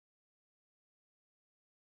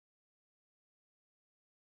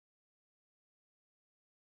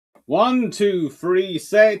1, 2, 3,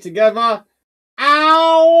 say it together.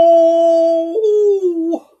 Ow!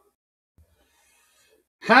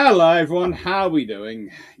 Hello everyone, how are we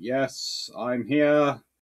doing? Yes, I'm here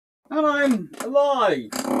and I'm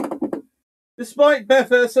alive. Despite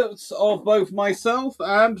best efforts of both myself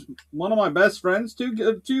and one of my best friends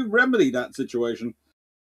to remedy that situation.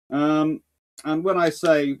 And when I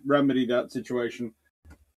say remedy that situation,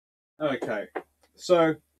 okay,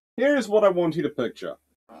 so here is what I want you to picture.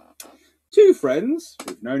 Two friends,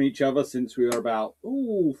 we've known each other since we were about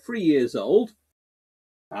 3 years old.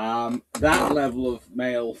 That level of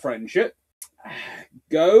male friendship.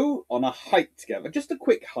 Go on a hike together, just a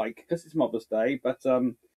quick hike because it's Mother's Day, but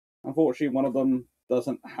unfortunately one of them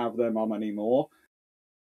doesn't have their mum anymore.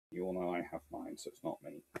 You all know I have mine, so it's not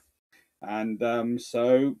me. And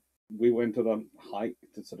so we went to the hike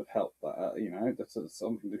to sort of help that, that's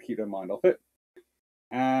something to keep their mind off it.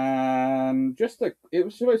 And it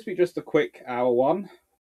was supposed to be just a quick hour one.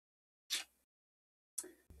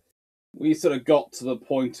 We sort of got to the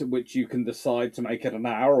point at which you can decide to make it an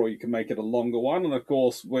hour or you can make it a longer one. And of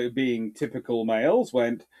course, we're being typical males,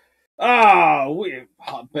 went, we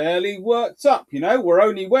barely worked up, we're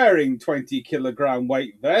only wearing 20-kilogram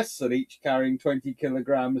weight vests and each carrying 20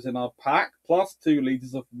 kilograms in our pack, plus 2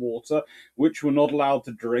 liters of water, which we're not allowed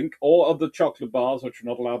to drink, or of the chocolate bars, which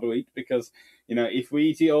we're not allowed to eat, because, if we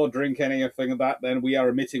eat or drink anything of that, then we are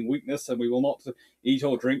emitting weakness and we will not eat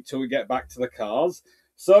or drink till we get back to the cars.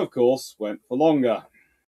 So, of course, went for longer.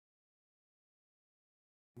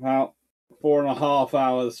 About 4.5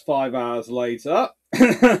 hours, 5 hours later,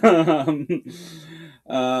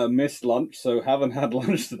 missed lunch, so haven't had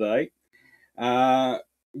lunch today.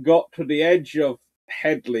 Got to the edge of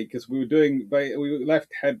Headley because we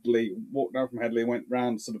left Headley, walked down from Headley, went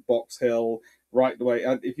round sort of Box Hill right the way.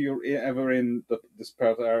 If you're ever in this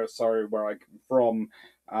area, where I come from,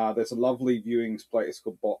 there's a lovely viewing place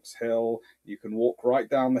called Box Hill. You can walk right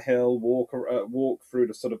down the hill, walk through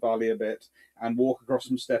the sort of valley a bit, and walk across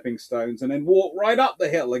some stepping stones, and then walk right up the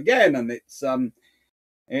hill again. And it's a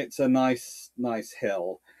nice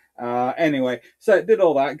hill. Anyway, so did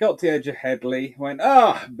all that, got to the edge of Headley, went,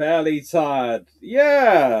 barely tired.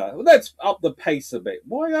 Yeah, let's up the pace a bit.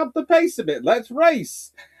 Why up the pace a bit? Let's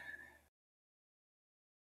race.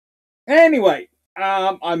 Anyway,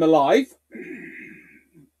 I'm alive.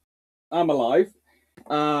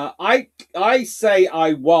 I say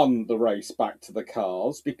I won the race back to the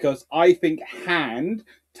cars because I think hand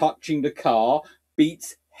touching the car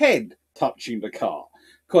beats head touching the car.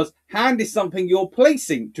 Because hand is something you're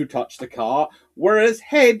placing to touch the car, whereas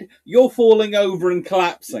head, you're falling over and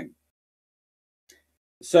collapsing.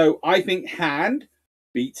 So I think hand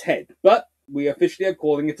beats head, but we officially are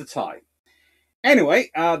calling it a tie. Anyway,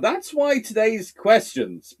 that's why today's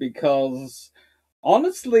questions, because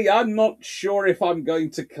honestly, I'm not sure if I'm going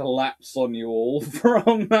to collapse on you all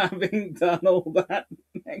from having done all that.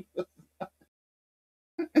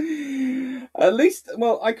 At least,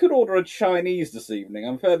 well, I could order a Chinese this evening.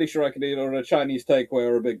 I'm fairly sure I could either order a Chinese takeaway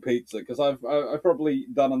or a big pizza, because I've probably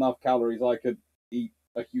done enough calories I could eat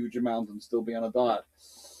a huge amount and still be on a diet.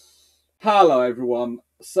 Hello, everyone.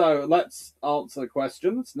 So let's answer the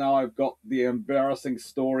questions. Now I've got the embarrassing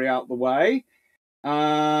story out the way.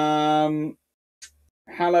 Hello,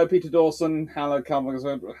 Peter Dawson. Hello, Carmen.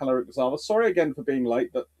 Hello, Rick Gazava. Sorry again for being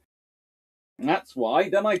late, but that's why.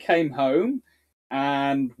 Then I came home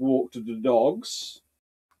and walked the dogs.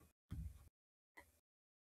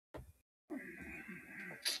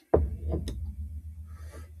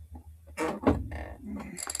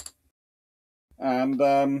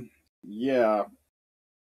 And, yeah.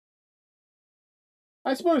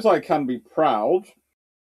 I suppose I can be proud.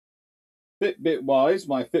 Fitbit-wise,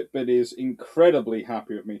 my Fitbit is incredibly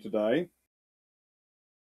happy with me today.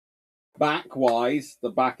 Back-wise, the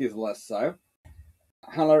back is less so.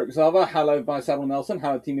 Hello, Rick Zava. Hello, Vice Admiral Nelson.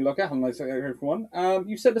 Hello, Teamy Locker. Hello, everyone.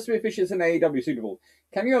 You said the Spearfish is an AEW suitable.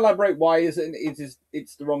 Can you elaborate why it's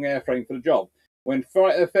the wrong airframe for the job? When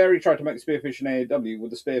Fairy tried to make the Spearfish an AEW with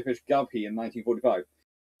the Spearfish Guppy in 1945,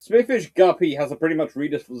 Spearfish Guppy has a pretty much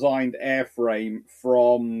redesigned airframe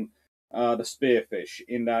from the Spearfish,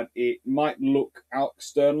 in that it might look out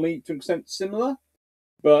externally to an extent similar,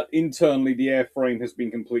 but internally the airframe has been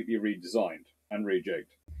completely redesigned and rejigged.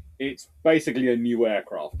 It's basically a new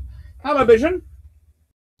aircraft. Hello, Vision.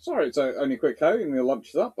 Sorry, it's only a quick hello. Your lunch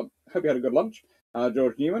is up, but I hope you had a good lunch. Hello,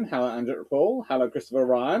 George Newman. Hello, Andrew Paul. Hello, Christopher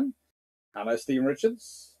Ryan. Hello, Stephen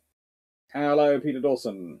Richards. Hello, Peter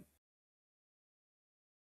Dawson.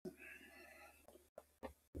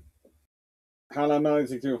 Hello, Melanie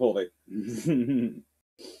 6240.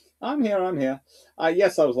 I'm here.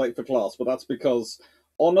 Yes, I was late for class, but that's because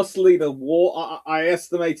Honestly, the war. I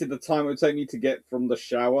estimated the time it would take me to get from the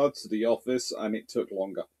shower to the office, and it took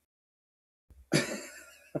longer.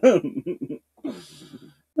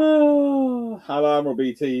 Oh, hello, Admiral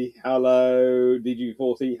BT. Hello,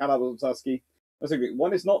 DG40. Hello, Saski.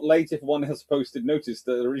 One is not late if one has posted notice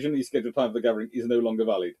that the originally scheduled time for the gathering is no longer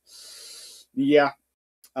valid. Yeah.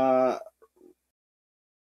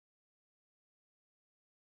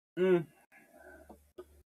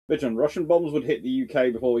 Vision, Russian bombs would hit the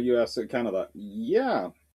UK before the US and Canada. Yeah.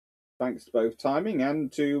 Thanks to both timing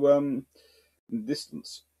and to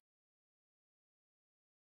distance.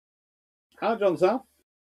 Hello, John South.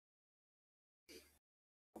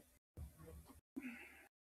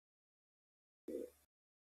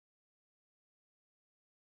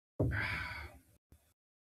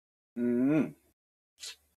 Mm.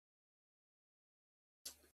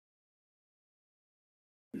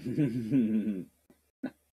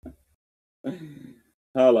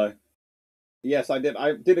 Hello. Yes, I did.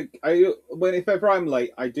 If ever I'm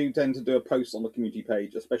late, I do tend to do a post on the community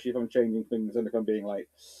page, especially if I'm changing things and if I'm being late.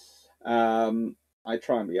 I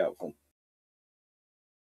try and be helpful.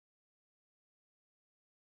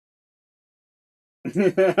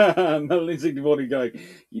 Melanie 64 going.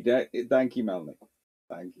 Thank you, Melanie.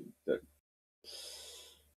 Thank you.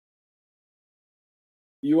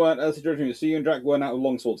 You weren't suggesting so you and Drac weren't out with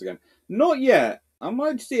long swords again. Not yet. I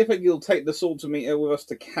might see if he'll take the sword to meet with us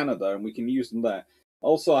to Canada and we can use them there.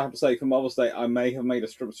 Also, I have to say, for Mother's Day, I may have made a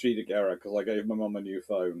strategic error because I gave my mum a new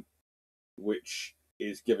phone, which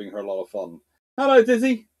is giving her a lot of fun. Hello,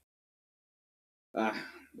 Dizzy.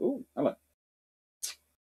 Oh, hello.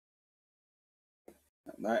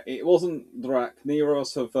 It wasn't Drac. Neither of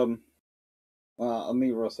us have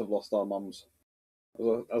lost our mums. As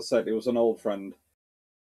I said, it was an old friend.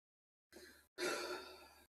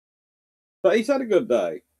 But he's had a good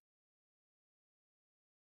day.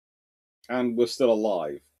 And we're still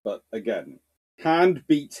alive. But again, hand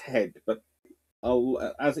beats head. But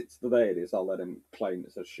as it's the day it is, I'll let him claim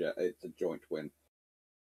it's a joint win.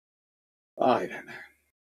 I don't know.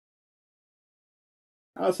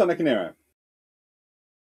 How's Sonic and Nero?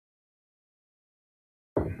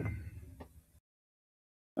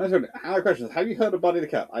 Our questions. Have you heard of Buddy the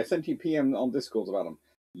Cat? I sent you PM on Discord about him.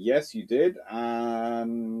 Yes, you did,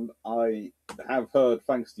 and I have heard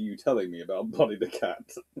thanks to you telling me about Buddy the Cat.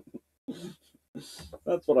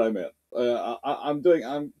 That's what I meant.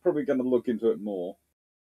 I'm probably going to look into it more.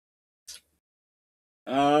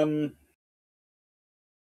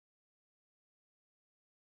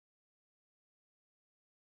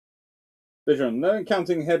 Vision, no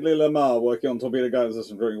counting Headley Lamar working on torpedo guidance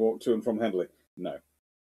system during walk to and from Headley. No.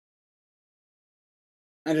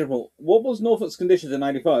 Angel, what was Norfolk's conditions in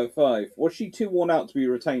 95? Was she too worn out to be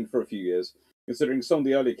retained for a few years, considering some of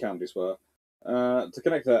the early counties were? To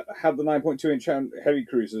connect that, had the 9.2-inch heavy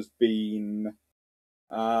cruisers been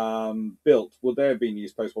built, would they have been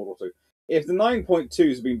used post-World War II? If the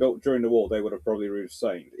 9.2s had been built during the war, they would have probably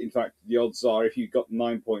retained. In fact, the odds are if you got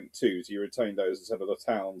 9.2s, you retain those instead of the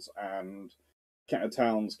towns,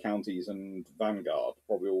 counties, and Vanguard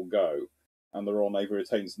probably all go. And the Royal Navy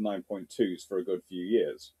retains the 9.2s for a good few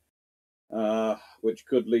years, which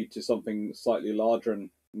could lead to something slightly larger and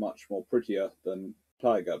much more prettier than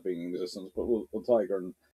Tiger being in existence. But Tiger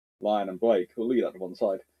and Lion and Blake, we'll leave that to one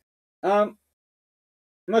side. What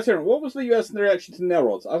was the US reaction to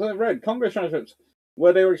Nelrods? As I read, Congress transcripts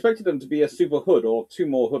where they were expecting them to be a super hood or two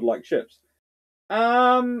more hood-like ships.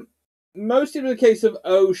 Mostly in the case of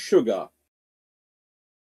Oh Sugar.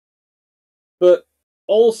 But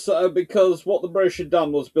also because what the British had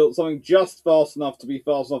done was built something just fast enough to be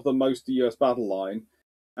fast enough than most of the US battle line,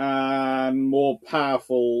 and more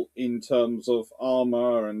powerful in terms of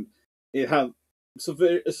armor, and it had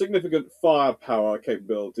significant firepower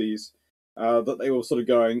capabilities that they were sort of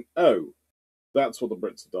going, oh, that's what the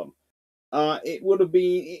Brits have done. It would have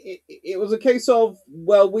been. It was a case of,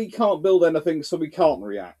 well, we can't build anything, so we can't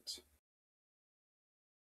react.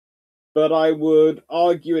 But I would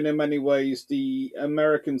argue in many ways the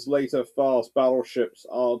Americans' later fast battleships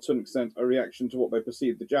are, to an extent, a reaction to what they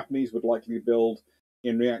perceive the Japanese would likely build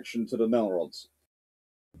in reaction to the Nelrods.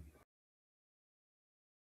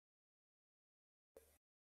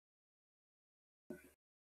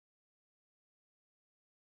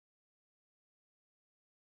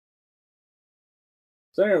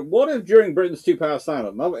 So anyway, what if during Britain's two-power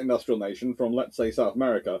standard, another industrial nation from, let's say, South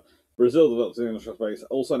America, Brazil develops the industrial space,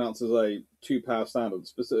 also announces a two-power standard,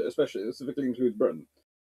 specifically includes Britain?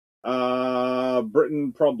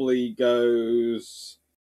 Britain probably goes...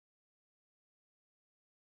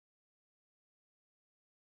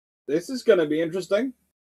 This is going to be interesting.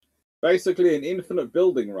 Basically, an infinite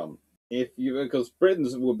building run. Because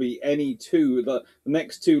Britain's will be any two the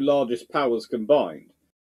next two largest powers combined.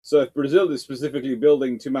 So if Brazil is specifically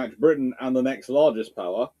building to match Britain and the next largest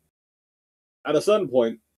power, at a certain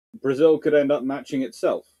point, Brazil could end up matching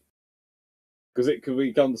itself because it could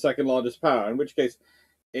become the second largest power. In which case,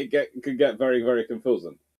 could get very, very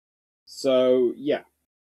confusing. So yeah.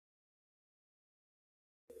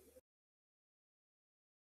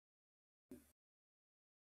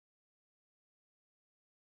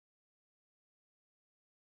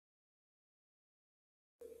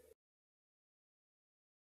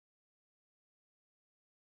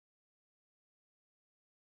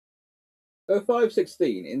 Oh,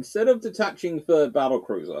 516. Instead of detaching third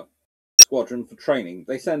battlecruiser squadron for training,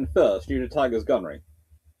 they send first due to Tiger's gunnery.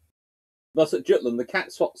 Thus, at Jutland, the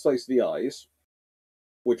cat swaps face the eyes,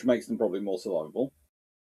 which makes them probably more survivable.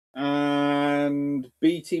 And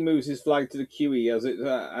BT moves his flag to the QE as it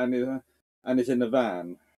and is in the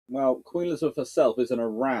van. Well, Queen Elizabeth herself isn't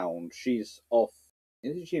around. She's off.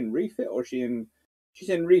 Is she in refit or is she in? She's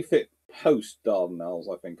in refit post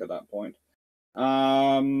Dardanelles, I think, at that point.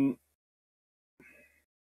 I'm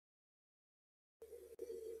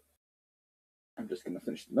just going to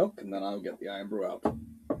finish the milk and then I'll get the iron brew out.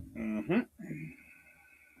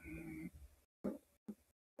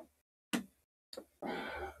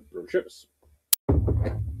 Bruships.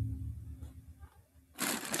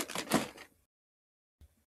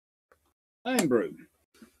 Iron brew.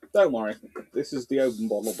 Don't worry, this is the open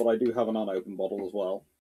bottle, but I do have an unopened bottle as well.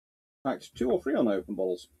 In fact, 2 or 3 unopened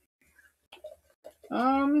bottles.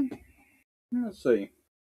 Let's see.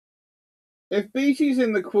 If BT's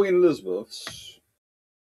in the Queen Elizabeth's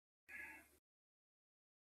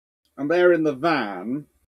and they're in the van,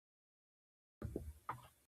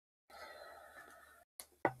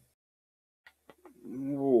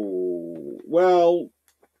 well,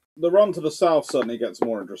 the run to the south certainly gets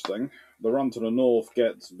more interesting. The run to the north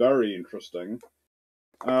gets very interesting.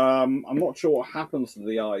 I'm not sure what happens to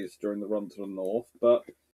the eyes during the run to the north, but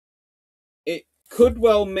it could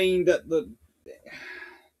well mean that the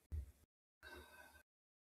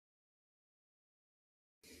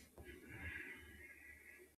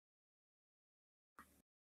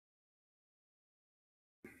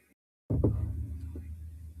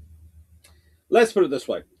let's put it this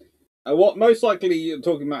way. What most likely you're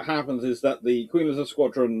talking about happens is that the Queen Elizabeth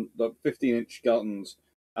Squadron, the 15-inch guns,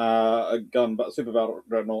 super battle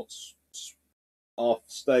dreadnoughts,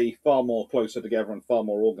 stay far more closer together and far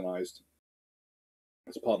more organised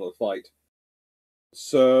as part of the fight.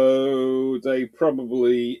 So they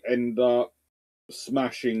probably end up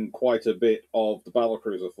smashing quite a bit of the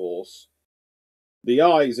battlecruiser force. The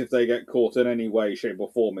eyes, if they get caught in any way, shape,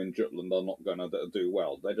 or form in Jutland, are not going to do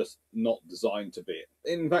well. They're just not designed to be.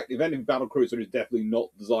 In fact, if any battlecruiser is definitely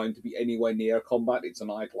not designed to be anywhere near combat, it's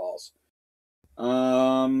an eye class.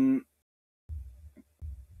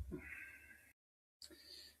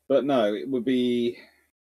 But no, it would be.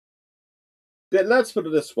 Let's put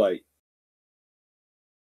it this way.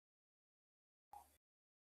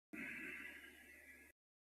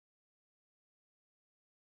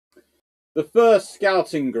 The first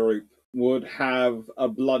scouting group would have a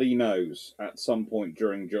bloody nose at some point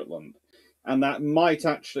during Jutland. And that might,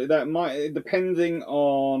 depending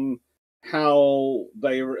on how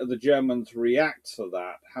the Germans react to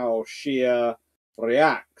that, how Scheer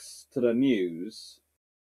reacts to the news,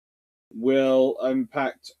 will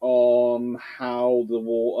impact on how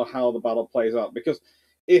the battle plays out. Because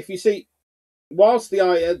if you see, whilst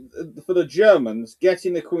for the Germans,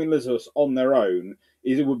 getting the Queen Elizabeth on their own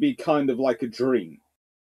it would be kind of like a dream.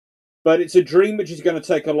 But it's a dream which is going to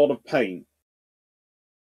take a lot of pain.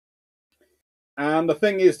 And the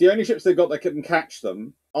thing is, the only ships they've got that can catch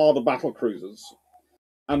them are the battle cruisers.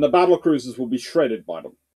 And the battle cruisers will be shredded by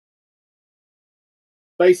them.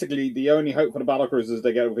 Basically, the only hope for the battle cruisers is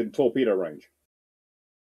they get within torpedo range.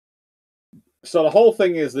 So the whole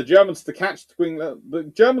thing is the Germans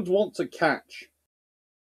the Germans want to catch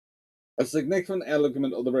a significant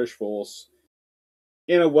element of the British force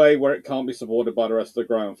in a way where it can't be supported by the rest of the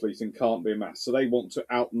ground fleet and can't be amassed. So they want to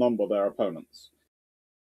outnumber their opponents.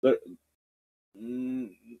 If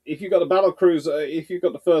you've got the battle cruiser, if you've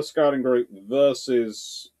got the first scouting group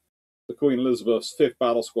versus the Queen Elizabeth's 5th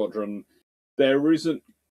Battle Squadron, there isn't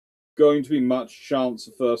going to be much chance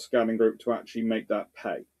of first scouting group to actually make that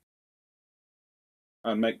pay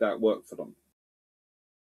and make that work for them.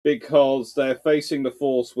 Because they're facing the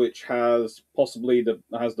force which has possibly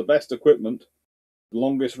has the best equipment,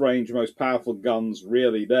 longest range, most powerful guns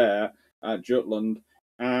really there at Jutland,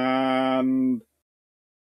 and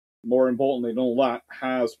more importantly than all that,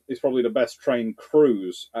 is probably the best trained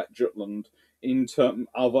crews at Jutland in term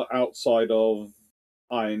other outside of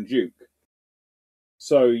Iron Duke.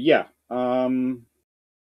 So yeah, the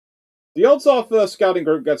odds are first scouting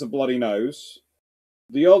group gets a bloody nose.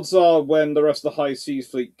 The odds are when the rest of the High Seas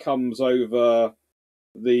Fleet comes over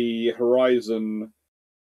the horizon,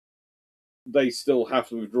 they still have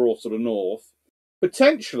to withdraw to the north.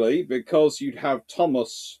 Potentially, because you'd have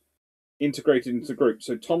Thomas integrated into the group.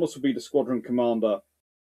 So Thomas would be the squadron commander,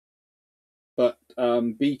 but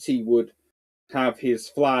BT would have his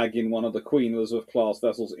flag in one of the Queen Elizabeth class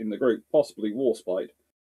vessels in the group, possibly Warspite.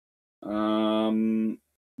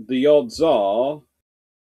 The odds are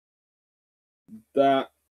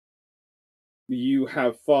that you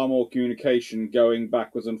have far more communication going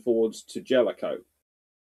backwards and forwards to Jellicoe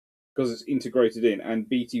because it's integrated in, and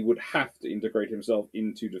BT would have to integrate himself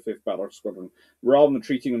into the 5th Battle Squadron. Rather than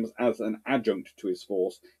treating them as an adjunct to his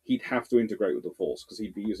force, he'd have to integrate with the force because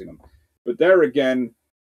he'd be using them. But there again,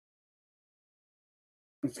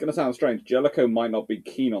 it's going to sound strange. Jellicoe might not be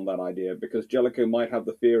keen on that idea because Jellicoe might have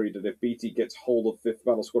the theory that if BT gets hold of 5th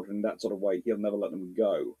Battle Squadron in that sort of way, he'll never let them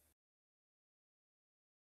go.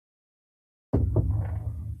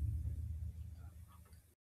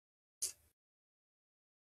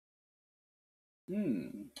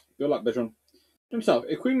 Good luck, Bichon. Himself,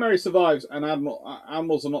 if Queen Mary survives and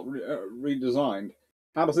admirals are not redesigned,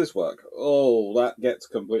 how does this work? Oh, that gets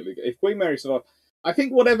completely. If Queen Mary survives, I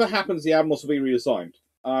think whatever happens, the admirals will be redesigned.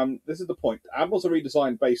 This is the point. Admirals are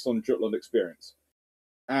redesigned based on Jutland experience,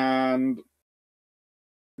 and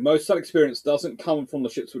most of that experience doesn't come from the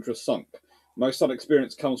ships which were sunk. Most of that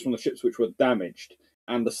experience comes from the ships which were damaged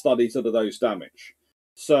and the studies of those damage.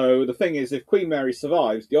 So the thing is, if Queen Mary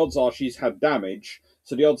survives, the odds are she's had damage.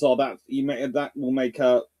 So the odds are that that will make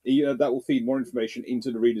her that will feed more information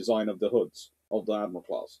into the redesign of the hoods of the Admiral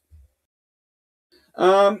class.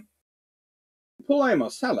 Paul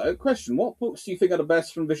Amos, hello. Question: what books do you think are the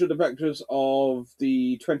best from visual depictors of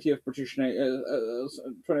the 20th British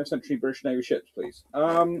 20th century British Navy ships, please?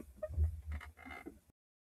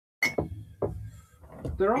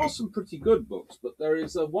 There are some pretty good books, but there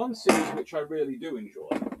is one series which I really do enjoy,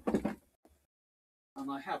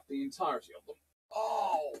 and I have the entirety of them.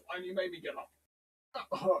 Oh, and you made me get up. That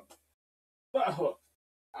hurt. That hurt.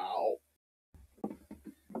 Ow.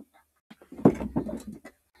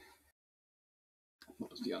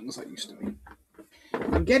 Not as young as I used to be.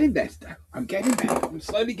 I'm getting better. I'm getting better. I'm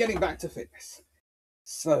slowly getting back to fitness.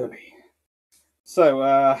 Slowly.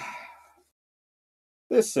 So,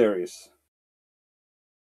 this series.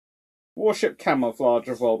 Warship Camouflage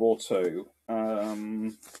of World War II.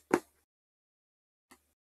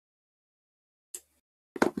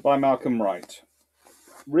 By Malcolm Wright.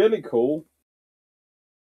 Really cool.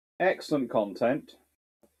 Excellent content.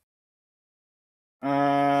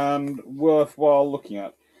 And worthwhile looking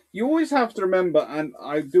at. You always have to remember, and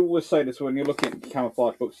I do always say this when you're looking at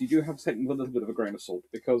camouflage books, you do have to take them with a little bit of a grain of salt,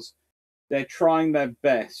 because they're trying their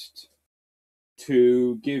best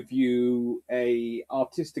to give you a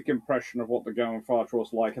artistic impression of what the camouflage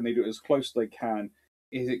was like, and they do it as close as they can.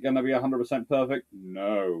 Is it going to be 100% perfect?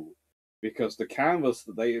 No, because the canvas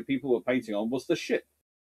that people were painting on was the ship,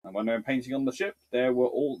 and when they were painting on the ship, there were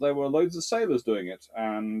loads of sailors doing it.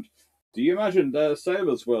 And do you imagine the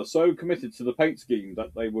sailors were so committed to the paint scheme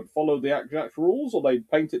that they would follow the exact rules, or they'd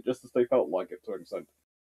paint it just as they felt like it, to an extent,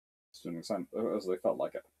 as they felt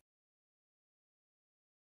like it?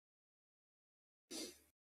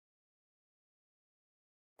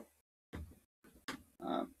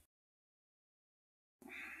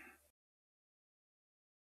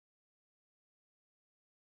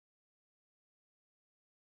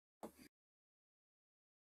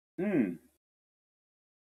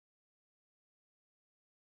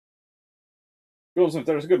 If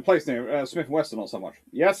there's a good place near Smith and Weston, not so much.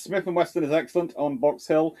 Yes, Smith and Weston is excellent on Box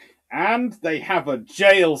Hill, and they have a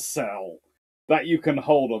jail cell that you can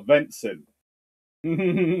hold events in.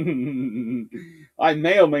 I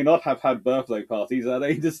may or may not have had birthday parties at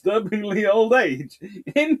a disturbingly old age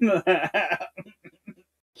in there.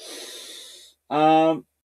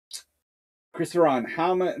 Chris Ryan,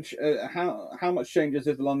 how much changes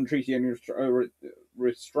if the London Treaty only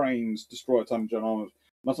restrains destroyer tonnage on armors?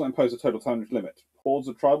 Must not impose a total tonnage limit. Hordes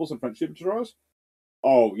of tribals and French ship destroyers?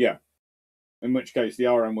 Oh yeah. In which case the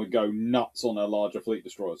RM would go nuts on their larger fleet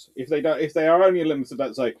destroyers. If they are only limited,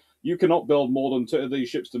 let's say you cannot build more than these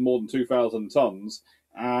ships to more than 2,000 tons,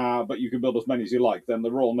 but you can build as many as you like, then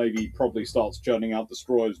the Royal Navy probably starts churning out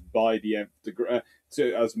destroyers by the nth degree,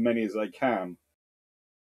 to as many as they can.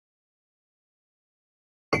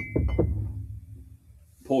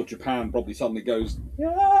 poor Japan probably suddenly goes,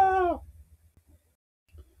 yeah.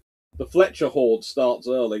 The Fletcher Horde starts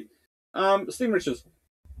early. Steam Richards,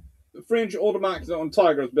 3-inch automatic on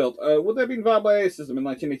Tiger is built. Would they have been viable AA system in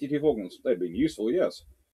 1982 Falcons? They'd been useful, yes.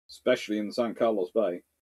 Especially in the San Carlos Bay.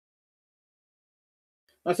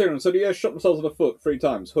 That's it. So the US shot themselves in the foot 3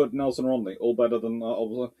 times. Hood, Nelson, Romney, all better than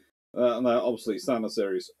obviously standard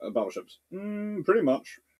series battleships. Pretty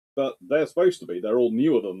much, but they're supposed to be. They're all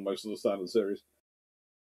newer than most of the standard series.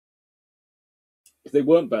 If they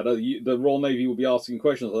weren't better, the Royal Navy would be asking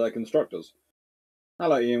questions of their constructors.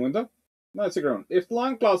 Hello, Ian Winter. Let's go on. If the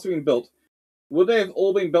Lion class had been built, would they have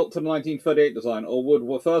all been built to the 1938 design, or would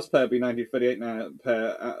the first pair be 1938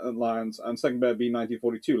 pair Lions, and second pair be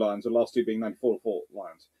 1942 Lions, and the last two being 1944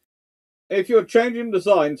 Lions? If you're changing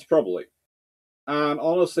designs, probably. And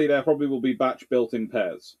honestly, there probably will be batch built in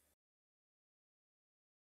pairs.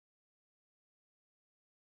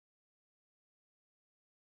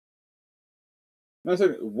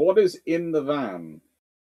 What is in the van?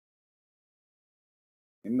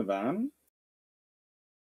 In the van?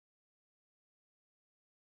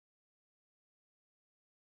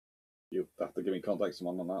 You'll have to give me context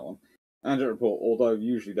on that one. Andrew report, although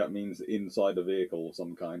usually that means inside a vehicle of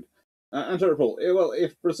some kind. Andrew report, well,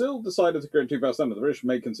 if Brazil decided to create 2-power standard, the British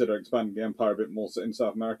may consider expanding the empire a bit more in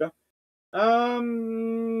South America.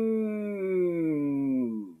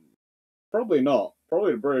 Probably not.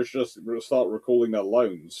 Probably the British just start recalling their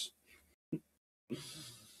loans.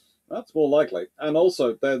 That's more likely. And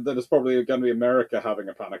also, there's probably going to be America having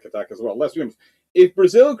a panic attack as well. Let's be honest. If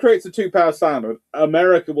Brazil creates a 2-power standard,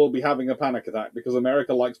 America will be having a panic attack because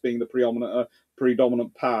America likes being the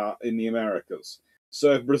predominant power in the Americas.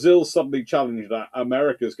 So if Brazil suddenly challenges that,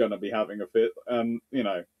 America's going to be having a fit. And, you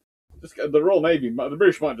know, just the Royal Navy, the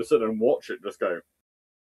British might just sit there and watch it, just go.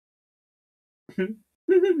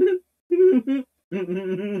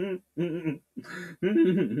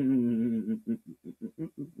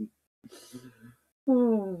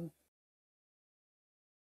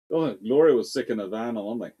 Oh, Gloria was sick in a van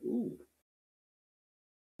on Monday. Ooh.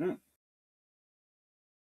 Yeah.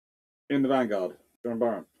 In the Vanguard. John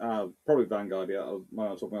Barron. Probably Vanguard, yeah. I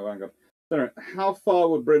was talking about Vanguard. So, how far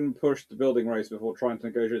would Britain push the building race before trying to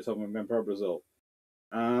negotiate something with Emperor Brazil?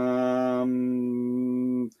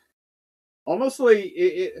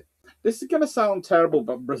 Honestly, this is going to sound terrible,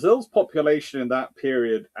 but Brazil's population in that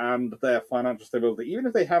period and their financial stability, even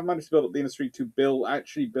if they have managed to build up the industry to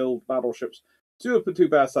actually build battleships to a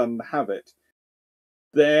 2-power standard and have it,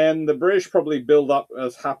 then the British probably build up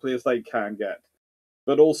as happily as they can get.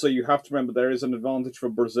 But also, you have to remember there is an advantage for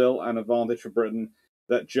Brazil and an advantage for Britain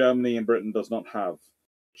that Germany and Britain does not have.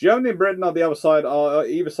 Germany and Britain are either side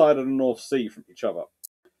of the North Sea from each other.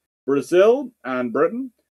 Brazil and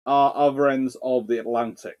Britain are other ends of the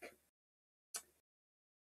Atlantic.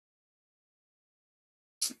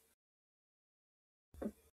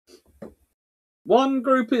 One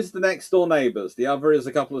group is the next door neighbours, the other is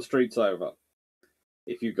a couple of streets over.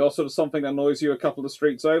 If you've got sort of something that annoys you a couple of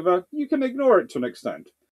streets over, you can ignore it to an extent.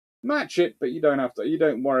 Match it, but you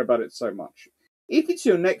don't worry about it so much. If it's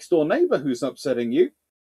your next door neighbour who's upsetting you,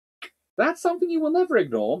 that's something you will never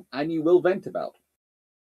ignore and you will vent about.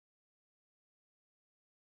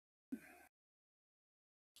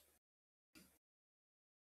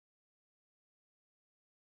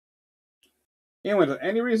 Anyway,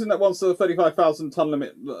 any reason that once the 35,000 ton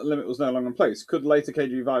limit was no longer in place, could later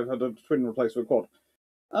KG5 have a twin replaced with a quad?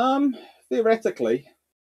 Theoretically,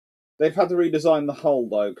 they've had to redesign the hull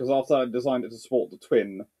though, because after I designed it to support the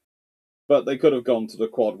twin, but they could have gone to the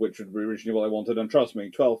quad, which would be originally what they wanted. And trust me,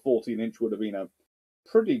 12-14-inch would have been a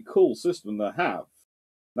pretty cool system to have.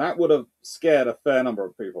 That would have scared a fair number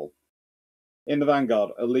of people. In the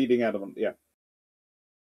Vanguard, a leading element, yeah.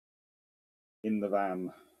 In the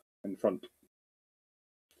van, in front.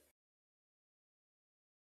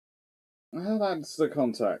 Well, that's the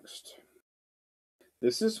context.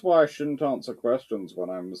 This is why I shouldn't answer questions when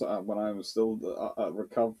I'm still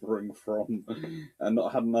recovering from and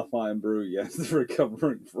not had enough iron brew yet.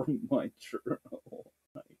 Recovering from my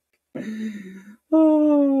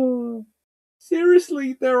oh,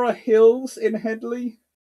 seriously, there are hills in Headley.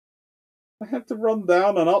 I had to run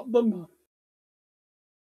down and up them.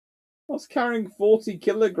 I was carrying 40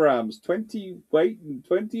 kilograms, 20 weight and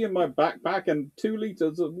 20 in my backpack, and 2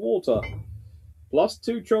 liters of water, plus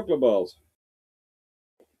 2 chocolate bars.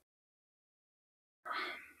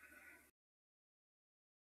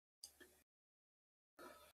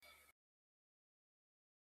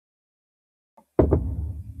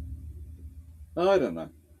 I don't know.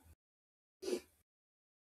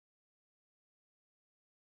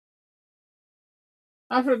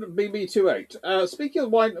 After BB28, speaking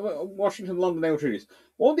of Washington-London naval treaties,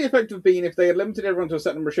 what would the effect have been if they had limited everyone to a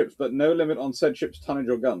set number of ships, but no limit on said ships' tonnage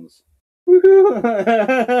or guns? No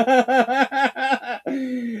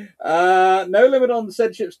limit on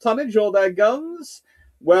said ships' tonnage or their guns.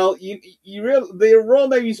 Well, the Royal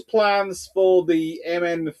Navy's plans for the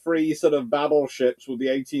MN3 sort of battleships with the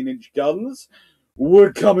 18-inch guns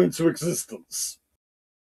would come into existence.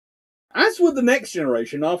 As would the next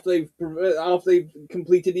generation after they've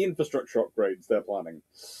completed the infrastructure upgrades they're planning.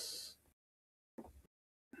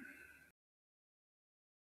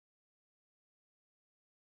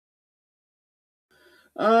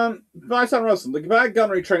 Vice Admiral Russell, the bad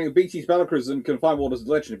gunnery training of BT's battlecruisers in confined waters is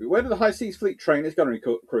legendary. But where did the High Seas Fleet train its gunnery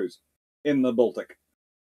crews? In the Baltic.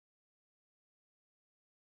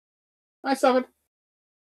 Hi, Stafford.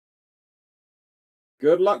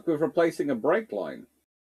 Good luck with replacing a brake line.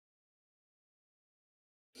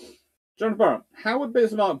 John Barrett, how would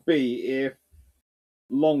Bismarck be if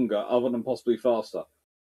longer, other than possibly faster?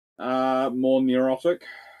 More neurotic.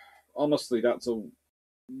 Honestly,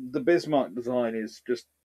 the Bismarck design is just.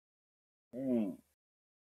 If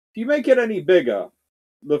you make it any bigger,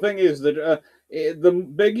 the thing is that the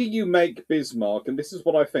bigger you make Bismarck, and this is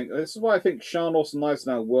what I think. This is why I think Scharnhorst and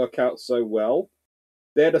Eisenhower work out so well.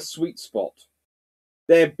 They're the sweet spot.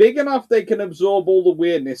 They're big enough they can absorb all the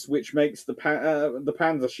weirdness, which makes the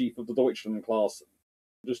Panzer sheath of the Deutschland class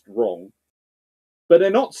just wrong. But they're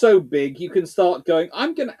not so big you can start going,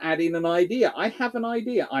 I'm going to add in an idea. I have an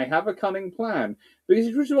idea. I have a cunning plan. Because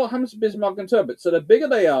it's usually what happens to Bismarck and Turbot. So the bigger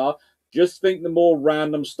they are, just think the more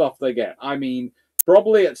random stuff they get. I mean,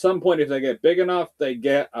 probably at some point, if they get big enough, they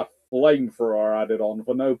get a flamethrower added on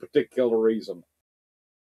for no particular reason.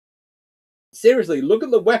 Seriously, look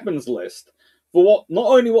at the weapons list for what not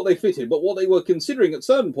only what they fitted, but what they were considering at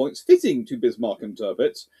certain points fitting to Bismarck and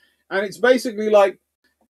Turbot. And it's basically like,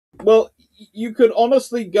 well, you could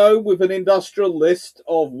honestly go with an industrial list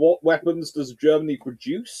of what weapons does Germany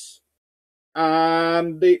produce,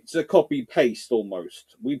 and it's a copy-paste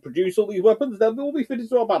almost. We produce all these weapons, they'll all be fitted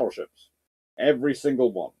to our battleships. Every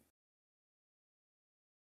single one.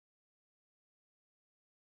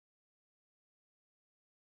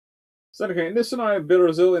 So, okay, in this scenario,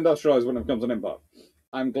 Brazil industrialized when it becomes an empire.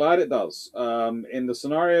 I'm glad it does. In the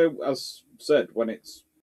scenario, as said, when it's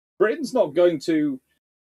Britain's not going to.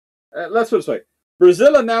 Let's put it this way: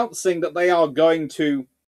 Brazil announcing that they are going to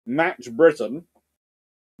match Britain.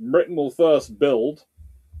 Britain will first build,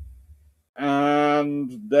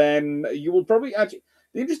 and then you will probably actually.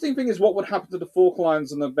 The interesting thing is what would happen to the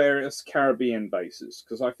Falklands and the various Caribbean bases,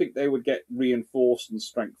 because I think they would get reinforced and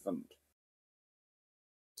strengthened.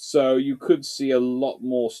 So you could see a lot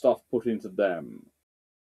more stuff put into them.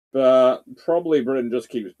 But probably Britain just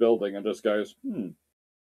keeps building and just goes,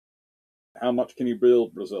 how much can you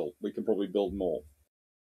build, Brazil? We can probably build more.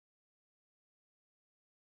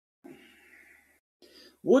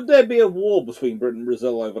 Would there be a war between Britain and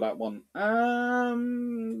Brazil over that one?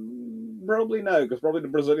 Probably no, because probably the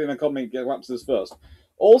Brazilian economy collapses first.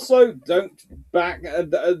 Also, don't doubt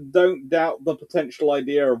the potential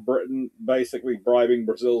idea of Britain basically bribing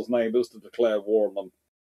Brazil's neighbours to declare war on them.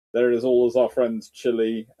 There is always our friends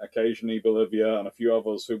Chile, occasionally Bolivia, and a few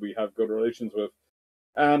others who we have good relations with.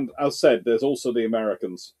 And as said, there's also the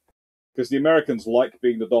Americans, because the Americans like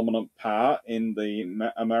being the dominant power in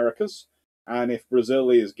the Americas. And if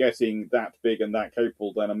Brazil is getting that big and that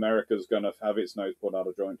capable, then America's going to have its nose put out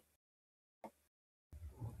of joint.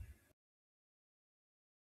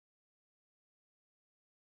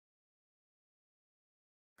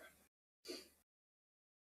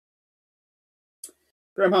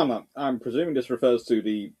 Graham Hammer, I'm presuming this refers to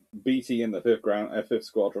the BT in the 5th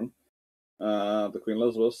Squadron, the Queen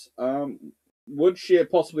Elizabeth. Would she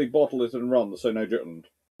possibly bottle it and run, so no Jutland?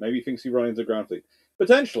 Maybe he thinks he run into the ground fleet.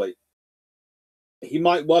 Potentially. He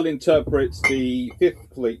might well interpret the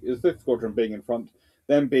 5th Squadron being in front,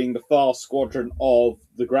 them being the fast squadron of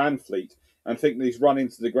the Grand Fleet, and think that he's run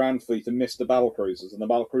into the Grand Fleet and missed the battle cruisers, and the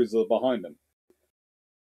battle cruisers are behind him.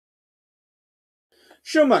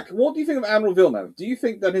 Schumacher, what do you think of Admiral Villeneuve? Do you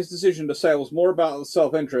think that his decision to sail was more about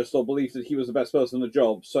self-interest or belief that he was the best person in the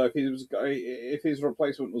job? So if his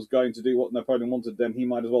replacement was going to do what Napoleon wanted, then he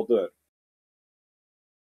might as well do it.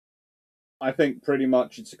 I think pretty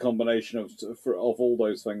much it's a combination of all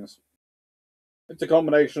those things. It's a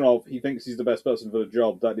combination of he thinks he's the best person for the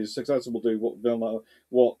job, that is successful to do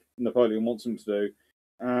what Napoleon wants him to do,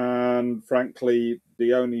 and frankly,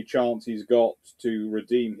 the only chance he's got to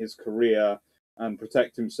redeem his career and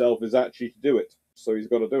protect himself is actually to do it. So he's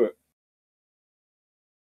got to do it.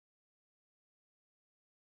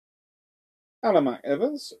 Hello, Mac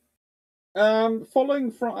Evans.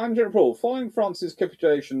 Following France's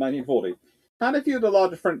capitulation in 1940, and if you had a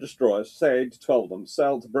larger French destroyers, say 8 to 12 of them,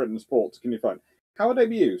 sailed to Britain's ports, can you find? How would they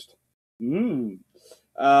be used? They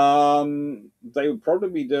would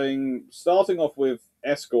probably be starting off with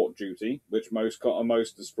escort duty, which most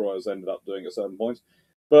destroyers ended up doing at certain points,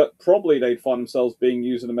 but probably they'd find themselves being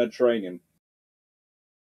used in the Mediterranean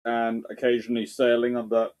and occasionally sailing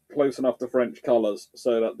under close enough to French colours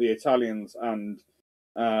so that the Italians and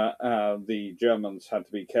the Germans had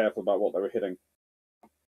to be careful about what they were hitting.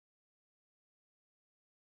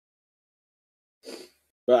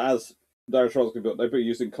 But as those rods could be built, they'd be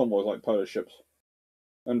using convoys like polar ships.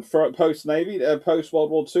 And for post-Navy,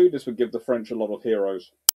 post-World War II, this would give the French a lot of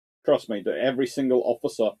heroes. Trust me, that every single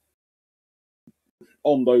officer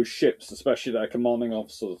on those ships, especially their commanding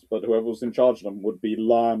officers, but whoever was in charge of them, would be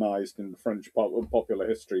lionized in French popular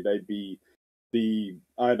history. They'd be the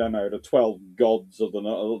 12 gods of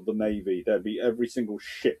the Navy. There'd be every single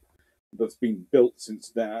ship that's been built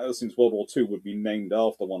since World War II would be named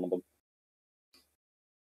after one of them.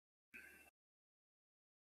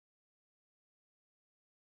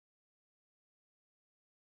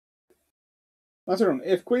 That's right.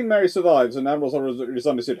 If Queen Mary survives and admirals are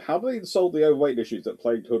resunderstood, how do they solve the overweight issues that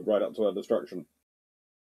plagued Hood right up to her destruction?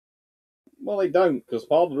 Well, they don't, because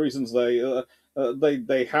part of the reasons they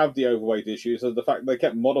have the overweight issues is the fact they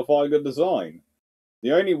kept modifying the design.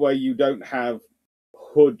 The only way you don't have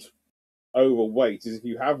Hood overweight is if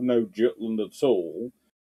you have no Jutland at all,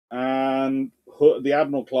 and the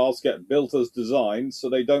Admiral class get built as designed, so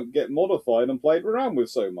they don't get modified and played around with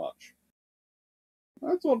so much.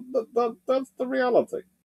 That's the reality.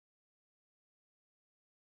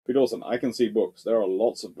 Pete Dawson, I can see books. There are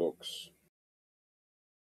lots of books.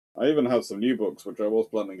 I even have some new books, which I was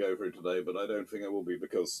planning to go through today, but I don't think I will be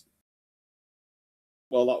because,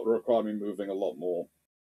 well, that would require me moving a lot more.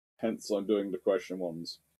 Hence, I'm doing the question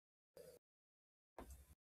ones.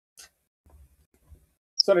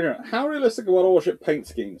 So, how realistic are warship paint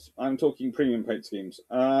schemes? I'm talking premium paint schemes.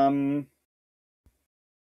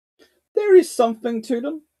 There is something to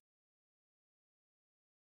them.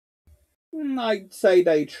 I'd say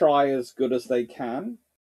they try as good as they can.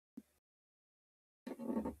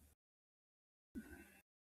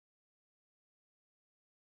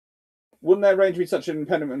 Wouldn't their range be such an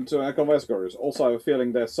impediment to convoy escorters? Also, I have a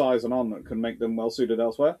feeling their size and armament can make them well suited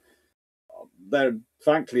elsewhere.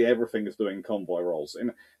 Frankly, everything is doing convoy roles.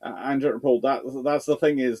 And that's the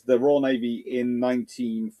thing is the Royal Navy in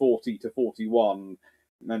 1940 to 41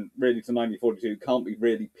 and really to 1942 can't be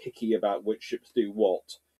really picky about which ships do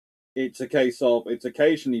what. It's a case of it's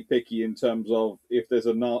occasionally picky in terms of if there's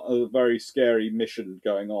a very scary mission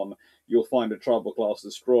going on, you'll find a tribal class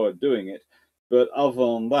destroyer doing it. But other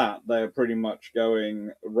than that, they're pretty much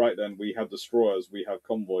going, right then, we have destroyers, we have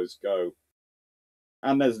convoys, go.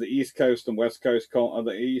 And there's the East Coast and West Coast,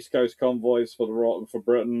 the East Coast convoys for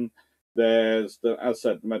Britain. There's, as I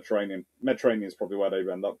said, the Mediterranean. Mediterranean is probably where they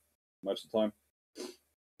end up most of the time.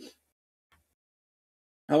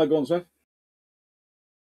 Hello, Gordon Smith.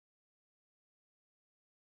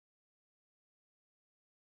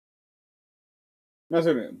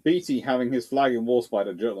 Beatty having his flag in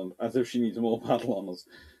Warspider Jutland, as if she needs more battle honours.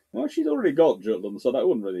 Well, she's already got Jutland, so that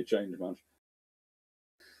wouldn't really change much.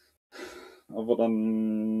 Other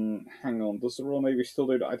than, hang on, does the Royal Navy still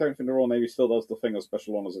do that? I don't think the Royal Navy still does the thing of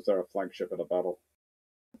special honours if they're a flagship at a battle.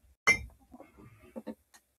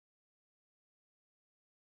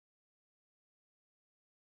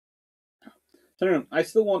 So anyway, I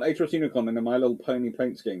still want HRS Unicorn in My Little Pony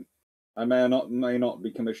paint scheme. I may not be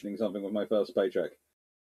commissioning something with my first paycheck.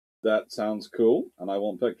 That sounds cool, and I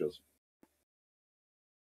want pictures.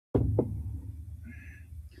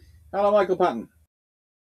 Hello, Michael Patton.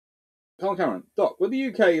 Carl Cameron. Doc, with the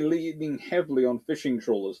UK leaning heavily on fishing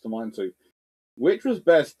trawlers to mine to, which was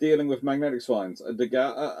best dealing with magnetic spines, a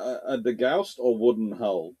degaussed or wooden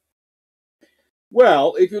hull?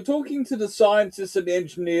 Well, if you're talking to the scientists and the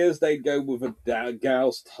engineers, they'd go with a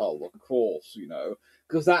degaussed hull, of course,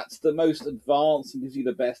 because that's the most advanced and gives you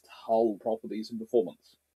the best hull properties and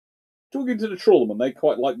performance. Talking to the trawlermen, they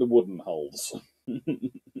quite like the wooden hulls.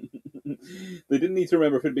 They didn't need to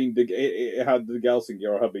remember if it had the degaussing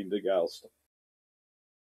gear or had been degaussed.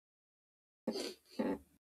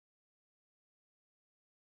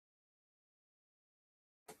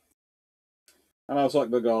 And I was like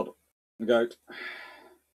the goat.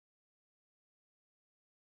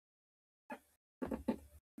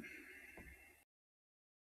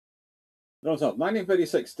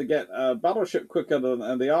 1936 to get a battleship quicker than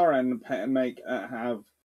the RN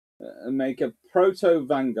make a proto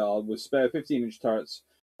Vanguard with spare 15-inch turrets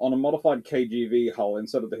on a modified KGV hull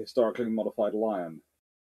instead of the historically modified Lion.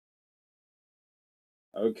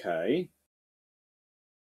 Okay.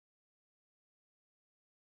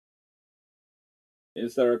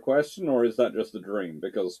 Is there a question, or is that just a dream?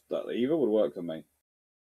 Because either would work for me.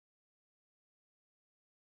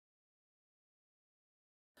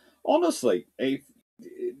 Honestly,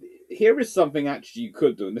 here is something actually you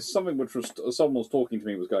could do, and this is something which was someone was talking to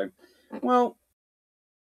me was going, well,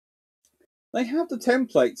 they have the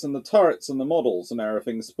templates and the turrets and the models and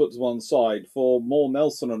everything put to one side for more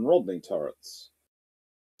Nelson and Rodney turrets.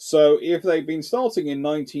 So if they'd been starting in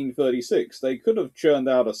 1936, they could have churned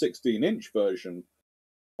out a 16-inch version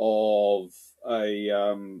of a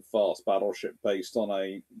fast battleship based on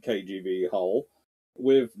a KGV hull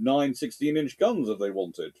with 9 16-inch guns if they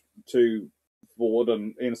wanted, to forward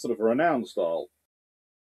and in sort of a renowned style,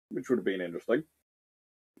 which would have been interesting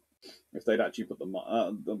if they'd actually put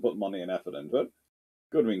money and effort into it.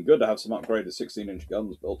 Could have been good to have some upgraded 16-inch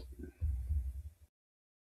guns built.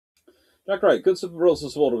 Jack Ray, could some rules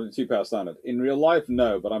of support of the two-power standard? In real life,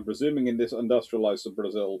 no, but I'm presuming in this industrialized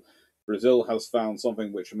Brazil, Brazil has found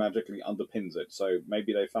something which magically underpins it. So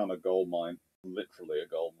maybe they found a gold mine, literally a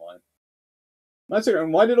gold mine.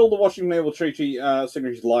 And why did all the Washington Naval Treaty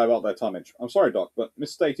signatories lie about their tonnage? I'm sorry, Doc, but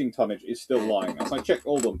misstating tonnage is still lying. As I checked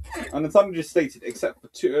all of them, and the tonnage is stated, except for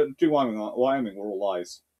two Wyoming were all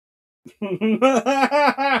lies.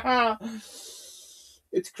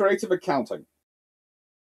 It's creative accounting.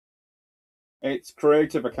 It's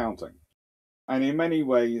creative accounting. And in many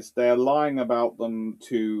ways, they're lying about them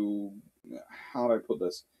to, how do I put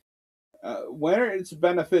this? Where it's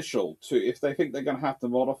beneficial to, if they think they're going to have to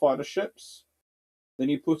modify the ships, then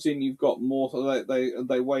you put in, you've got more, so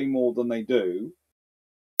they weigh more than they do,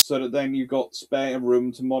 so that then you've got spare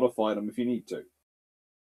room to modify them if you need to.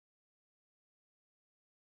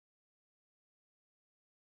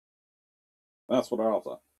 That's what they're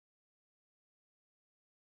after.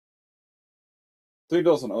 2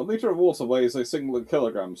 dozen. A litre of water weighs a single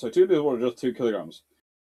kilogram, so 2 litres of water is just 2 kilograms.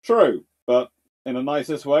 True, but in a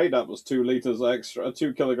nicest way, that was 2 litres extra,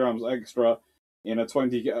 2 kilograms extra in a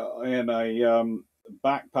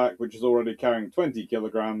backpack which is already carrying 20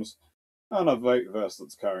 kilograms, and a weight vest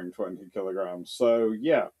that's carrying 20 kilograms. So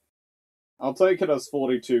yeah, I'll take it as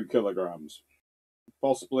 42 kilograms.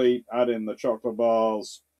 Possibly add in the chocolate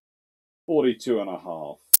bars, 42 and a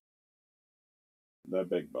half. They're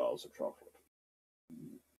big bars of chocolate.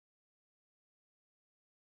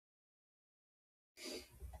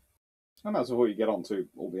 And that's before you get on to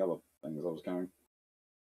all the other things I was carrying.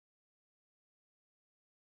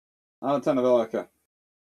 10 of Elka.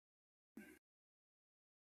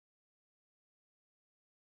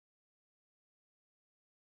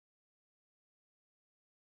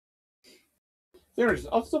 Theories,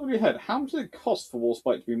 off the top of your head, how much did it cost for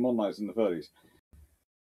Warspite to be modernised in the 30s?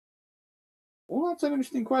 Well, that's an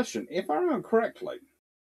interesting question. If I remember correctly,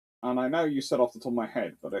 and I know you said off the top of my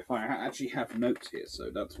head, but if I actually have notes here,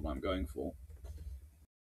 so that's what I'm going for.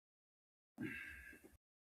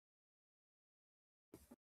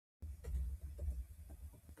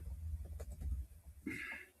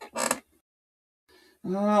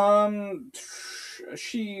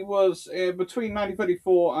 She was between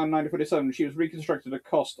 1934 and 1937. She was reconstructed at a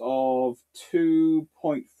cost of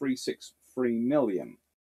 2.363 million.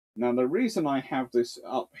 Now, the reason I have this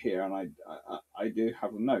up here, and I do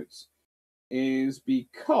have the notes, is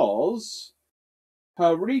because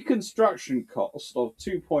her reconstruction cost of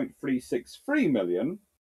 2.363 million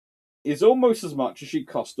is almost as much as she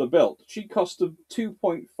cost to build. She cost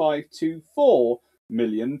 2.524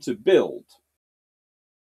 million to build.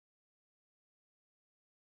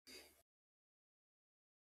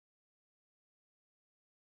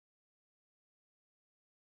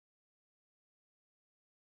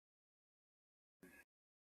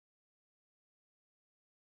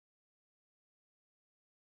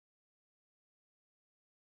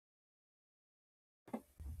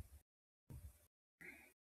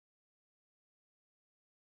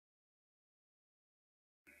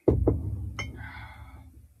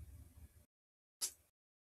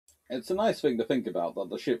 It's a nice thing to think about, that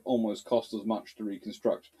the ship almost cost as much to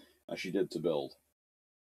reconstruct as she did to build.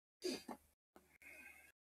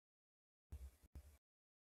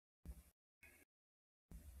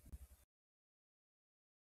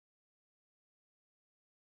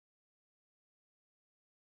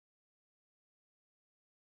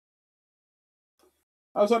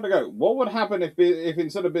 I was going to go, what would happen if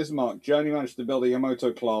instead of Bismarck, Germany managed to build a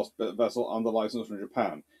Yamato-class vessel under license from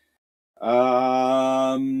Japan?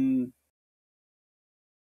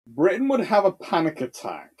 Britain would have a panic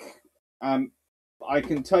attack. And I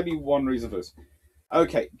can tell you one reason for this.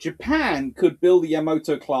 Okay, Japan could build the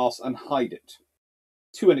Yamato class and hide it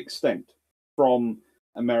to an extent from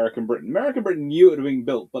America and Britain. America and Britain knew it was being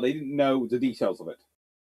built, but they didn't know the details of it.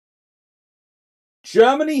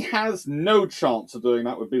 Germany has no chance of doing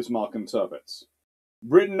that with Bismarck and Tirpitz.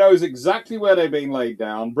 Britain knows exactly where they're being laid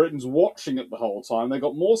down. Britain's watching it the whole time. They've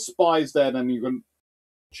got more spies there than you can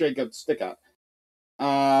shake a stick at.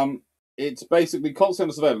 It's basically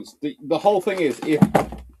constant surveillance. The whole thing is,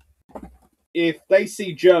 if they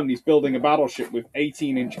see Germany's building a battleship with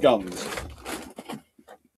 18-inch guns,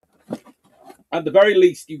 at the very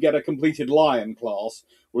least you get a completed Lion class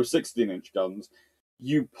with 16-inch guns.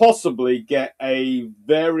 You possibly get a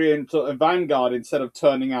variant, a Vanguard, instead of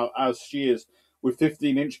turning out as she is with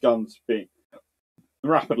 15-inch guns being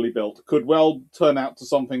rapidly built, could well turn out to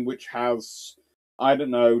something which has, I don't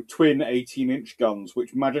know, twin 18-inch guns,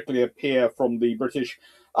 which magically appear from the British,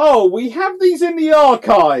 oh, we have these in the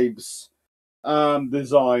archives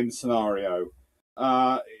design scenario.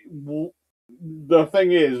 The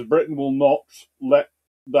thing is, Britain will not let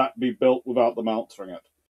that be built without them answering it.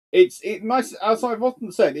 It must, as I've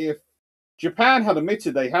often said, if Japan had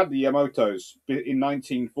admitted they had the Yamatos in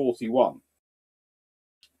 1941,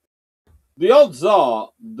 the odds are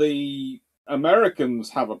the Americans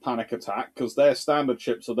have a panic attack because their standard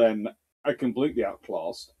ships are then completely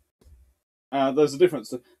outclassed. There's a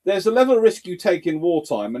difference. There's a level of risk you take in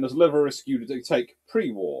wartime, and there's a level of risk you take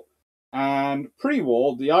pre-war. And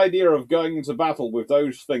pre-war, the idea of going into battle with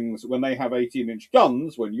those things when they have 18-inch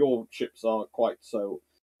guns, when your ships are quite so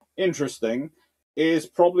interesting, is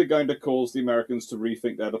probably going to cause the Americans to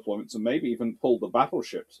rethink their deployments and maybe even pull the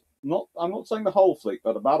battleships. I'm not saying the whole fleet,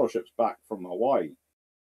 but the battleships back from Hawaii.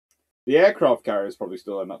 The aircraft carriers probably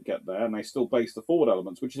still end up get there, and they still base the forward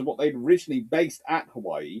elements, which is what they'd originally based at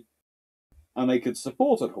Hawaii, and they could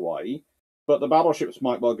support at Hawaii, but the battleships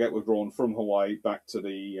might well get withdrawn from Hawaii back to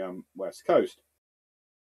the west coast.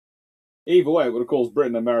 Either way, it would have caused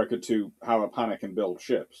Britain and America to have a panic and build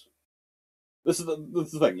ships. This is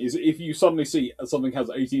the thing, is if you suddenly see something has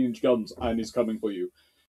 18-inch guns and is coming for you,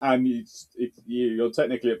 and you're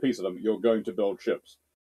technically at peace with them, you're going to build ships.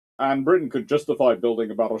 And Britain could justify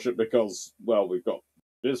building a battleship because, well, we've got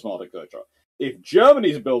Bismarck, etc. If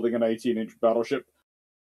Germany's building an 18-inch battleship,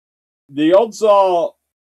 the odds are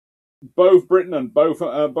both Britain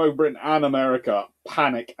and America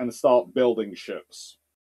panic and start building ships.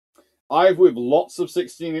 Either with lots of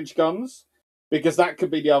 16-inch guns, because that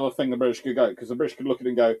could be the other thing the British could go, because the British could look at it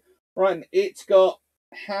and go, right, and it's got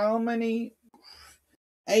how many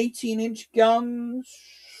 18-inch guns?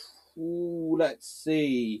 Ooh, let's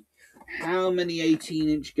see. How many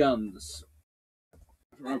 18-inch guns?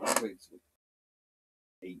 8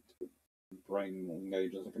 brain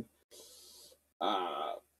engage a second.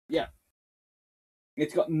 Yeah.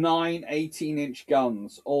 It's got 9 18-inch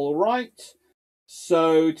guns. All right.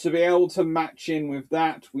 So to be able to match in with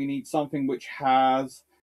that, we need something which has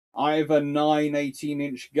either 9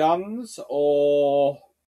 18-inch guns or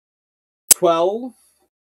 12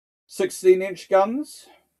 16-inch guns,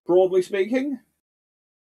 broadly speaking.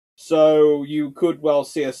 So you could well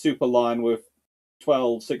see a super line with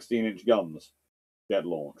 12 16-inch guns get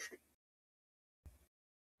launched.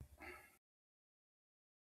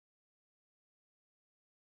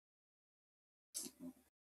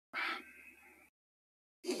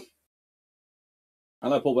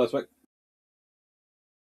 Hello, Paul Bestwick.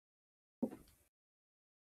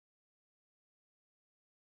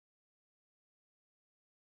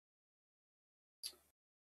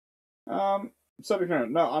 No,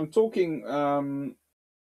 I'm talking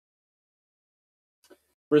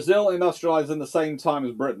Brazil industrialized in the same time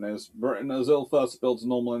as Britain is. Brazil first builds a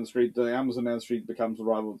normal industry. The Amazon industry becomes a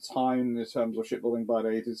rival of time in terms of shipbuilding by the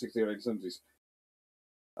 1860s or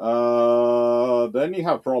 1870s. Then you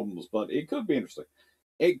have problems, but it could be interesting.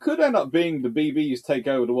 It could end up being the BBs take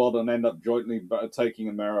over the world and end up jointly taking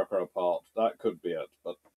America apart. That could be it.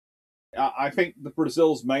 But I think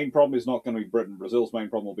Brazil's main problem is not going to be Britain. Brazil's main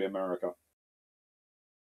problem will be America.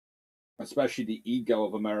 Especially the ego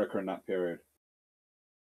of America in that period.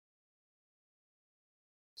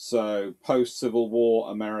 So post-Civil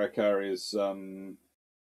War America is an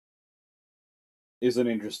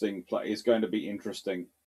interesting play. Is going to be interesting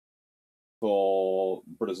for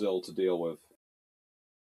Brazil to deal with.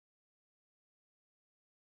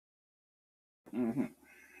 Mm-hmm.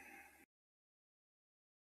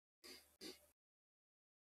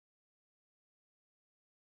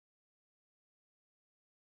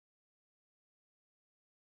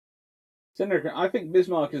 I think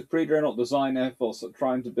Bismarck is pre-dreadnought design Air Force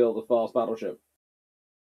trying to build a fast battleship.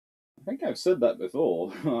 I think I've said that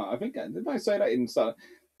before. I think did I say that in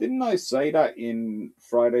Didn't I say that in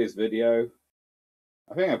Friday's video?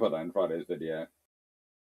 I think I put that in Friday's video.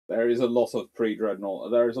 There is a lot of pre-dreadnought.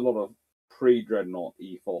 There is a lot of pre-dreadnought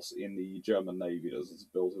ethos in the German Navy that's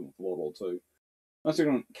built in World War II.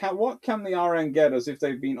 What can the RN get us if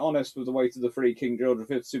they've been honest with the weight of the Free King George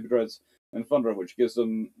V Super Dreads and Thunderer, which gives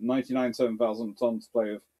them 7,000 tons to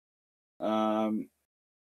play with?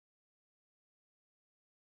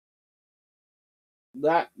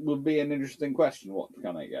 That would be an interesting question. What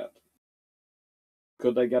can they get?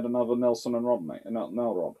 Could they get another Nelson and Rod, mate?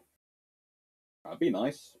 Nelrod? That'd be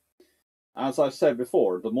nice. As I've said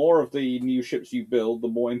before, the more of the new ships you build, the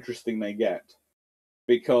more interesting they get.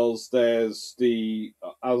 Because there's the,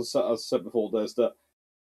 as I said before, there's the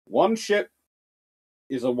one ship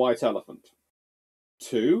is a white elephant.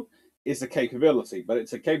 Two is a capability, but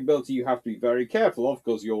it's a capability you have to be very careful of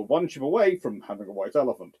because you're one ship away from having a white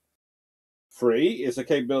elephant. Three is a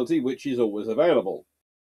capability which is always available.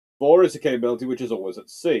 Four is a capability which is always at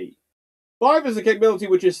sea. Five is a capability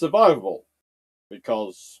which is survivable,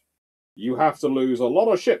 because you have to lose a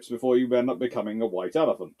lot of ships before you end up becoming a white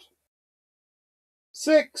elephant.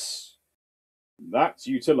 Six, that's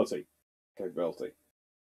utility capability.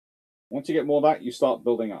 Once you get more of that, you start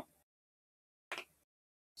building up.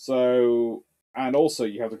 So, and also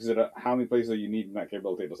you have to consider how many places you need in that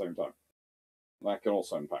capability at the same time. That can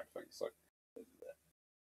also impact things. So,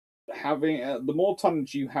 having the more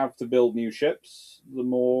tonnage you have to build new ships, the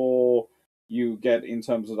more you get in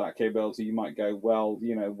terms of that capability. You might go, well,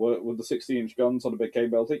 you know, with the 60-inch guns on a big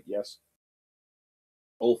capability, yes.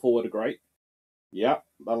 All forward are great. Yeah,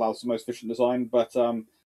 that allows the most efficient design, but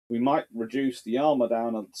we might reduce the armor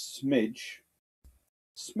down a smidge,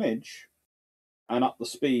 and up the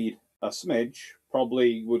speed a smidge.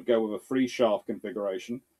 Probably would go with a free shaft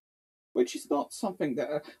configuration, which is not something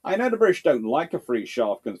that I know the British don't like a free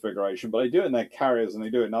shaft configuration, but they do it in their carriers and they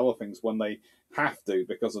do it in other things when they have to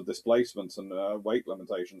because of displacements and weight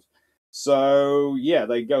limitations. So yeah,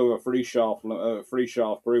 they go with a free shaft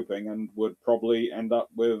grouping and would probably end up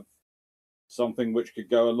with something which could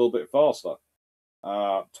go a little bit faster.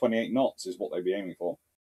 28 knots is what they'd be aiming for.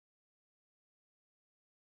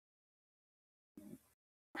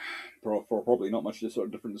 For probably not much sort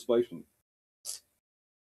of different displacement.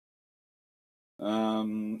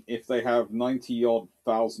 If they have 90-odd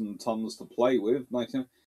thousand tons to play with,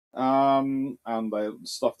 and the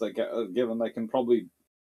stuff they get given, they could probably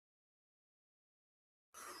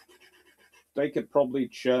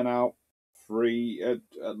churn out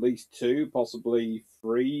at least two, possibly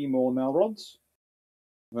three more nail rods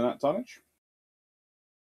with that tonnage.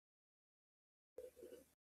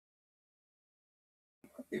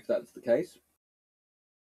 If that's the case.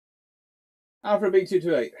 Alpha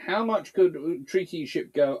B228, how much could a treaty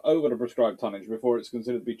ship go over the prescribed tonnage before it's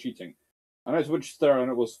considered to be cheating? I know Winchester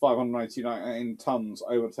and it was 599 tons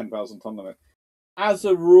over 10,000 ton limit. As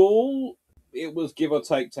a rule, it was give or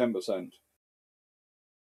take 10%.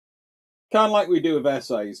 Kind of like we do with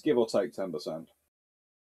essays, give or take 10%.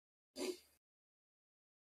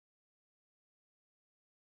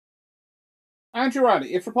 Andrew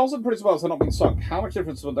Riley, if repulsive principles had not been sunk, how much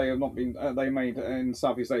difference would they have not been they made in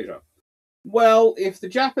Southeast Asia? Well, if the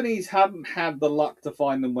Japanese hadn't had the luck to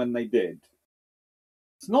find them when they did,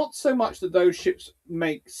 it's not so much that those ships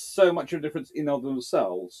make so much of a difference in of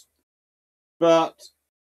themselves, but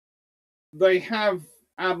they have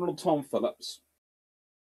Admiral Tom Phillips,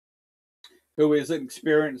 who is an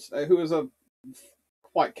experienced, who is a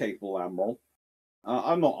quite capable admiral.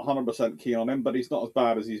 I'm not 100% keen on him, but he's not as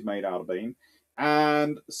bad as he's made out of being.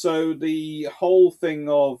 And so the whole thing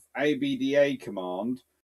of ABDA command,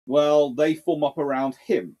 well, they form up around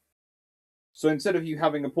him. So instead of you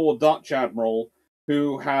having a poor Dutch admiral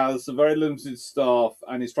who has a very limited staff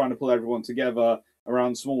and is trying to pull everyone together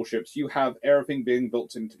around small ships, you have everything being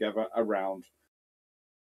built in together around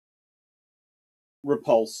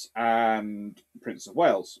Repulse and Prince of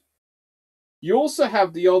Wales. You also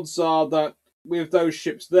have the odds are that with those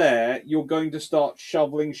ships there, you're going to start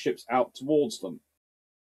shoveling ships out towards them.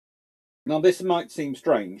 Now, this might seem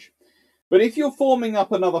strange, but if you're forming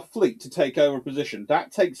up another fleet to take over a position,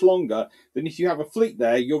 that takes longer than if you have a fleet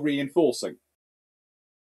there you're reinforcing.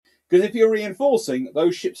 Because if you're reinforcing,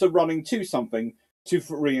 those ships are running to something to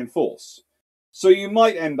reinforce. So you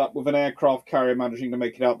might end up with an aircraft carrier managing to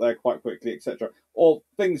make it out there quite quickly, etc., or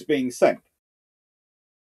things being sent.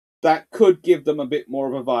 That could give them a bit more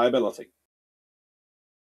of a viability.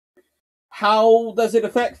 How does it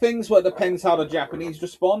affect things? Well, it depends how the Japanese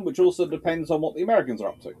respond, which also depends on what the Americans are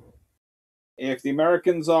up to. If the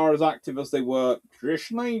Americans are as active as they were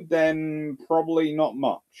traditionally, then probably not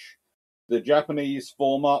much. The Japanese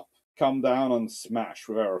form up, come down and smash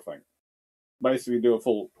with everything. Basically do a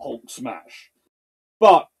full Hulk smash.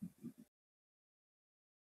 But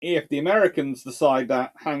if the Americans decide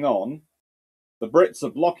that, hang on, the Brits are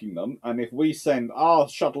blocking them, and if we send our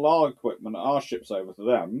equipment, our ships over to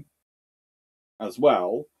them as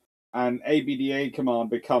well, and ABDA Command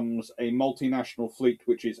becomes a multinational fleet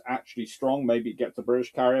which is actually strong, maybe it gets a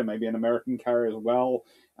British carrier, maybe an American carrier as well,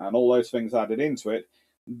 and all those things added into it,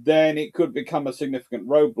 then it could become a significant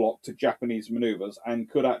roadblock to Japanese maneuvers and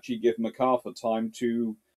could actually give MacArthur time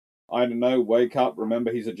to, I don't know, wake up,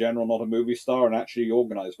 remember he's a general, not a movie star, and actually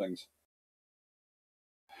organize things.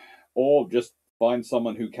 Or just find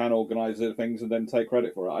someone who can organize things and then take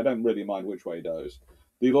credit for it. I don't really mind which way it goes.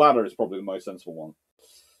 The latter is probably the most sensible one.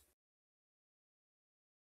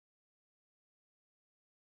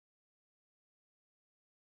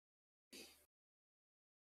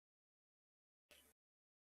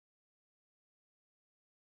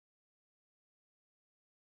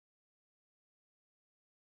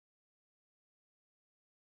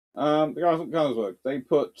 The guys work. They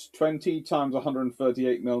put 20 times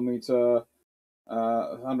 138 millimeter,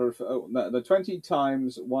 the 20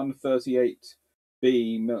 times 138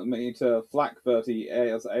 B millimeter flak 30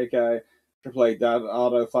 as AK AAA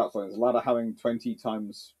Dardo flatplanes. Ladder having 20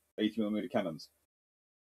 times 80 millimeter cannons.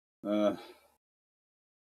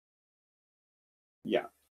 Yeah,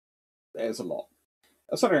 there's a lot.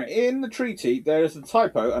 Sorry, in the treaty, there is a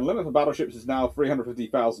typo, and limit for battleships is now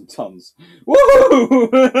 350,000 tons. Woo!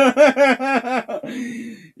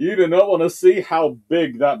 You do not want to see how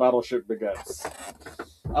big that battleship gets.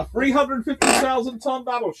 A 350,000 ton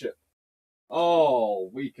battleship. Oh,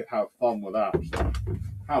 we could have fun with that.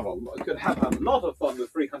 Could have a lot of fun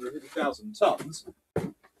with 350,000 tons.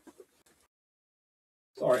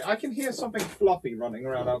 Sorry, I can hear something fluffy running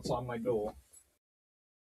around outside my door.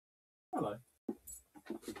 Hello.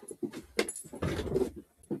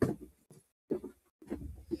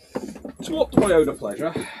 To what do I owe the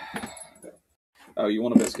pleasure? Oh, you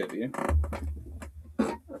want a biscuit, do you?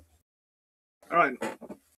 Alright.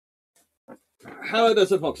 How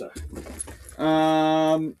does it Foxer?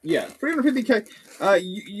 Yeah, 350k.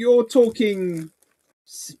 You're talking,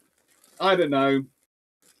 I don't know,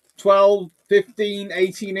 12, 15,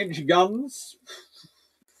 18-inch guns?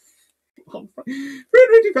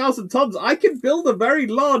 350,000 tons. I can build a very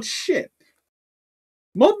large ship.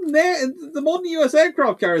 The modern US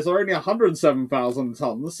aircraft carriers are only 107,000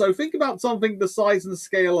 tons, so think about something the size and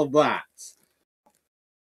scale of that.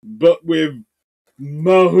 But with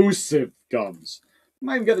massive guns.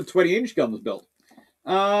 Might even get the 20-inch guns built.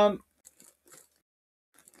 The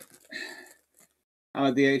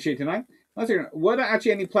H-89. Were there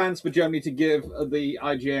actually any plans for Germany to give the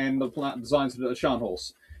IGN the designs for the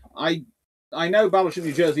Scharnhorst? I know Battleship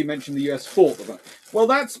New Jersey mentioned the US fought them. Well,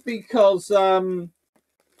 that's because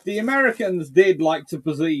the Americans did like to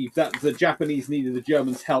perceive that the Japanese needed the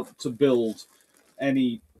Germans' help to build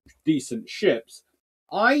any decent ships.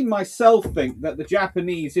 I myself think that the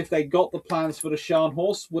Japanese, if they got the plans for the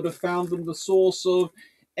Scharnhorst, would have found them the source of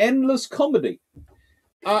endless comedy.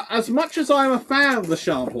 As much as I'm a fan of the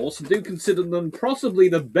Scharnhorst, and do consider them possibly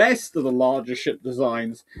the best of the larger ship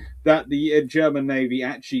designs that the German Navy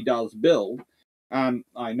actually does build, and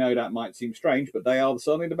I know that might seem strange, but they are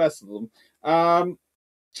certainly the best of them.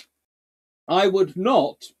 I would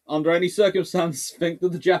not, under any circumstance, think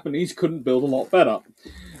that the Japanese couldn't build a lot better.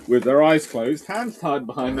 With their eyes closed, hands tied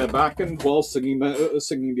behind their back, and while singing the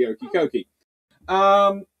Okie Kokie.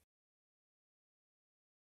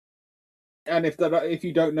 And if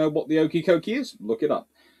you don't know what the Okie Kokie is, look it up.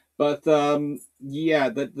 But yeah,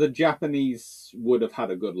 the Japanese would have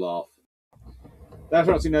had a good laugh. That's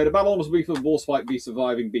right, the battle must be for Warspite be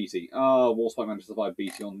surviving Beatty. Warspite managed to survive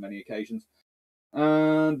Beatty on many occasions.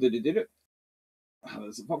 And did it?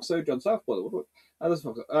 There's a Foxo, John South. There's a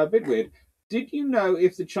Foxo. A bit weird. Did you know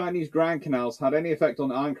if the Chinese Grand Canals had any effect on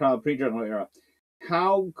the Ironclad pre-general era?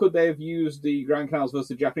 How could they have used the Grand Canals versus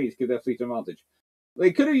the Japanese to give their fleet an advantage?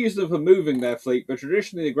 They could have used them for moving their fleet, but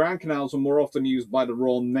traditionally the Grand Canals were more often used by the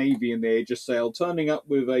Royal Navy in the Age of Sail, turning up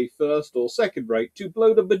with a first or second rate to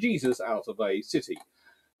blow the bejesus out of a city.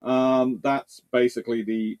 That's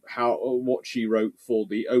basically what she wrote for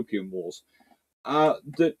the Opium Wars.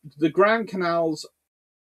 The Grand Canals,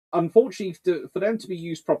 unfortunately, for them to be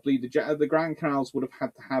used properly, the Grand Canals would have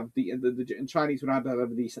had to have the Chinese would have had to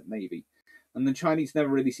have a decent navy, and the Chinese never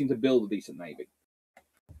really seemed to build a decent navy.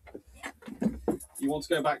 You want to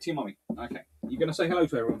go back to your mummy? Okay. You're going to say hello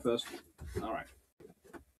to everyone first? All right.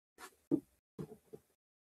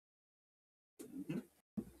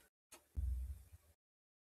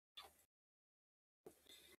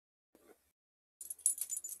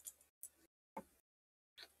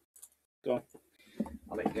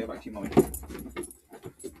 I'll let you go back to your mummy.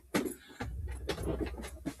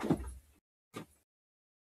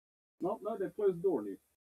 No, they've closed the door on you.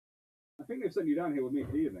 I think they've sent you down here with me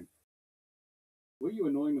for the evening. Were you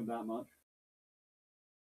annoying them that much?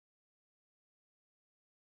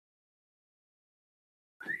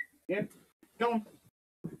 In. Go on.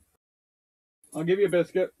 I'll give you a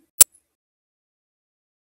biscuit.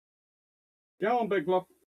 Go on, Big Fluff.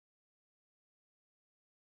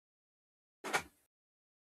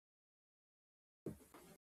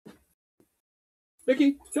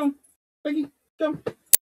 Vicky, come. Vicky, come.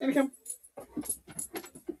 In, come.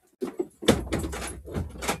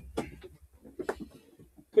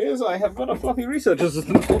 Appears I have got a fluffy research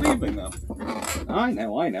assistant for the evening now. I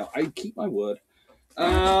know. I keep my word.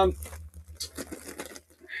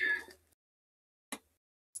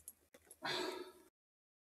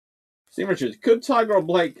 Steve Richards, could Tiger or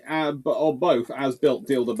Blake or both as built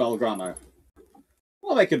deal the Belgrano?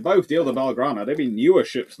 Well, they could both deal the Belgrano. They'd be newer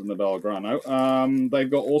ships than the Belgrano. They've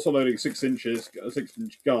got also loading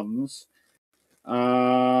 6-inch guns.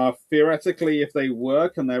 Theoretically, if they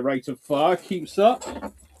work and their rate of fire keeps up.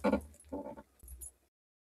 I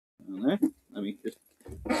don't know. Let me just.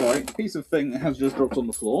 Sorry, a piece of thing has just dropped on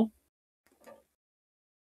the floor.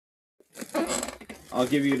 I'll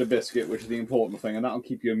give you the biscuit, which is the important thing, and that'll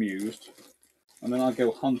keep you amused. And then I'll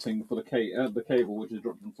go hunting for the cable, which is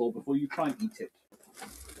dropped on the floor, before you try and eat it.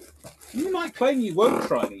 You might claim you won't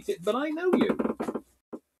try and eat it, but I know you.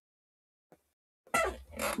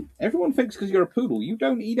 Everyone thinks because you're a poodle, you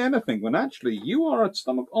don't eat anything, when actually you are a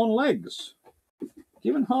stomach on legs.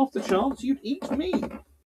 Given half the chance, you'd eat me.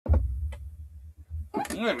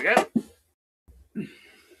 There we go.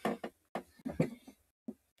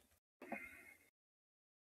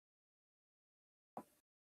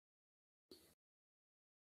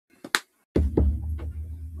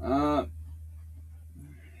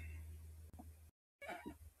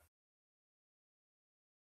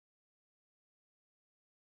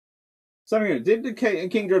 Did the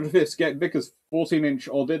King George V get Vickers 14-inch,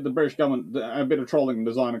 or did the British government a bit of trolling and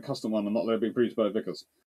design a custom one and not let it be produced by Vickers?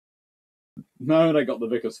 No, they got the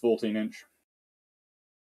Vickers 14-inch.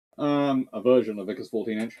 A version of Vickers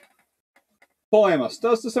 14-inch. Paul Amos,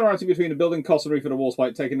 does the similarity between the building cost and refit of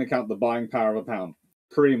Warspite take into account the buying power of a pound?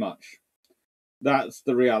 Pretty much. That's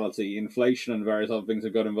the reality. Inflation and various other things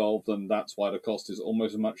have got involved, and that's why the cost is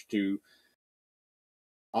almost as much to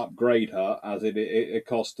upgrade her as it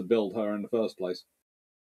costs to build her in the first place.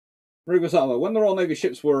 Rufus Alva, when the Royal Navy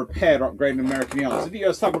ships were repaired or upgraded in American yards, did the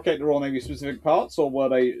US fabricate the Royal Navy specific parts, or were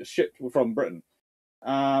they shipped from Britain?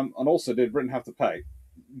 And also, did Britain have to pay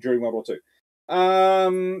during World War II?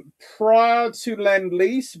 Prior to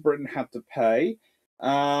Lend-Lease, Britain had to pay.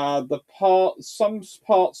 Some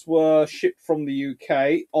parts were shipped from the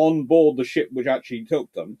UK on board the ship which actually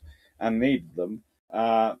took them and needed them.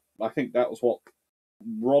 I think that was what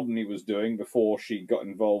Rodney was doing before she got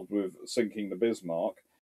involved with sinking the Bismarck,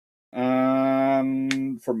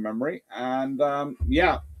 from memory. And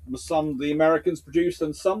some the Americans produced,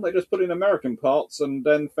 and some they just put in American parts, and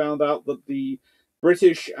then found out that the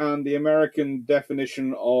British and the American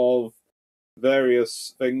definition of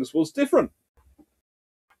various things was different.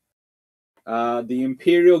 The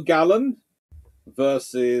imperial gallon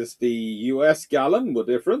versus the US gallon were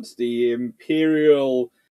different. The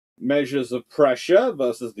imperial measures of pressure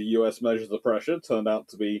versus the US measures of pressure turned out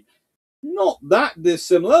to be not that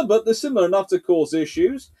dissimilar, but dissimilar enough to cause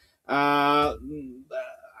issues. And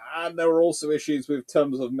there were also issues with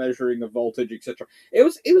terms of measuring of voltage, etc. It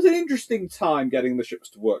was an interesting time getting the ships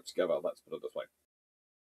to work together, let's put it this way.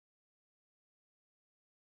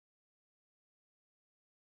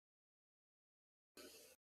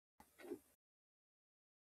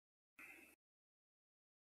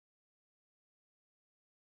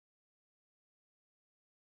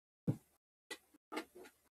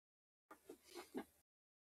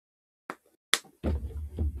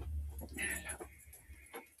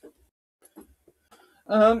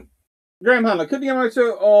 Graham Handler, could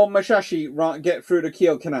Yamamoto or Mashashi get through the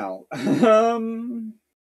Kiel Canal?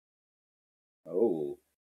 Oh.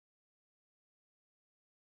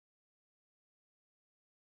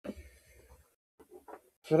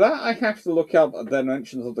 For that, I have to look up the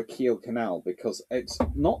dimensions of the Kiel Canal, because it's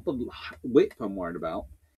not the width I'm worried about.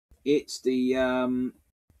 It's the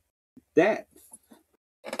depth.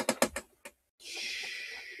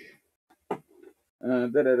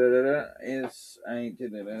 Is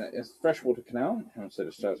a freshwater canal.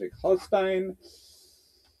 Schleswig Holstein.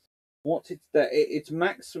 What's its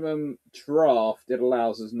maximum draft it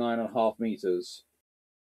allows is 9.5 meters,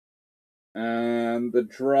 and the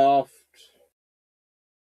draft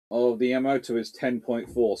of the Yamato is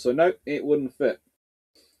 10.4, so no, it wouldn't fit.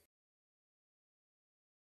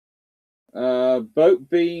 Boat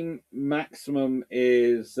beam maximum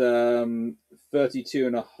is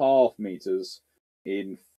 32.5 meters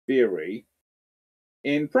in theory.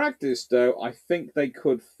 In practice, though, I think they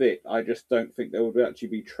could fit. I just don't think there would actually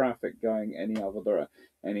be traffic going any other direction.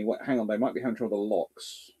 Anyway, hang on, they might be having trouble with the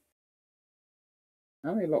locks.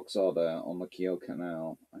 How many locks are there on the Kiel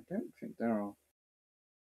Canal? I don't think there are.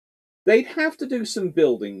 They'd have to do some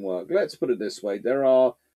building work. Let's put it this way. There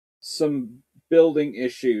are some building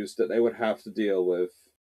issues that they would have to deal with.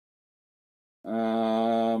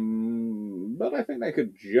 But I think they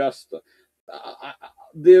could just.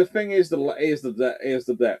 The thing is the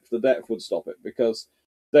depth. The depth would stop it because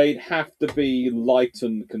they'd have to be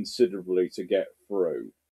lightened considerably to get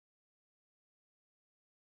through.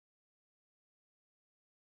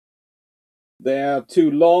 They're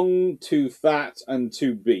too long, too fat, and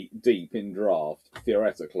too deep in draft,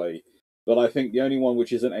 theoretically. But I think the only one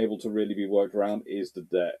which isn't able to really be worked around is the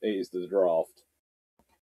draft.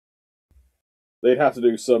 They'd have to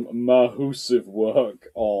do some massive work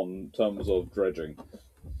on terms of dredging.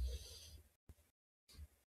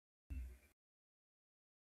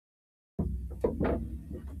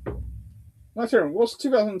 Nice hearing. What's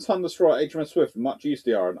 2,000-ton destroyer HMS Swift much use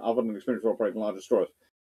the and other than experience of operating large destroyers?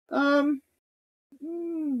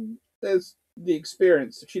 There's the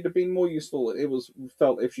experience. She'd have been more useful. It was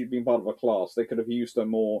felt if she'd been part of a class, they could have used her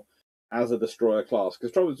more as a destroyer class.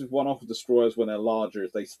 Because trouble is with one-off destroyers when they're larger,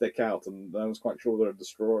 is they stick out, and I was quite sure they're a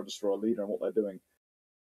destroyer leader, and what they're doing.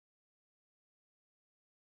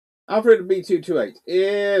 Alfred B228.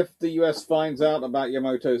 If the US finds out about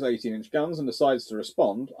Yamamoto's 18-inch guns and decides to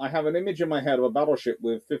respond, I have an image in my head of a battleship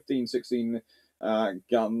with 15, 16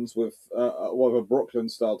 guns with a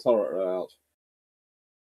Brooklyn-style turret out.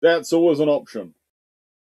 That's always an option.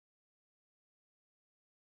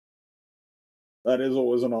 That is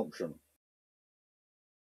always an option.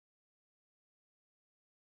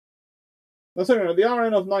 Now, so, the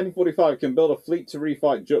RN of 1945 can build a fleet to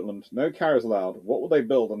refight Jutland. No carriers allowed. What would they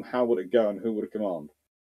build and how would it go and who would it command?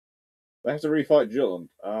 They have to refight Jutland.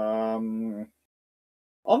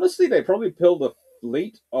 Honestly, they probably build a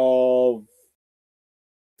fleet of...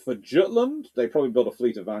 For Jutland, they probably build a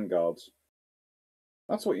fleet of vanguards.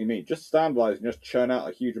 That's what you need. Just standardize and just churn out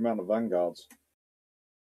a huge amount of vanguards.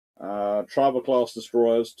 Tribal class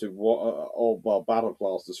destroyers to battle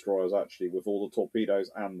class destroyers actually, with all the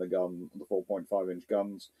torpedoes and the 4.5-inch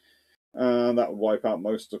guns. That would wipe out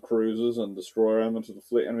most of the cruisers and destroy elements of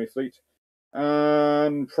the enemy fleet.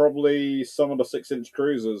 And probably some of the 6-inch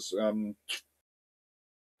cruisers.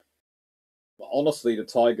 Honestly, the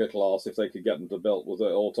Tiger class, if they could get them to build with the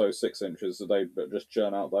auto 6 inches, so they'd just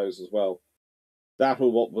churn out those as well. That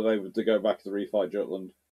will what they would to go back to the refight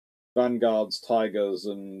Jutland. Vanguards, Tigers,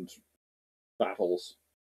 and battles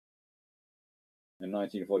in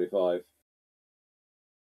 1945.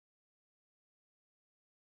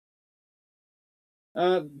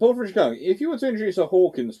 Bullfish going. If you were to introduce a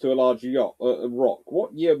Hawkins to a large rock,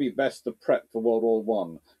 what year would be best to prep for World War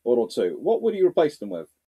One, World War Two? What would you replace them with?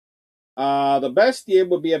 The best year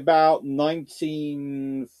would be about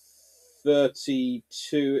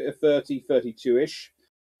 1932, 32-ish.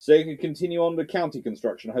 So you can continue on with county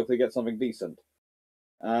construction and hopefully get something decent.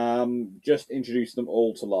 Just introduce them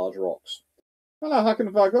all to large rocks. Hello, how can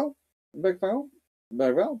I go? Very well.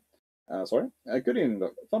 Sorry. Good evening,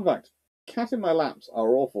 look. Fun fact. Cat in my laps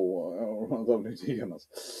are awful.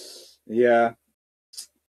 Yeah.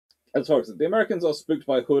 As far as the Americans are spooked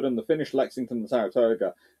by Hood and the Finnish Lexington and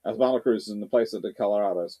Saratoga as battlecruisers in the place of the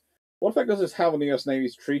Colorados. What effect does this have on the US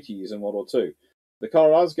Navy's treaties in World War II? The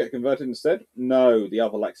Colorados get converted instead? No, the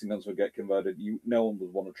other Lexingtons would get converted. No one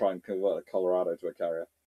would want to try and convert a Colorado to a carrier.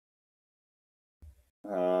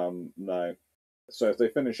 No. So if they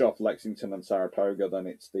finish off Lexington and Saratoga, then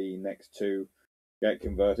it's the next two get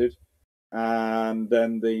converted. And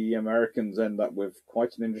then the Americans end up with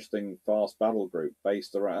quite an interesting fast battle group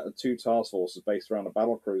based around two task forces based around a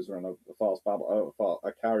battle cruiser and a fast battle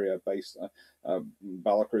a carrier based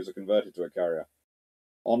battle cruiser converted to a carrier.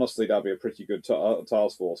 Honestly, that'd be a pretty good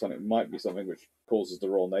task force, and it might be something which causes the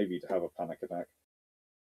Royal Navy to have a panic attack,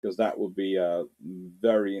 because that would be a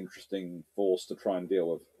very interesting force to try and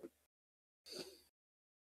deal with.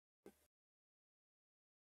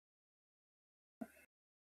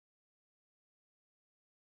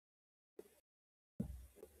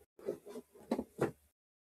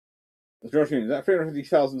 Is that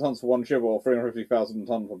 350,000 tons for one ship or 350,000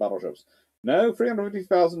 tons for battleships? No,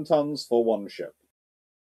 350,000 tons for one ship.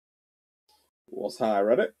 Was how I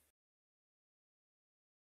read it.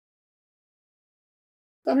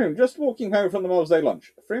 Daniel, just walking home from the Mother's Day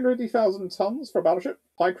lunch. 380,000 tons for a battleship?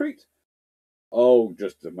 Pykrete? Oh,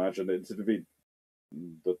 just imagine it to be...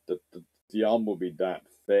 The arm will be that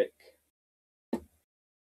thick.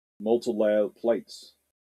 Multi-layer plates.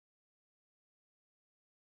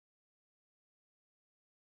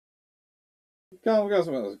 Not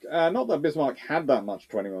that Bismarck had that much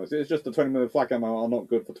 20mm. It's just the 20mm flak ammo are not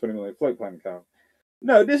good for 20mm float plane cannon.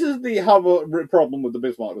 No, this is the other problem with the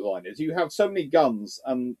Bismarck design, is you have so many guns,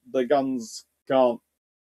 and the guns can't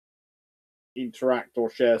interact or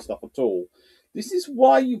share stuff at all. This is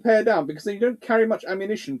why you pare down, because then you don't carry much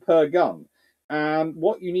ammunition per gun. And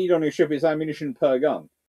what you need on your ship is ammunition per gun.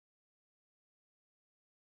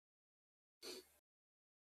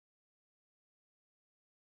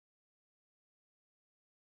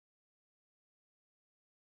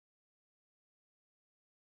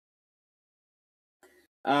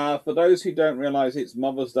 For those who don't realise, it's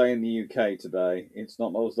Mother's Day in the UK today. It's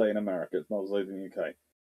not Mother's Day in America, it's Mother's Day in the UK.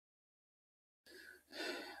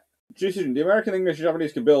 Decision: the American, English, and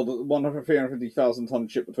Japanese can build 350,000 ton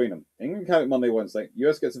ship between them. England can have it Monday, Wednesday.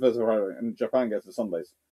 US gets it Thursday, Friday, and Japan gets it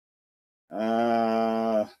Sundays.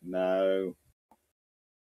 No.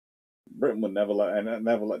 Britain would never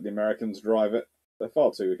let the Americans drive it. They're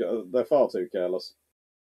far too careless.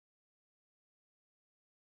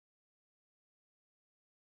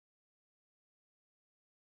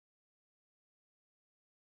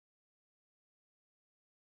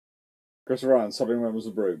 Chris Ryan, subbing members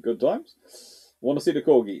of Brew. Good times. Want to see the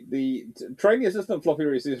Corgi. The training assistant floppy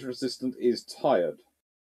resistant is tired.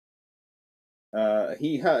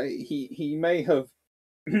 He may have.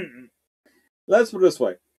 Let's put it this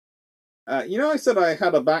way. I said I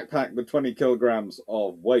had a backpack with 20 kilograms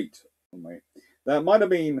of weight on me. That might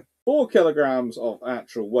have been 4 kilograms of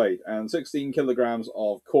actual weight and 16 kilograms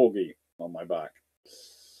of Corgi on my back.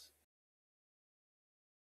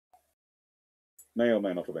 May or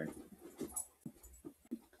may not have been.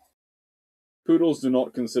 Poodles do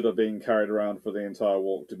not consider being carried around for the entire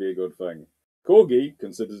walk to be a good thing. Corgi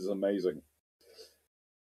considers it amazing.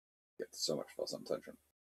 Gets so much fuss and attention.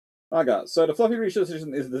 Okay, so the fluffy research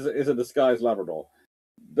assistant is a disguised Labrador.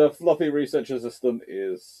 The fluffy research assistant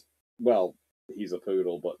is, well, he's a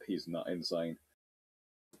poodle, but he's not insane.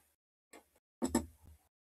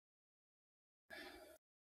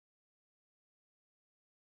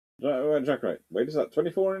 Jack, right. Wait, is that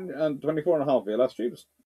 24 and 24 and a half VLS tubes?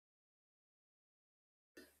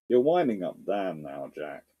 You're winding up. Damn now,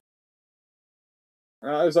 Jack.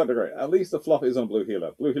 Is that great? At least the fluff is on Blue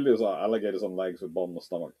Healer. Blue Healers are alligators on legs with bottomless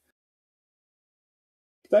stomach.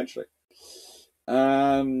 Potentially.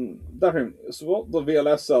 Swap the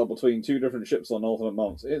VLS cell between two different ships on alternate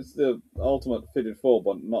months. It's the ultimate fitted for,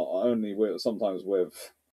 but not only with, sometimes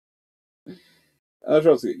with.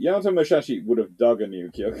 Yamato Musashi would have dug a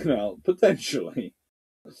new Kyo Canal, potentially.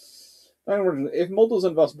 If Multals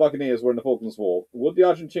and thus Buccaneers were in the Falklands War, would the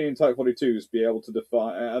Argentinian Type 42s be able to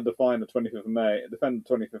defend the 25th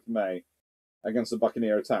of May against the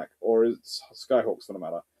Buccaneer attack, or is Skyhawks for the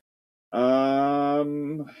matter?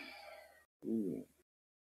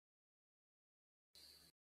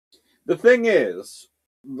 The thing is,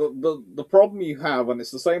 the problem you have, and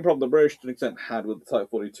it's the same problem the British to an extent had with the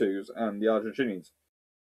Type 42s and the Argentinians.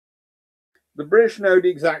 The British know the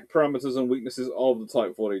exact parameters and weaknesses of the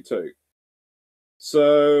Type 42.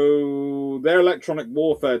 So their electronic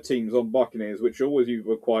warfare teams on Buccaneers, which always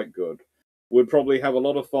were quite good, would probably have a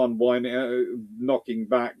lot of fun knocking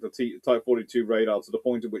back the Type 42 radar to the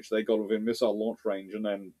point at which they got within missile launch range and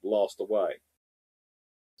then blast away.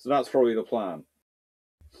 So that's probably the plan.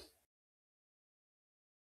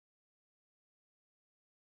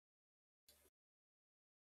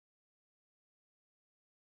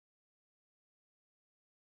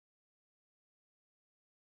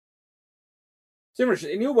 Simrich,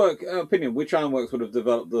 in your opinion, which ironworks would have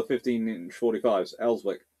developed the 15-inch 45s?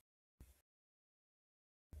 Ellswick.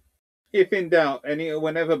 If in doubt,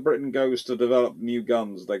 whenever Britain goes to develop new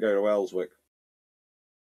guns, they go to Ellswick.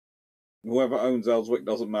 Whoever owns Ellswick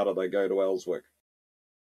doesn't matter, they go to Ellswick.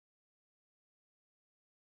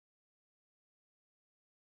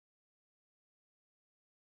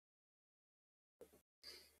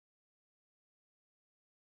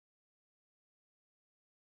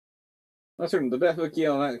 That's right. The death of the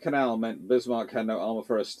Kiel Canal meant Bismarck had no armour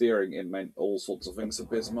for her steering. It meant all sorts of things to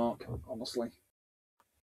Bismarck, honestly.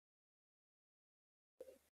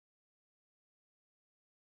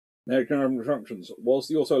 American instructions. Was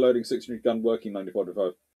the auto-loading 6-inch gun working in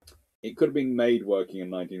 1945? It could have been made working in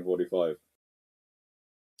 1945.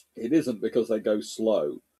 It isn't because they go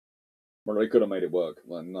slow. Well, they could have made it work,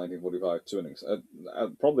 like 1945 to an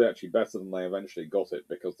probably actually better than they eventually got it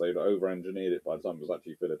because they'd over-engineered it by the time it was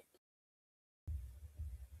actually fitted.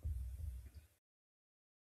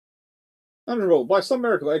 Andrew, by some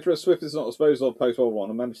miracle, HMS Swift is not disposed of post-World War I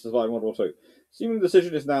and managed to survive World War II. Assuming the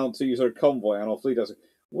decision is now to use her convoy and our fleet as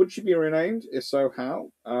would she be renamed? If so,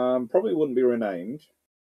 how? Probably wouldn't be renamed.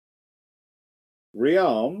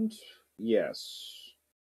 Rearmed? Yes.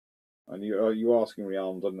 And you asking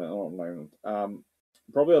rearmed at the moment.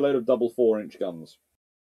 Probably a load of double 4-inch guns.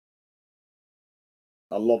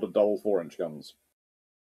 A lot of double 4-inch guns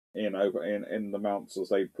in the mounts as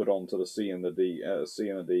they put onto the C and the D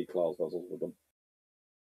class vessels with them.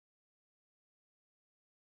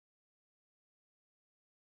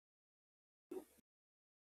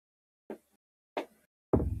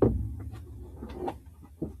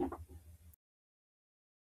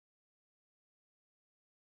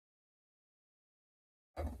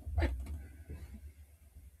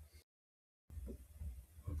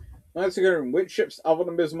 Let's go. Which ships other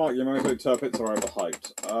than Bismarck, Yamato, Tirpitz are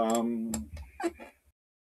overhyped?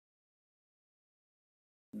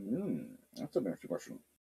 That's an interesting question.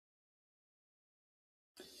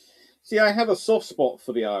 See, I have a soft spot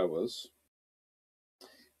for the Iowas.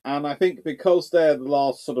 And I think because they're the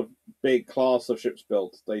last sort of big class of ships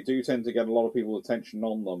built, they do tend to get a lot of people's attention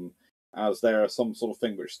on them as they're some sort of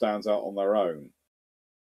thing which stands out on their own.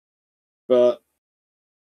 But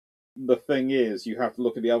the thing is, you have to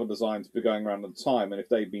look at the other designs that were going around at the time, and if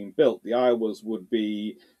they'd been built, the Iowas would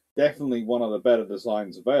be definitely one of the better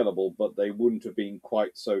designs available, but they wouldn't have been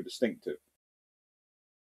quite so distinctive.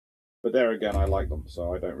 But there again, I like them,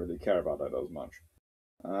 so I don't really care about that as much.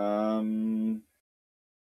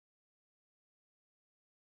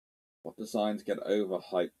 What designs get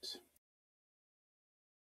overhyped?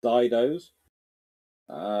 Didos.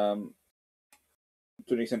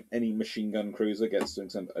 To an extent, any machine gun cruiser gets to an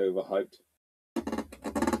extent overhyped.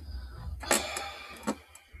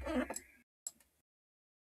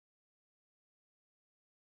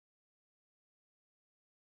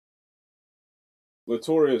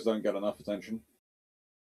 Littorias don't get enough attention.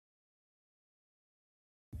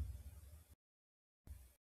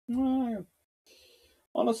 No.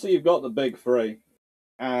 Honestly, you've got the big three,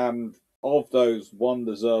 and of those, one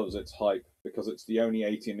deserves its hype because it's the only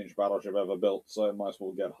 18-inch battleship ever built, so it might as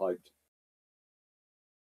well get hyped.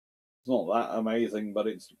 It's not that amazing, but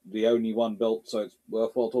it's the only one built, so it's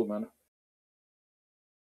worthwhile talking about it.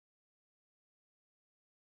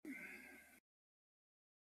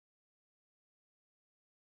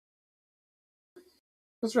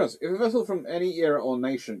 Let's stress, if a vessel from any era or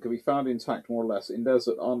nation could be found intact more or less in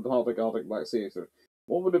desert, Antarctic, Arctic, Black Sea, etc.,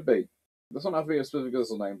 what would it be? It doesn't have to be a specific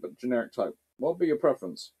vessel name, but generic type. What would be your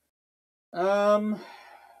preference? Well,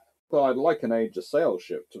 I'd like an Age of Sail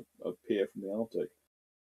ship to appear from the Arctic,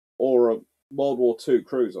 or a World War II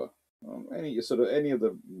cruiser. Any of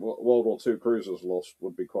the World War II cruisers lost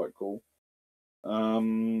would be quite cool.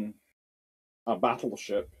 A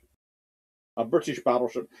battleship, a British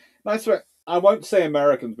battleship. Nice. I won't say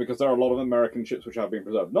Americans because there are a lot of American ships which have been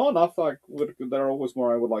preserved. Not enough. There are always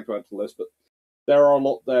more I would like to add to the list, but there are a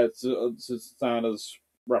lot there to stand as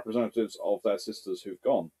representatives of their sisters who've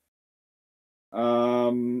gone.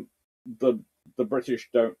 The British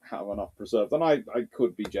don't have enough preserved, and I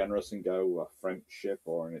could be generous and go a French ship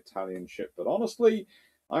or an Italian ship, but honestly,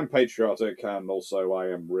 I'm patriotic, and also I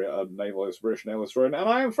am a British naval historian, and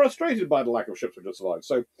I am frustrated by the lack of ships which have survived.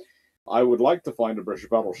 So I would like to find a British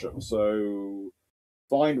battleship. So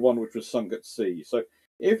find one which was sunk at sea. So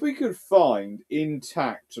if we could find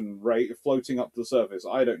intact and floating up to the surface,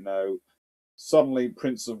 I don't know, suddenly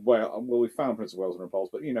Prince of Wales, well, we found Prince of Wales and Repulse,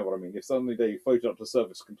 but you know what I mean. If suddenly they floated up to the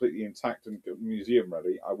surface completely intact and museum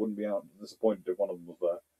ready, I wouldn't be disappointed if one of them was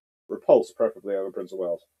there. Repulse, preferably over Prince of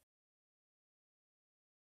Wales.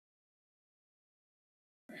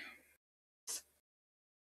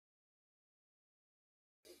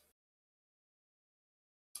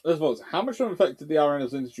 As well as, how much of an effect did the RN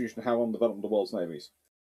as an institution have on the development of the world's navies?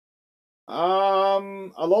 A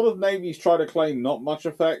lot of navies try to claim not much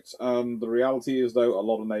effect. The reality is, though, a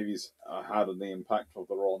lot of navies had the impact of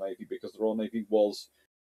the Royal Navy because the Royal Navy was,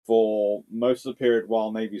 for most of the period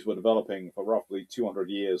while navies were developing, for roughly 200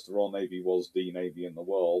 years, the Royal Navy was the navy in the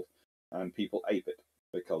world, and people ape it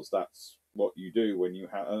because that's what you do when you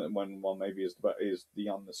have when one navy is the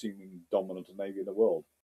unassuming dominant navy in the world.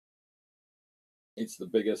 It's the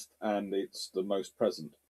biggest and it's the most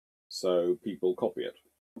present, so people copy it,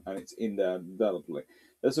 and it's in there indelibly.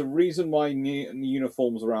 There's a reason why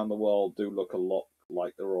uniforms around the world do look a lot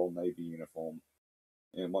like the Royal Navy uniform.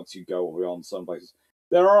 And once you go beyond some places,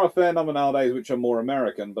 There are a fair number nowadays which are more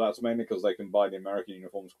American, but that's mainly because they can buy the American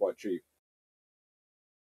uniforms quite cheap.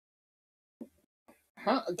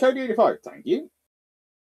 Cody 85, thank you.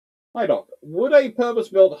 Hi, Doc. Would a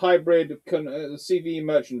purpose-built hybrid CV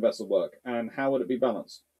merchant vessel work, and how would it be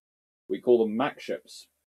balanced? We call them Mac ships,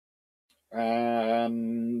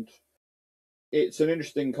 and it's an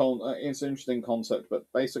interesting concept. But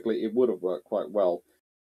basically, it would have worked quite well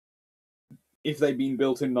if they'd been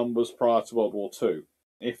built in numbers prior to World War II.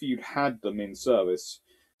 If you'd had them in service,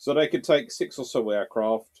 so they could take 6 or so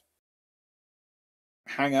aircraft,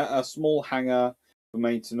 a small hangar for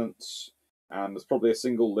maintenance, and there's probably a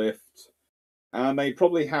single lift, and they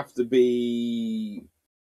probably have to be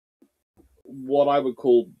what I would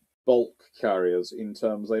call bulk carriers in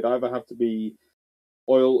terms they'd either have to be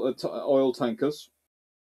oil tankers,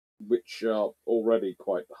 which are already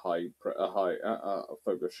quite high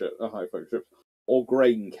focus ships, or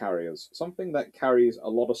grain carriers, something that carries a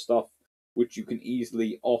lot of stuff which you can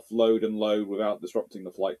easily offload and load without disrupting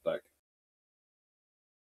the flight deck.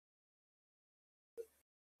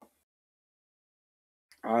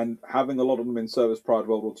 And having a lot of them in service prior to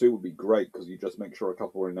World War II would be great because you just make sure a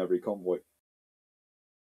couple are in every convoy.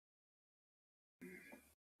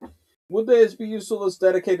 Would theirs be useful as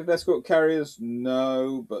dedicated escort carriers?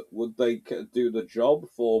 No, but would they do the job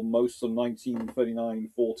for most of 1939,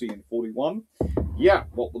 40, and 41? Yeah.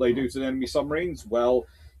 What will they do to the enemy submarines? Well,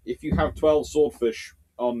 if you have 12 swordfish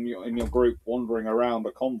in your group wandering around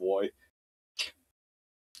a convoy,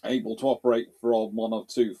 able to operate from one of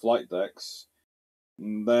 2 flight decks,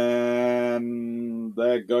 then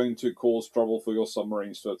they're going to cause trouble for your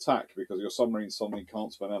submarines to attack because your submarines suddenly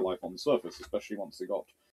can't spend their life on the surface, especially once they got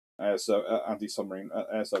anti-submarine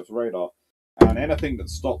air surface radar. And anything that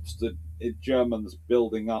stops the Germans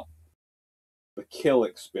building up the kill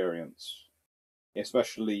experience,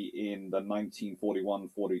 especially in the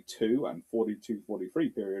 1941-42 and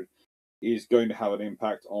 42-43 period, is going to have an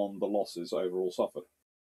impact on the losses overall suffered.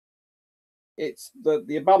 It's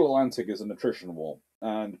the Battle Atlantic is an attrition war,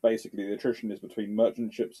 and basically the attrition is between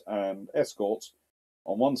merchant ships and escorts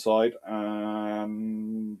on one side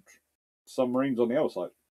and submarines on the other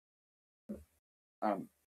side. And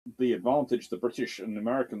the advantage the British and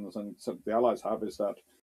Americans and some of the Allies have is that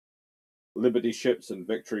Liberty ships and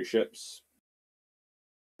Victory ships,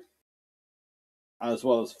 as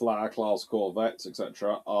well as Flower-class corvettes,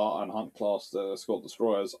 etc., and Hunt-class escort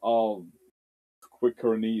destroyers, are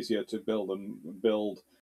quicker and easier to build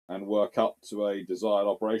and work up to a desired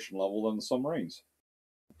operation level than the submarines.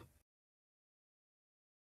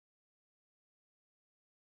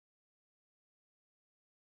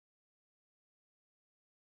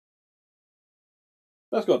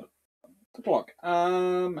 That's good. Clarke.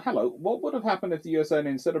 Hello. What would have happened if the USN,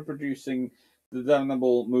 instead of producing the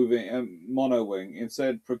damnable moving monowing,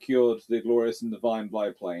 instead procured the glorious and divine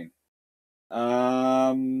biplane?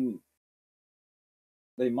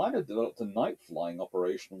 They might have developed a night flying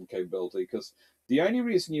operational capability, because the only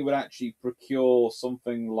reason you would actually procure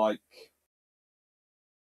something like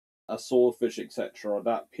a swordfish, etc., at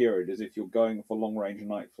that period is if you're going for long range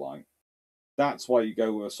night flying. That's why you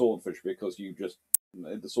go with a swordfish, because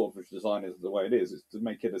the swordfish design is the way it is. It's to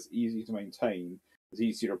make it as easy to maintain, as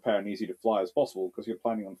easy to repair, and easy to fly as possible, because you're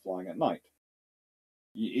planning on flying at night.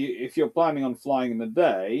 If you're planning on flying in the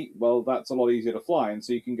day, well, that's a lot easier to fly, and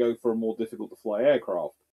so you can go for a more difficult to fly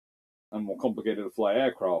aircraft and more complicated to fly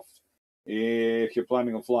aircraft. If you're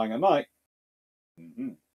planning on flying at night,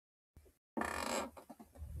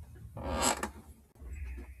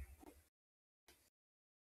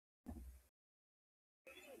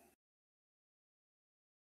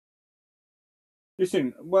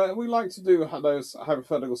 Justine, well, we like to do those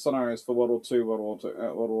hypothetical scenarios for World War II, World War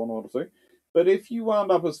One, World War II. But if you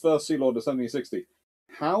wound up as First Sea Lord in 1760,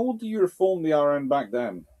 how do you reform the RN back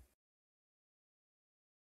then?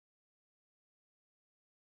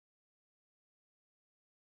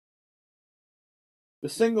 The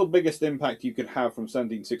single biggest impact you could have from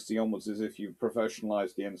 1760 onwards is if you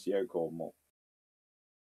professionalised the NCO Corps more.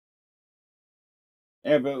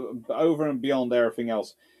 Yeah, but over and beyond everything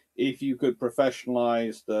else, if you could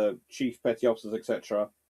professionalise the chief petty officers, etc.,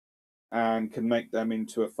 and can make them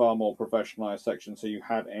into a far more professionalised section, so you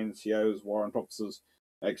had NCOs, warrant officers,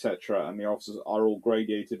 etc., and the officers are all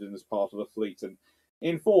gradated in as part of the fleet, and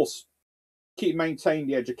enforce, maintain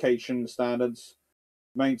the education standards,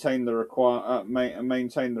 maintain the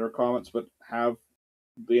requirements, but have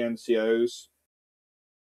the NCOs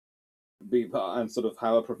be and sort of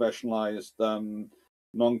have a professionalised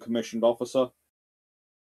non-commissioned officer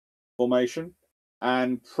formation,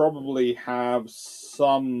 and probably have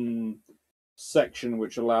some section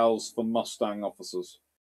which allows for Mustang officers,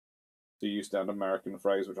 to use that American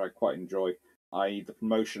phrase, which I quite enjoy, i.e. the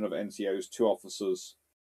promotion of NCOs to officers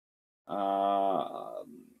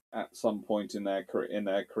at some point in their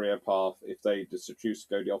career path if they choose to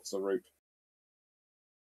go the officer route.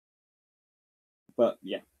 But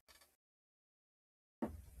yeah.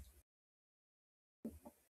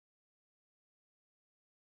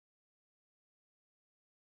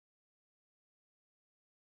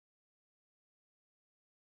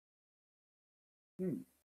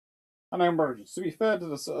 And to be fair to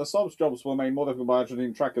the subs, jobs were made more difficult by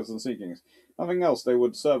Argentine trackers and sea kings. Nothing else, they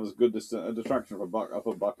would serve as good distraction for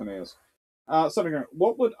buccaneers.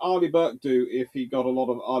 What would Arleigh Burke do if he got a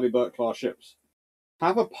lot of Arleigh Burke class ships?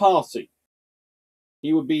 Have a party.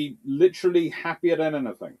 He would be literally happier than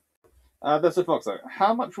anything. There's a fox though.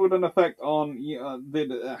 How much would an effect on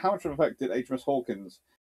how much of an effect did HMS Hawkins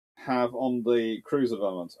have on the cruiser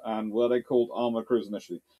development? And were they called armored cruisers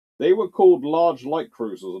initially? They were called large light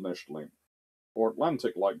cruisers initially, or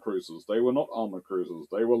Atlantic light cruisers. They were not armored cruisers.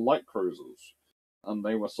 They were light cruisers, and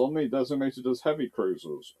they were suddenly designated as heavy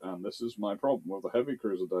cruisers. And this is my problem with the heavy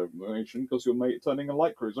cruiser designation, because you're turning a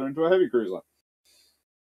light cruiser into a heavy cruiser.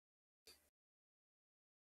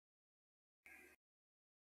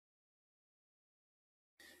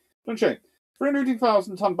 Don't you?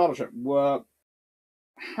 380,000-ton battleship were.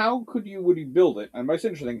 How would you build it? And most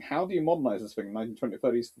interesting, how do you modernize this thing in 1920s,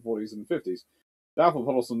 30s, 40s, and 50s? The Alpha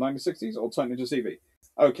models in the 1960s, or turn it into CV?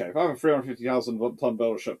 Okay, if I have a 350,000-ton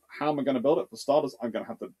battleship, how am I going to build it? For starters, I'm going to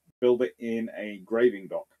have to build it in a graving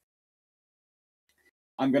dock.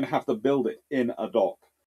 I'm going to have to build it in a dock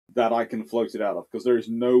that I can float it out of, because there is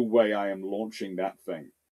no way I am launching that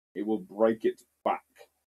thing. It will break its back.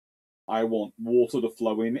 I want water to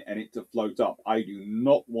flow in and it to float up. I do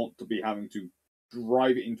not want to be having to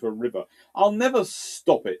drive it into a river. I'll never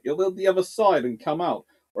stop it. It'll hit the other side and come out.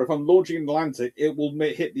 Or if I'm launching in the Atlantic, it will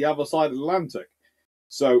hit the other side of the Atlantic.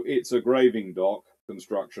 So it's a graving dock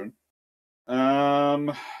construction.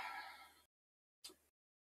 So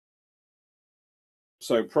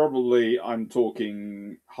probably I'm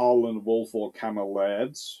talking Harland Wolff or Camel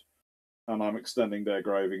Laird's, and I'm extending their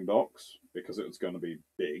graving docks because it's going to be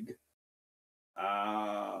big.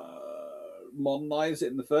 Modernize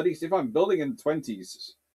it in the 30s. If I'm building in the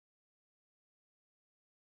 20s,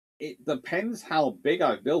 it depends how big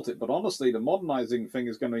I've built it, but honestly, the modernizing thing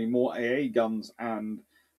is going to be more AA guns and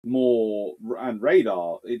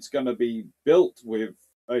radar. It's going to be built with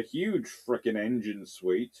a huge frickin' engine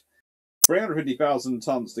suite. 350,000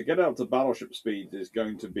 tons to get out to battleship speed is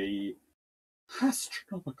going to be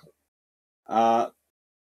astronomical. 4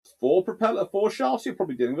 shafts, you're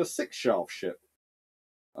probably dealing with a 6-shaft ship.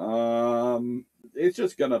 It's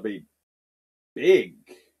just going to be big.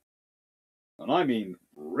 And I mean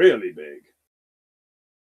really big.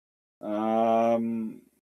 But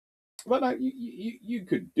no, you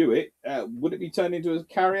could do it. Would it be turned into a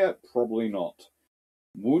carrier? Probably not.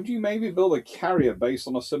 Would you maybe build a carrier based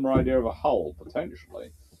on a similar idea of a hull?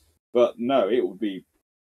 Potentially. But no, it would be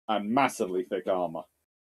a massively thick armor.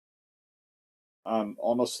 And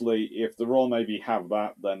honestly, if the Royal Navy have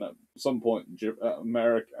that, then at some point,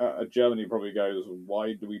 Germany probably goes,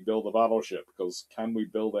 why do we build a battleship? Because can we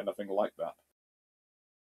build anything like that?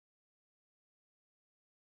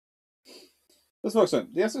 This looks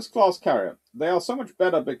good. The Essex class carrier. They are so much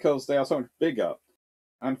better because they are so much bigger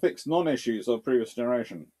and fix non-issues of previous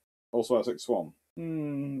generation. Also Essex Swan.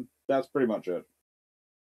 That's pretty much it.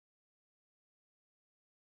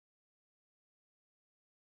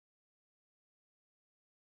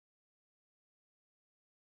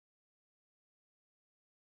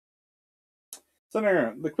 So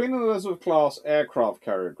now, the Queen Elizabeth class aircraft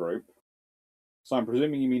carrier group. So I'm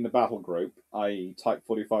presuming you mean the battle group, i.e. Type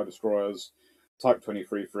 45 destroyers, Type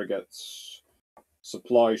 23 frigates,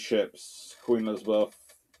 supply ships, Queen Elizabeth,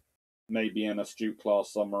 maybe an Astute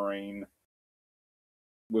class submarine,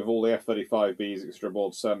 with all the F-35Bs extra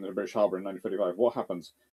aboard sailing in the British Harbour in 1935. What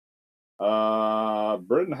happens?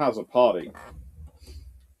 Britain has a party.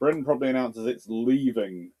 Britain probably announces it's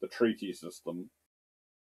leaving the treaty system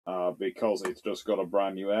because it's just got a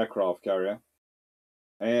brand new aircraft carrier.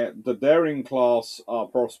 The Daring class are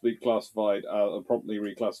properly reclassified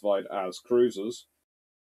as cruisers.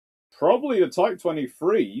 Probably the Type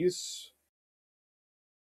 23s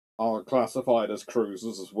are classified as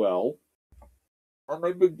cruisers as well. And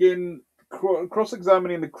they begin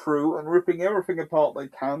cross-examining the crew and ripping everything apart they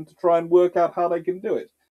can to try and work out how they can do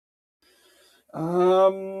it.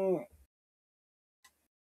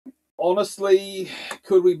 Honestly,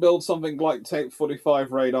 could we build something like Tape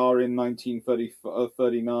 45 radar in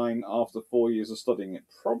 1939 after 4 years of studying it?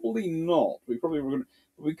 Probably not. We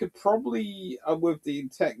could probably, with the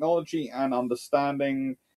technology and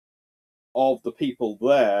understanding of the people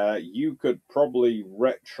there, you could probably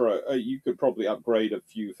upgrade a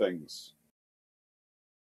few things.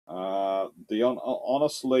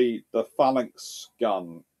 Honestly, the phalanx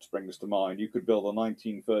gun springs to mind. You could build a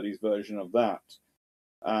 1930s version of that,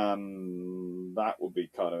 and that would be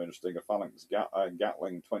kind of interesting. A phalanx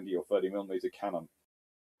Gatling 20 or 30 millimeter cannon.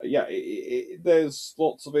 Yeah, there's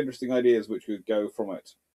lots of interesting ideas which could go from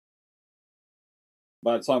it.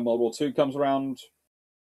 By the time World War II comes around,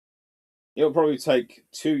 it'll probably take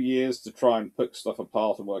 2 years to try and pick stuff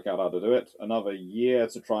apart and work out how to do it. Another year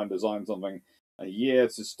to try and design something. A year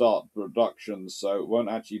to start production, so it won't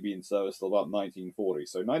actually be in service till about 1940.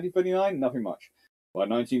 So 1939, nothing much. By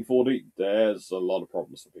 1940, there's a lot of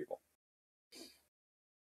problems for people.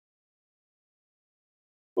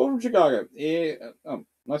 Well, from Chicago,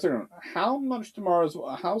 nice to how's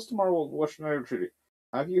tomorrow Washington Treaty?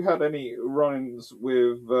 Have you had any run-ins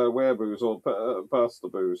with wereabouts or pasta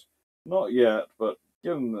boos? Not yet, but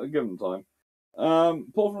give them time.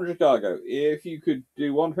 Paul from Chicago, if you could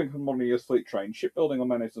do one thing for the modern US fleet train, shipbuilding or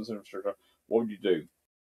maintenance infrastructure, what would you do?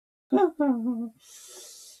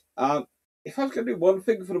 If I was going to do one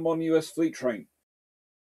thing for the modern US fleet train,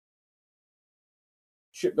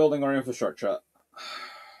 shipbuilding or infrastructure,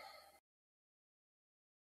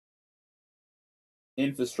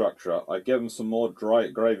 I'd give them some more dry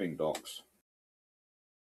graving docks,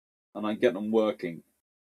 and I'd get them working.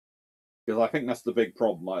 Because I think that's the big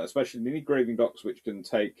problem, especially they need graving docks which can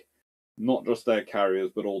take not just their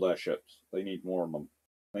carriers but all their ships. They need more of them.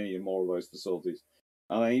 They need more of those facilities,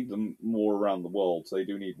 and they need them more around the world. So they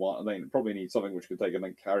do need one. They probably need something which can take and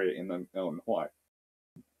then carry it in their own Hawaii.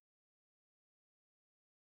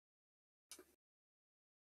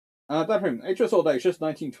 Definitely, HMS Audacious,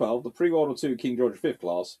 1912, the pre-World War II King George V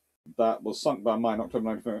class that was sunk by mine October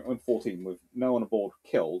 1914 with no one aboard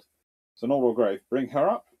killed. So an all grave. Bring her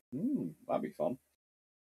up. That'd be fun.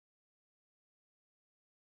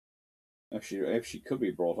 If she could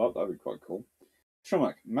be brought up, that'd be quite cool.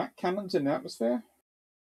 Schumacher, Mac cannons in the atmosphere?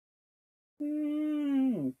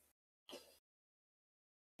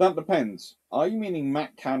 That depends. Are you meaning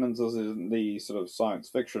Mac cannons as in the sort of science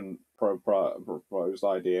fiction proposed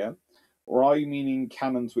idea? Or are you meaning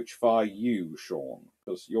cannons which fire you, Sean?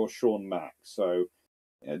 Because you're Sean Mac. So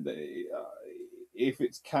if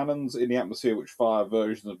it's cannons in the atmosphere which fire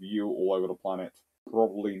versions of you all over the planet,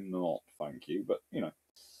 probably not, thank you. But,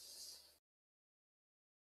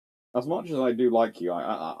 as much as I do like you,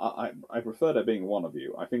 I prefer there being one of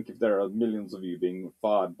you. I think if there are millions of you being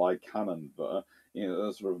fired by cannon, sort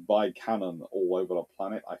of by cannon all over the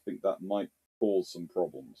planet, I think that might cause some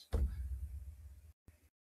problems.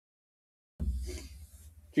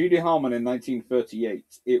 Judy Harmon in 1938.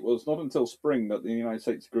 It was not until spring that the United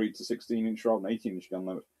States agreed to 16-inch rather than 18-inch gun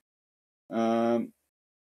limit.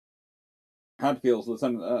 Hadfield's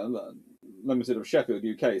Limited of Sheffield,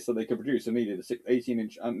 UK, so they could produce and needed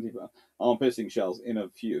 18-inch anti-arm piercing shells in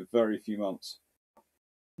very few months.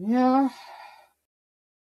 Yeah.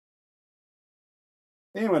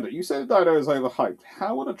 Anyway, you said Dido is overhyped.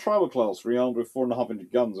 How would a tribal class rearmed with 4.5-inch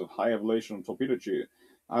guns of high evolution torpedo tube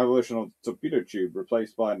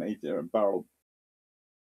replaced by an 8-barrel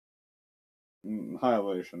high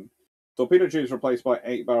elevation torpedo tubes replaced by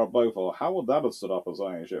 8-barrel Bofors? How would that have stood up as an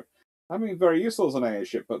AA ship? I mean, very useful as an AA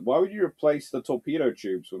ship, but why would you replace the torpedo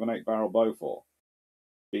tubes with an 8-barrel Bofors?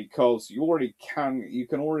 Because you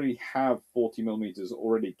can already have 40 millimeters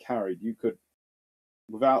already carried. You could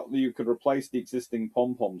replace the existing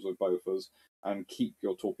pom-poms with Bofors and keep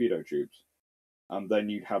your torpedo tubes, and then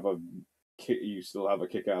you still have a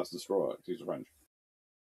kick-ass destroyer, excuse the French.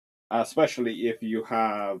 Especially if you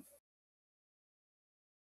have,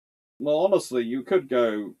 well, honestly, you could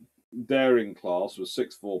go daring class with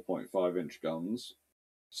 6 4.5-inch guns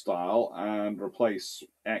style and replace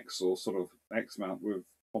X or sort of X mount with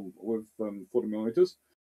 40 millimeters.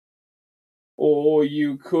 Or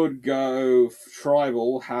you could go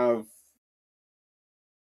tribal, have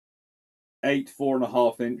 8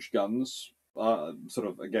 4.5-inch guns, sort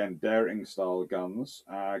of again daring style guns.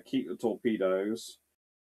 Keep the torpedoes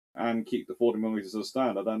and keep the 40 millimeters as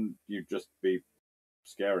standard, and you'd just be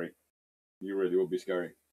scary. You really would be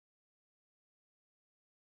scary.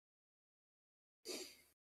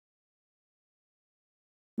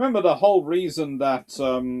 Remember, the whole reason that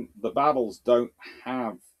the battles don't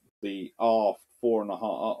have the aft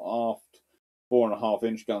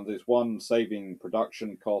 4.5-inch guns is one, saving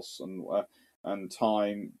production costs, and and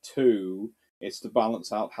time 2, it's to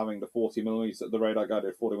balance out having the 40mm, the radar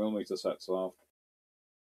guided 40mm sets off.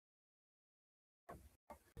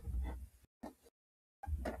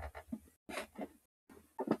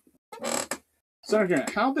 So,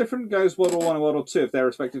 how different goes World War I and World War II if their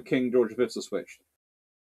respective King George V's are switched?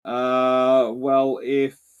 Well,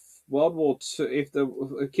 if World War II, if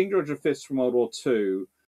the King George V's from World War II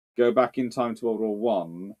go back in time to World War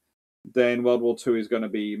One, then World War II is going to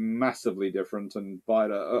be massively different. And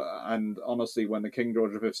and honestly, when the King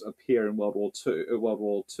George V's appear in World War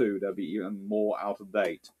II, they'll be even more out of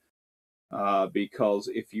date. Because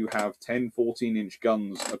if you have 10, 14-inch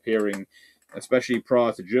guns appearing, especially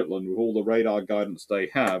prior to Jutland, with all the radar guidance they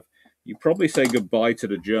have, you probably say goodbye to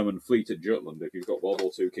the German fleet at Jutland if you've got World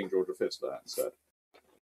War II King George V there instead.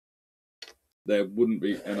 There wouldn't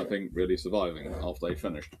be anything really surviving after they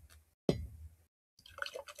finished.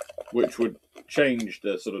 Which would change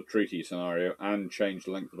the sort of treaty scenario and change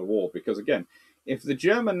the length of the war. Because again, if the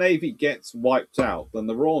German Navy gets wiped out, then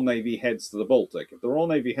the Royal Navy heads to the Baltic. If the Royal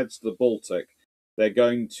Navy heads to the Baltic, they're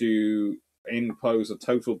going to impose a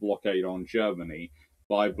total blockade on Germany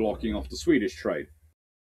by blocking off the Swedish trade.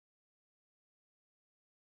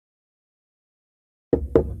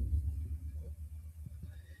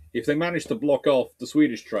 If they manage to block off the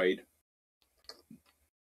Swedish trade,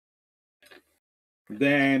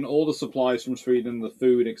 then all the supplies from Sweden, the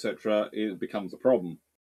food, etc., it becomes a problem.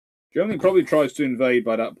 Germany probably tries to invade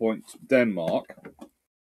by that point Denmark,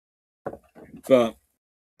 but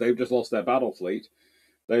they've just lost their battle fleet.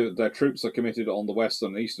 Their troops are committed on the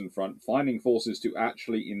western and eastern front. Finding forces to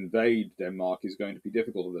actually invade Denmark is going to be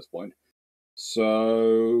difficult at this point.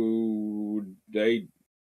 So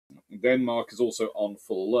Denmark is also on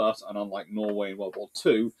full alert, and unlike Norway in World War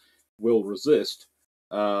II, will resist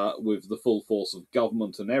with the full force of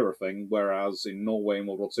government and everything, whereas in Norway in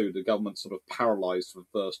World War II, the government sort of paralysed for the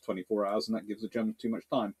first 24 hours, and that gives the Germans too much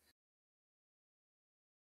time.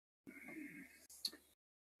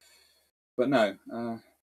 But no.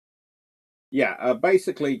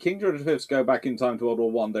 Basically, King George V go back in time to World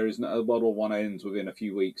War One. There is no, World War One ends within a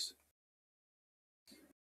few weeks,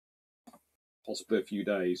 possibly a few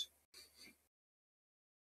days.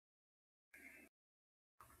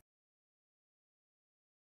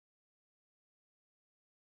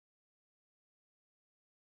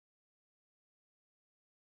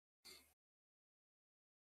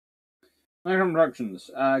 Productions.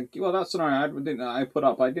 Well, that's something I put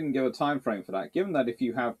up. I didn't give a time frame for that. Given that if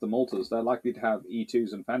you have the Maltas, they're likely to have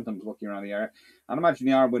E2s and Phantoms looking around the area. I'd imagine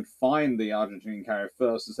the Iron would find the Argentinian carrier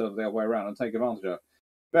first instead of the other way around and take advantage of it.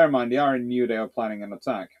 Bear in mind, the Iron knew they were planning an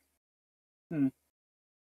attack. Peter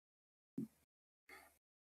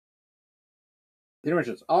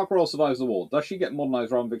Richards, Ark Royal survives the war. Does she get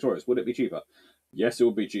modernized rather than victorious? Would it be cheaper? Yes, it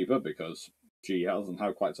would be cheaper because she doesn't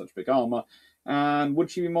have quite such big armor. And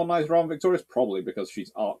would she be modernized rather than victorious? Probably because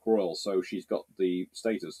she's Ark Royal, so she's got the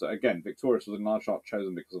status. So again, victorious was in large part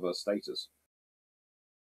chosen because of her status.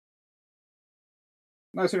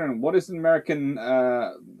 No, seriously, what is the American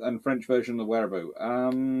and French version of the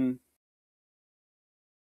Wehraboo?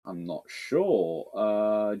 I'm not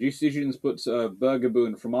sure. Decisions put Burgaboo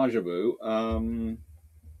and Fromageaboo.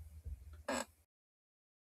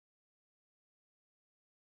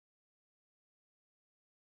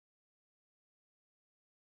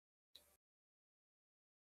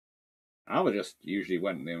 I would just usually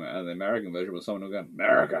went the American version with someone who going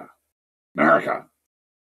America, America,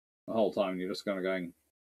 the whole time. You're just kind of going,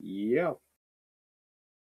 yeah.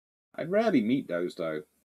 I'd rarely meet those though.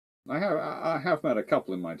 I have met a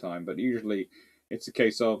couple in my time, but usually it's a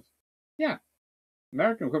case of, yeah,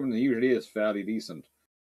 American equipment usually is fairly decent.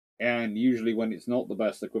 And usually when it's not the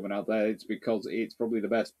best equipment out there, it's because it's probably the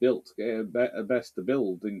best built, best to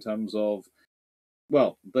build in terms of,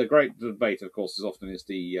 well, the great debate, of course, is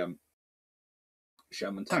the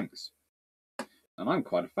Sherman tanks. And I'm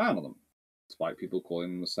quite a fan of them, despite people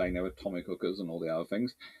calling them, saying they were Tommy hookers and all the other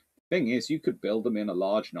things. The thing is, you could build them in a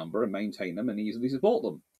large number and maintain them and easily support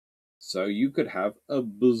them. So you could have a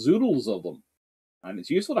bazoodles of them. And it's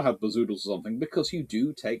useful to have bazoodles of something because you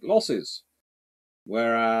do take losses.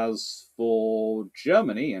 Whereas for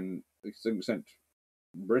Germany and to some extent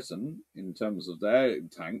Britain, in terms of their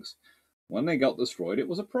tanks, when they got destroyed, it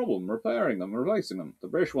was a problem repairing them and replacing them. The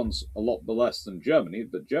British ones a lot less than Germany,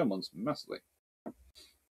 but German ones massively.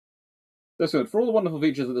 That's good. For all the wonderful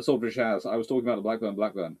features that the Swordfish has, I was talking about the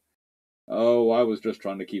Blackburn. Oh, I was just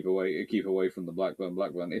trying to keep away from the Blackburn.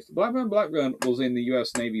 If the Blackburn was in the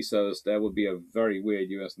US Navy service, there would be a very weird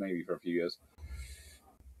US Navy for a few years.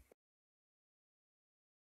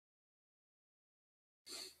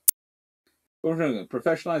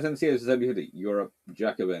 Professionalized NCOs is you're a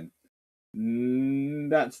Jacobin.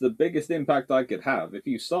 That's the biggest impact I could have. If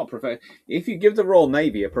you give the Royal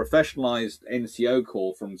Navy a professionalized NCO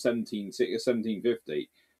corps from 1750,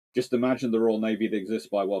 just imagine the Royal Navy that exists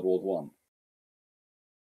by World War One.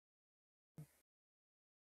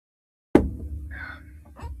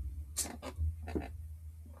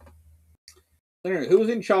 Anyway, who was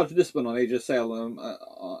in charge of discipline on age of sail of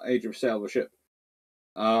a ship?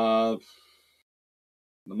 The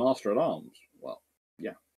Master at Arms. Well,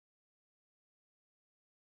 yeah.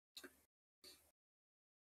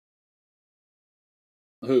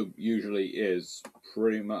 Who usually is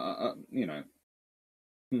pretty much,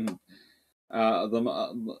 the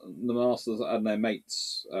masters and their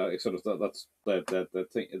mates, sort of that's their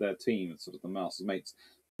team, sort of the masters' mates.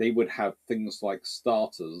 They would have things like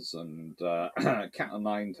starters and cat and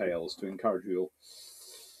nine tails to encourage you.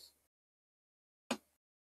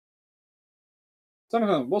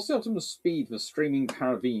 What's the optimal speed for streaming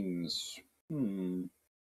paravines?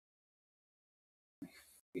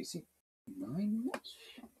 Is it 9 knots?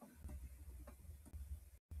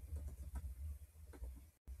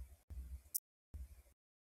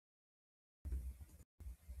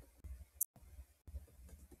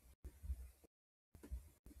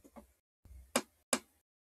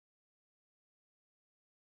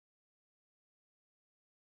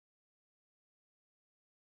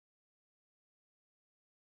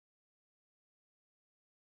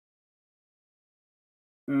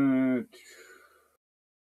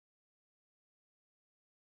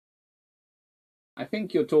 I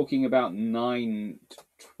think you're talking about 9 to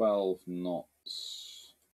 12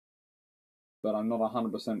 knots. But I'm not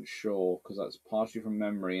 100% sure because that's partially from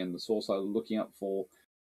memory, and the source I was looking up for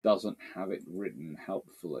doesn't have it written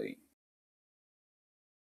helpfully.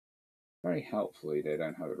 Very helpfully, they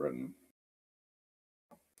don't have it written.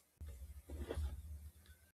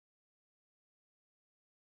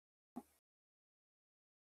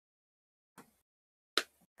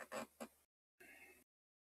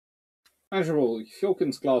 Measurable.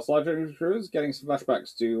 Fjorkin's class lighter crews getting some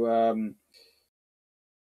flashbacks to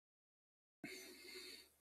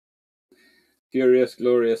Furious,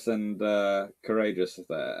 Glorious, and Courageous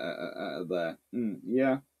there.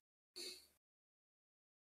 Yeah.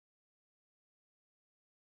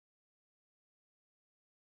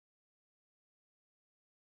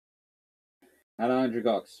 And Andrew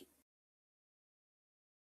Cox.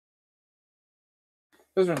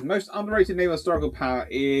 Most underrated naval historical power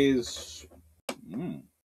is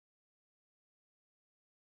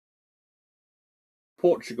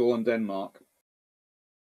Portugal and Denmark.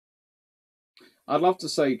 I'd love to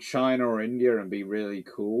say China or India and be really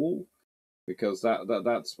cool, because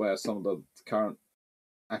that's where some of the current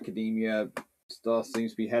academia stuff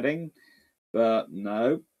seems to be heading. But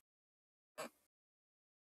no,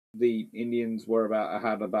 the Indians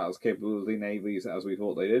had about as capable navies as we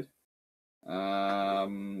thought they did.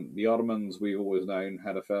 The Ottomans, we've always known,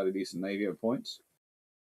 had a fairly decent navy at points,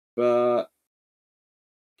 but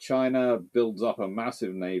China builds up a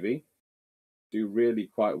massive navy, do really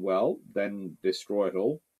quite well, then destroy it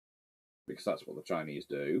all, because that's what the Chinese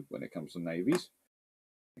do when it comes to navies.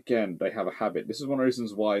 Again, they have a habit. This is one of the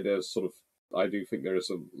reasons why there's I do think there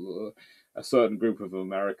is a certain group of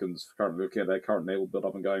Americans currently looking at their current naval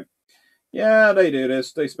build-up and going, yeah, they do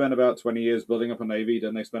this. They spend about 20 years building up a navy,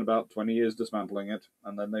 then they spend about 20 years dismantling it,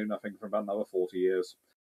 and then do nothing for about another 40 years.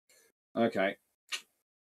 Okay.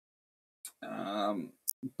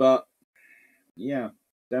 But, yeah,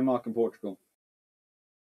 Denmark and Portugal.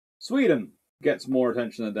 Sweden gets more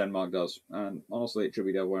attention than Denmark does, and honestly, it should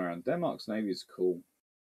be the other way around. Denmark's navy is cool.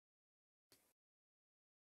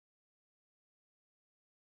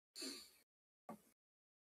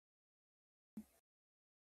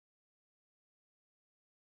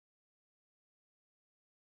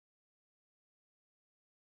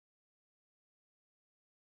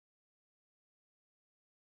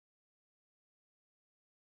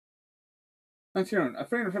 A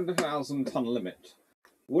 350,000-ton limit.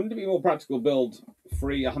 Wouldn't it be more practical to build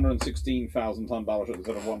 116,000-ton battleship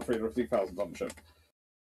instead of one 350,000-ton ship?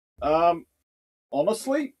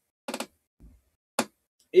 Honestly,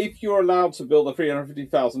 if you're allowed to build a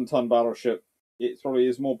 350,000-ton battleship, it probably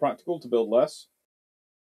is more practical to build less.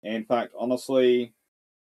 In fact, honestly,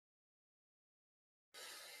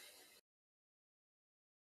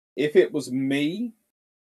 if it was me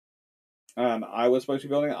and I was supposed to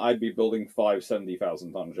be building it, I'd be building 5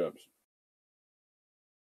 70,000-ton ships.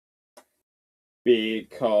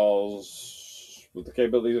 Because with the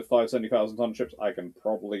capabilities of 5 70,000-ton ships, I can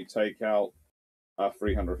probably take out a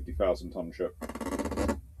 350,000-ton ship.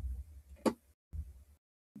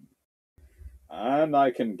 And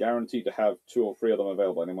I can guarantee to have 2 or 3 of them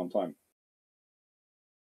available at any one time.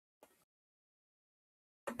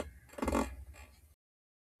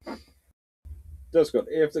 That's good.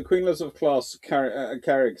 If the Queen Elizabeth class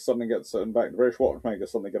Carrick suddenly gets back, the British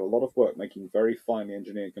watchmakers suddenly get a lot of work making very finely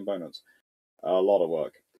engineered components. A lot of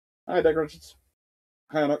work. Hi, Decorations.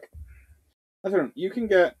 Hi, Anuk. You can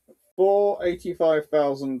get 4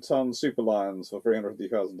 85,000-ton Super Lions for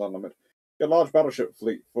 350,000-ton limit. Get a large battleship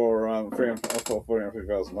fleet for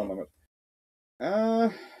 350,000-ton limit.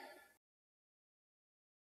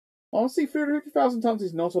 Honestly, 350,000 tons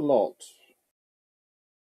is not a lot.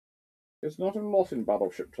 It's not a lot in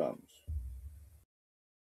battleship terms.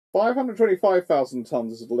 525,000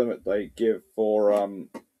 tons is the limit they give for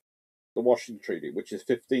the Washington Treaty, which is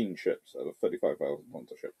 15 ships out of 35,000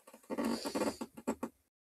 tons a ship.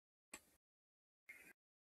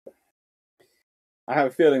 I have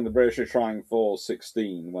a feeling the British are trying for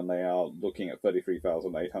 16 when they are looking at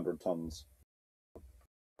 33,800 tons.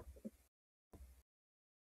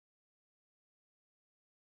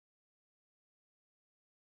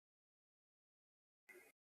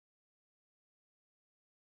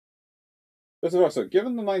 This is also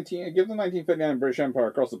given the 1959 British Empire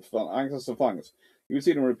across the axis of flanks, you would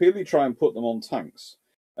see them repeatedly try and put them on tanks.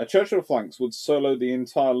 A Churchill flanks would solo the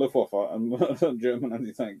entire Luftwaffe and German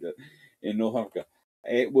anti-tank in North Africa.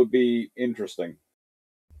 It would be interesting.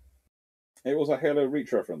 It was a Halo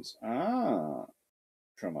Reach reference. Ah,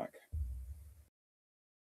 Tremac.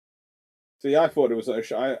 See, I thought it was.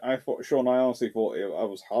 I thought, Sean. I honestly thought I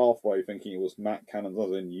was halfway thinking it was Mac cannons,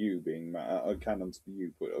 as in you being cannons for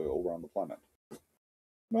you put all around the planet.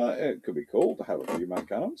 But it could be cool to have a few Mac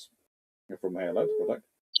cannons from Halo to protect.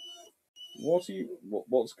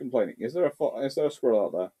 What's complaining? Is there a squirrel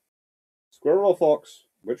out there? Squirrel or fox?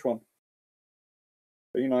 Which one?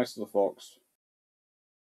 Be nice to the fox.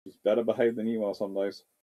 She's better behaved than you are some days.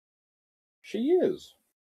 She is.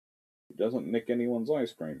 She doesn't nick anyone's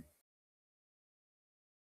ice cream.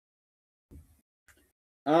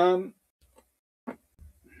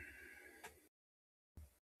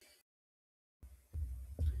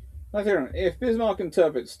 If Bismarck and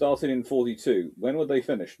Tirpitz started in 42, when would they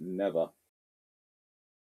finish? Never.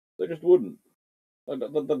 They just wouldn't.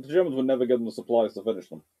 The Germans would never give them the supplies to finish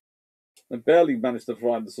them. They barely managed to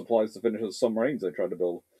find the supplies to finish the submarines they tried to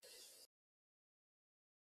build.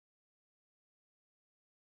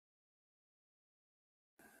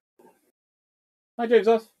 Hi,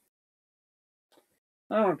 Joseph.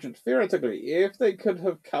 Theoretically, if they could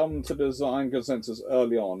have come to design consensus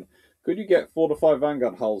early on, could you get 4 to 5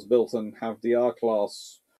 Vanguard hulls built and have the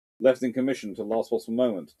R-class left in commission to last possible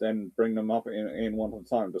moment, then bring them up in one at a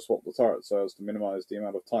time to swap the turrets so as to minimize the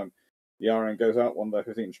amount of time the RN goes out one by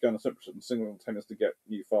 15-inch gun and simultaneously get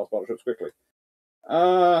new fast battleships quickly?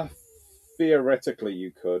 Theoretically,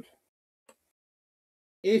 you could.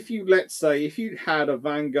 If you had a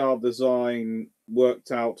Vanguard design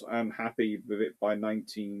worked out and happy with it by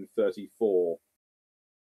 1934,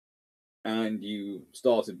 and you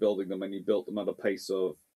started building them and you built them at a pace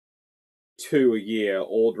of 2 a year,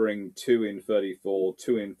 ordering 2 in 34,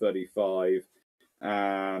 2 in 35,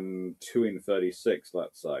 and 2 in 36,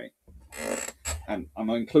 let's say. And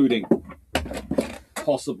I'm including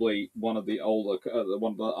possibly one of the older,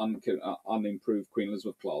 one of the unimproved Queen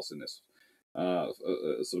Elizabeth class in this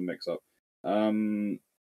sort of mix-up.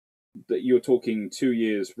 That you're talking 2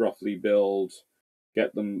 years roughly build,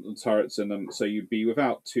 get them the turrets in them, so you'd be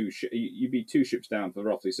without you'd be 2 ships down for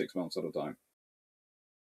roughly 6 months at a time,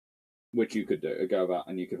 which you could go about,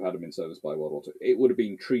 and you could have had them in service by World War II. It would have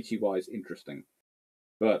been treaty-wise interesting,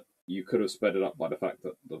 but you could have sped it up by the fact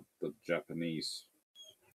that the Japanese,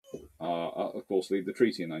 of course, leave the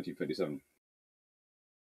treaty in 1957.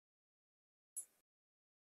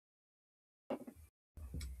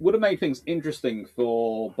 Would have made things interesting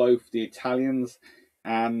for both the Italians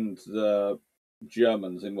and the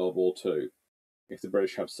Germans in World War II if the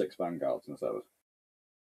British have 6 Vanguards instead of.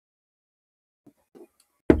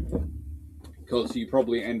 Because you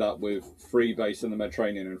probably end up with 3 based in the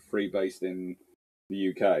Mediterranean and 3 based in the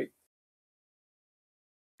UK.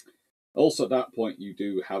 Also, at that point, you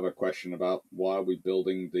do have a question about why are we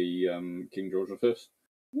building the King George V?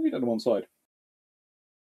 Leave it on one side.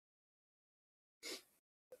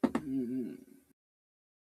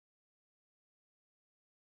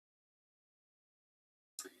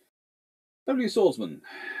 W. Swordsman.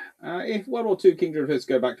 If World War II King George V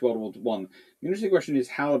go back to World War I, the interesting question is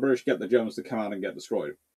how the British get the Germans to come out and get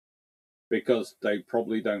destroyed. Because they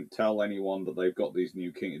probably don't tell anyone that they've got these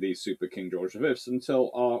super King George V's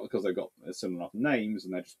until because they've got similar enough names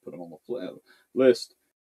and they just put them on the list.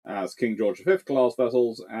 as King George V class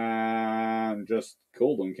vessels and just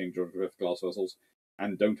call them King George V class vessels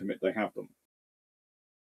and don't admit they have them.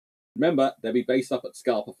 Remember, they'll be based up at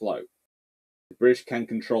Scapa Flow. The British can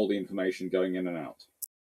control the information going in and out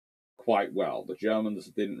quite well. The Germans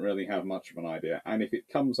didn't really have much of an idea, and if it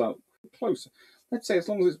comes out closer, let's say as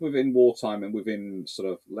long as it's within wartime and within sort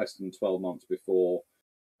of less than 12 months before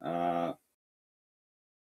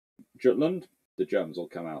Jutland, the Germans will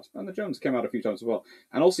come out. And the Germans came out a few times as well.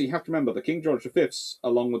 And also, you have to remember, the King George V's,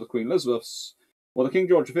 along with the Queen Elizabeth's, well, the King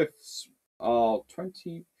George V's are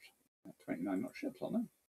 29 knot ships, aren't they?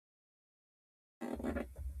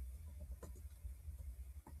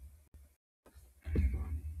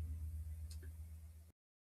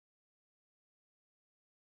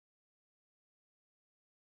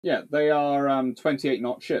 Yeah, they are 28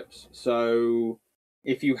 knot ships. So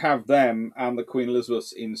if you have them and the Queen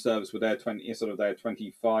Elizabeth's in service with their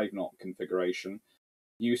 25 knot configuration,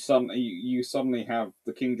 you suddenly have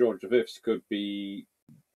the King George V's could be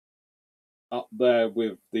up there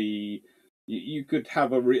with the. You could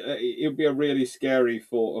have it would be a really scary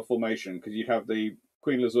formation because you'd have the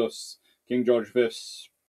Queen Elizabeth's, King George V's,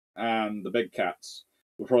 and the big cats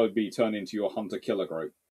would probably be turned into your hunter-killer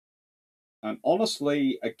group. And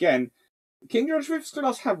honestly, again, King George V's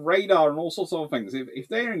class have radar and all sorts of other things. If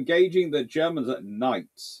they're engaging the Germans at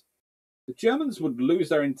night, the Germans would lose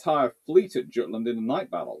their entire fleet at Jutland in a night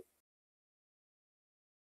battle.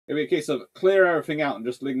 It'd be a case of clear everything out and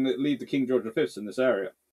just leave the King George V's in this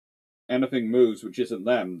area. Anything moves which isn't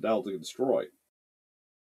them, they'll destroy.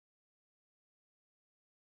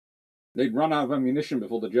 They'd run out of ammunition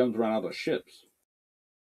before the Germans ran out of ships.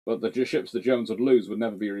 But the ships the Germans would lose would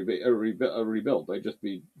never be rebuilt. They'd just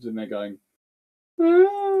be sitting there going,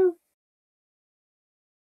 ah.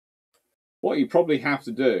 What you probably have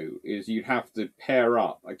to do is you'd have to pair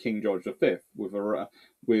up a King George V with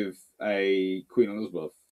a Queen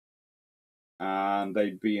Elizabeth, and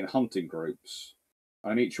they'd be in hunting groups,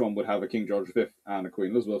 and each one would have a King George V and a Queen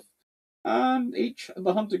Elizabeth, and each of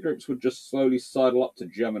the hunting groups would just slowly sidle up to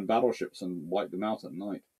German battleships and wipe them out at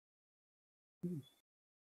night.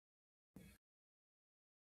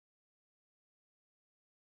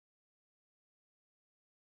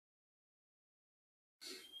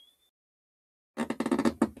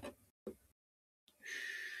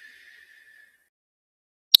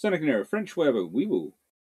 Sonic Nero, French weather, we will.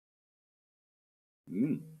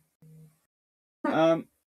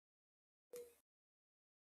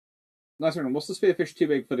 Nice one. What's the spearfish too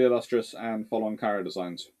big for the illustrious and follow-on carrier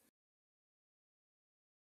designs?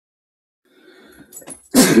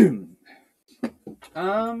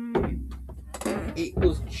 It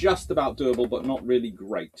was just about doable, but not really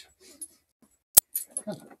great.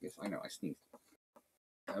 Yes, I know, I sneezed.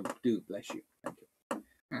 Oh, do bless you. Thank you.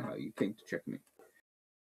 Hello, you came to check me.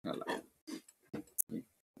 Hello.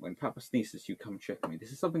 When Papa sneezes, you come check me.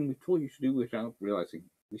 This is something we taught you to do without realizing.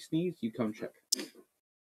 We sneeze, you come check.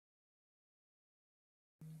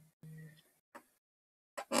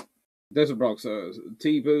 Desert Brox,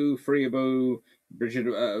 T-Boo, Freeboo, Bridget,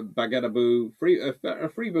 Baguette-Boo.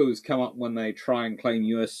 Freeboos come up when they try and claim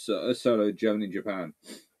US solo Germany and Japan.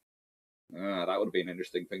 That would be an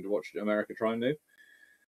interesting thing to watch America try and do.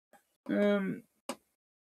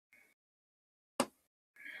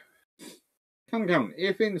 Come.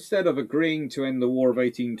 If instead of agreeing to end the War of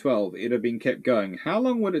 1812, it had been kept going, how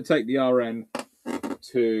long would it take the RN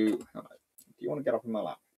to... Do you want to get up in my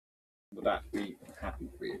lap? Would that be happy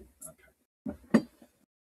for you? Okay.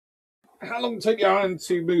 How long would it take the RN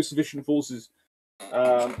to move sufficient forces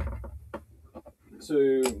to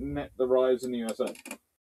net the rise in the USA?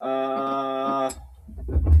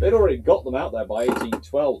 They'd already got them out there by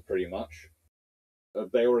 1812, pretty much.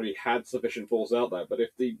 They already had sufficient force out there, but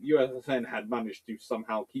if the USSN had managed to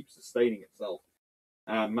somehow keep sustaining itself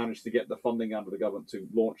and managed to get the funding out of the government to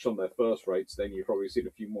launch some of their first rates, then you'd probably see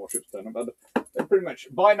a few more ships turn up. But they pretty much,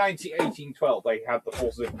 by 1812, they had the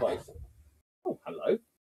forces in place. Oh, hello.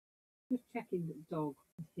 Just checking that the dog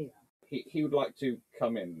is here. He would like to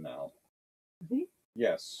come in now. Is he?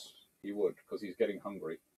 Yes, he would, because he's getting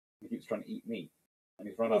hungry. He keeps trying to eat me, and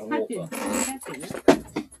he's run out of water.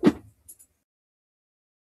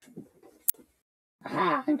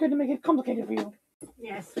 I'm going to make it complicated for you.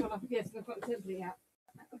 Yes, well, I've got simply out.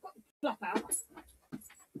 I've got fluff out.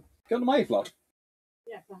 Got the my fluff?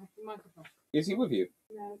 Yes, I have the microphone. Is he with you?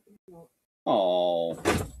 No, he's not. Oh.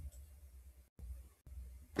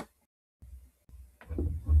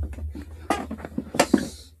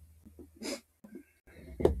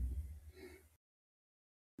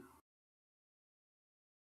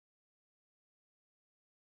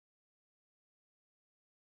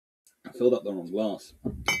 filled up the wrong glass.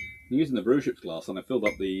 I'm using the Bruships glass, and I filled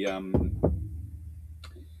up the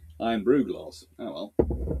Iron Brew glass. Oh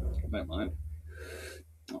well, don't mind.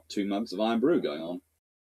 Not 2 months of Iron Brew going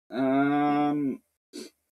on.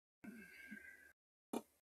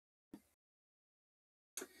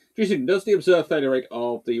 Does the observed failure rate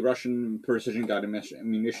of the Russian precision-guided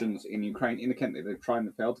munitions in Ukraine indicate that they've tried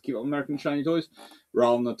and failed to keep up American shiny toys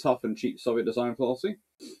rather than the tough and cheap Soviet design policy?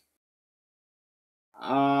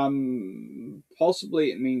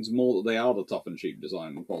 Possibly it means more that they are the tough and cheap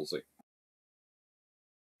design policy.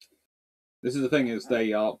 This is the thing, is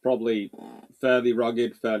they are probably fairly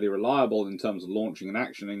rugged, fairly reliable in terms of launching and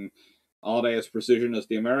actioning. Are they as precision as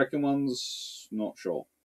the American ones? Not sure.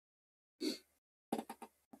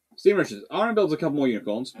 Steam Richards. Iron builds a couple more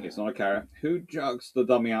unicorns. It's not a carrot. Who jugs the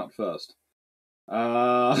dummy out first?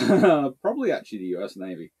 Probably actually the US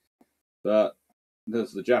Navy. But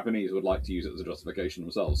the Japanese would like to use it as a justification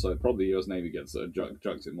themselves, so probably the US Navy gets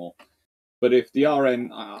jugs it more. But if the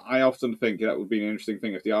RN, I often think that would be an interesting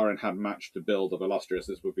thing. If the RN had matched the build of Illustrious,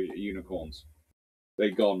 this would be unicorns.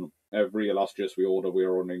 They'd gone, every Illustrious we order,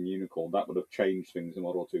 we're ordering unicorn. That would have changed things in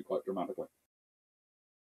World War II quite dramatically.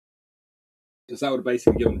 Because that would have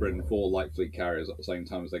basically given Britain 4 light fleet carriers at the same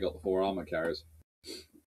time as they got the 4 armour carriers.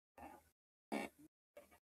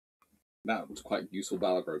 That was quite useful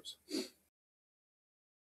battle groups.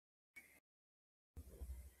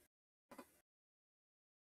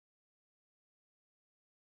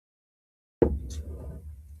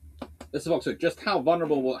 This is Foxo. Just how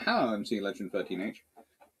vulnerable was MC Legend 13H?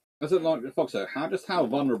 This is Foxo. How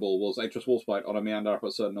vulnerable was HMS Warspite on a meander up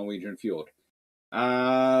a certain Norwegian fjord?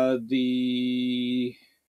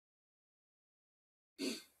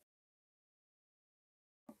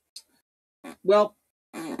 Well,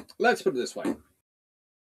 let's put it this way.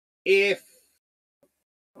 If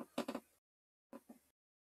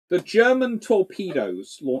the German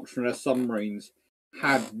torpedoes launched from their submarines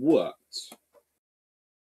had worked,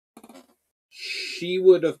 she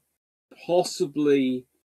would have possibly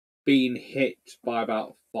been hit by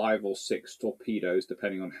about 5 or 6 torpedoes,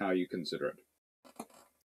 depending on how you consider it.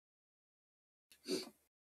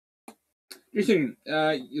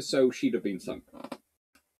 So she'd have been sunk.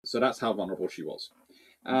 So that's how vulnerable she was.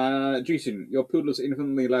 Jason, your poodle is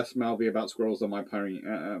infinitely less mouthy about squirrels than my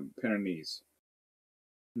Pyrenees.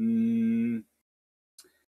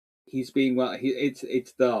 He's being well.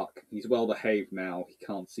 It's dark. He's well behaved now. He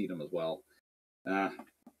can't see them as well.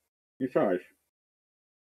 You're sorry.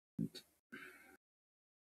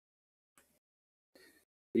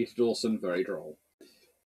 Peter Dawson, very droll.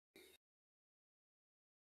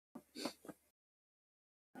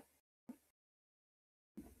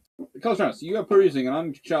 Cosmos, you are perusing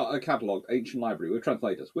an uncatalogued ancient library with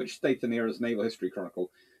translators. Which state in era's naval history chronicle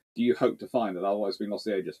do you hope to find that otherwise been lost to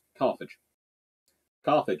the ages? Carthage.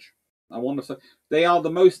 Carthage. I wonder if they are the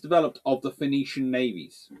most developed of the Phoenician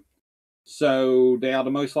navies. So they are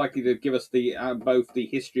the most likely to give us the both the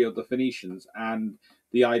history of the Phoenicians and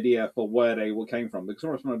the idea for where they came from. Because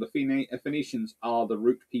remember, the Phoenicians are the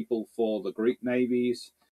root people for the Greek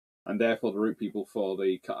navies, and therefore the root people for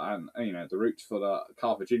the the roots for the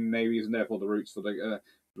Carthaginian navies, and therefore the roots for the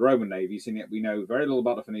Roman navies. And yet we know very little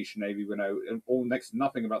about the Phoenician navy. We know next to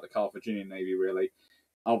nothing about the Carthaginian navy, really,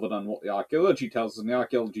 other than what the archaeology tells us. And the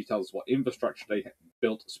archaeology tells us what infrastructure they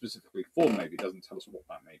built specifically for the navy. It doesn't tell us what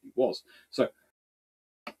that navy was. So,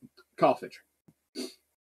 Carthage.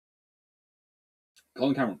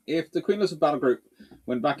 Colin Cameron. If the Queen Elizabeth battle group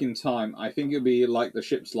went back in time, I think it would be like the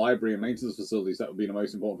ship's library and maintenance facilities. That would be the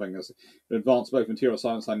most important thing. It would advance both material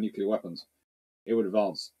science and nuclear weapons. It would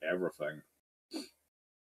advance everything.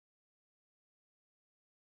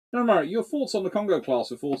 No, Murray, your thoughts on the Congo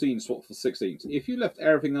class with 14 swapped for 16s. If you left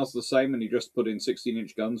everything else the same and you just put in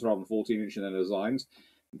 16-inch guns rather than 14-inch in their designs,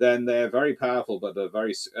 then they're very powerful, but they're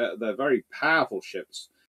very powerful ships,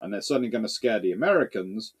 and they're certainly going to scare the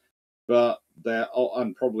Americans, but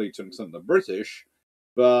and probably to an extent the British,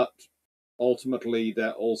 but ultimately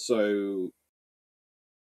they're also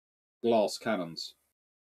glass cannons,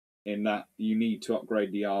 in that you need to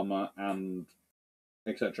upgrade the armor and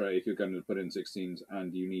etc. if you're going to put in 16s,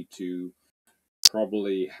 and you need to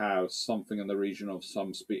probably have something in the region of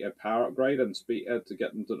some speed power upgrade and speed to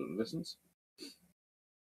get them to the distance.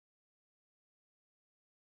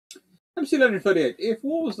 MC Legend 38. If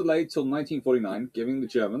war was delayed till 1949, giving the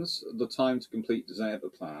Germans the time to complete design of the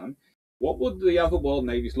plan, what would the other world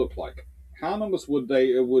navies look like? How numerous would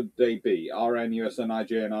they be? RN, USN,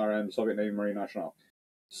 IJN, RM, Soviet Navy, Marine National.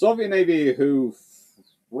 Soviet Navy, who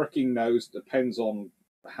fricking knows, depends on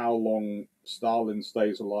how long Stalin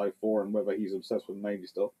stays alive for and whether he's obsessed with Navy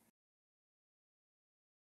stuff.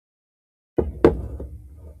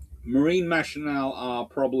 Marine National are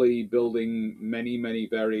probably building many, many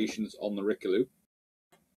variations on the Rickaloo.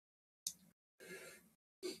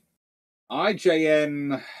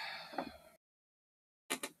 IJN.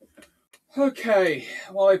 Okay,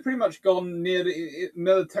 well, they've pretty much gone near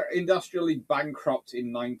industrially bankrupt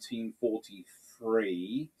in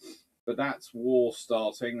 1943, but that's war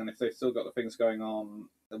starting, and if they've still got the things going on,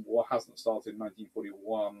 the war hasn't started in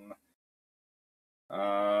 1941.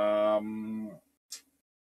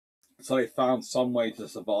 So they found some way to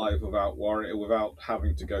survive without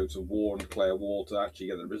having to go to war and declare war to actually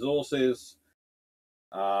get the resources.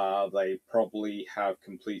 They probably have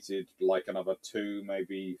completed like another 2,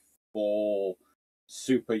 maybe 4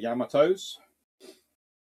 super Yamatos,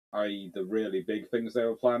 i.e. the really big things they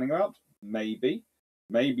were planning about. Maybe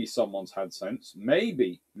someone's had sense.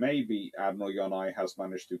 Maybe Admiral Yonai has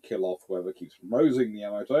managed to kill off whoever keeps promoting the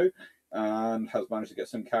Yamato and has managed to get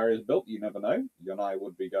some carriers built. You never know. Yonai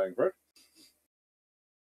would be going for it.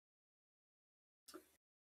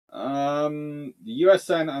 The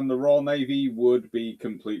USN and the Royal Navy would be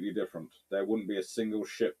completely different. There wouldn't be a single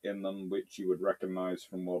ship in them which you would recognise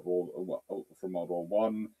from World War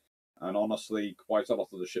One, and honestly, quite a lot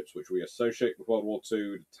of the ships which we associate with World War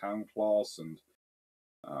Two, the Town class, and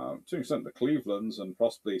to an extent the Clevelands, and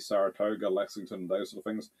possibly Saratoga, Lexington, those sort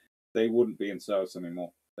of things, they wouldn't be in service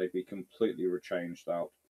anymore. They'd be completely rechanged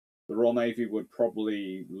out. The Royal Navy would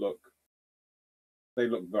probably look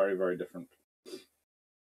very, very different.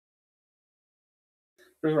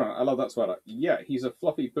 I love that sweater. Yeah, he's a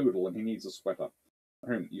fluffy poodle and he needs a sweater.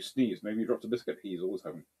 You sneeze, maybe you dropped a biscuit. He's always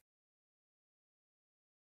home.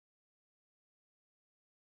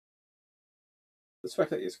 The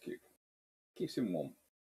sweater is cute. Keeps him warm.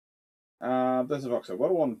 There's a Voxer.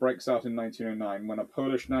 World War I breaks out in 1909 when a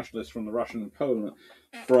Polish nationalist from Russia and Poland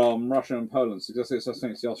successfully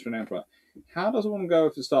assassinates the Austrian Emperor. How does one go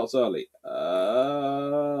if it starts early?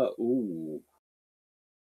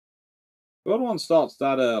 If World War I starts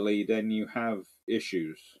that early, then you have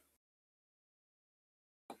issues.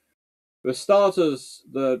 For starters,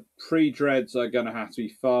 the pre-dreads are going to have to be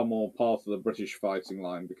far more part of the British fighting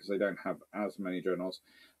line because they don't have as many dreadnoughts.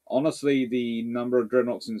 Honestly, the number of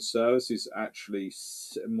dreadnoughts in service is actually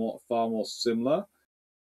far more similar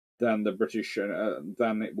than the British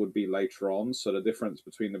than it would be later on. So the difference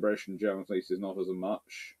between the British and German fleets is not as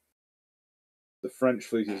much. The French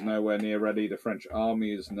fleet is nowhere near ready. The French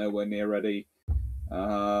army is nowhere near ready.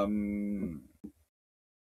 The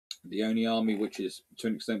only army which is to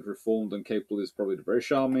an extent reformed and capable is probably the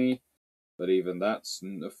British Army, but even that's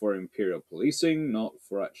for imperial policing, not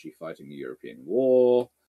for actually fighting the European war.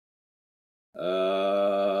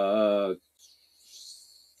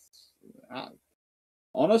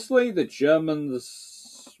 Honestly, the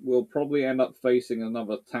Germans will probably end up facing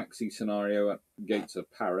another taxi scenario at the gates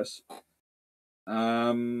of Paris.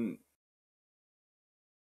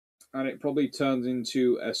 And it probably turns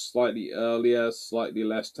into a slightly earlier, slightly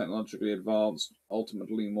less technologically advanced,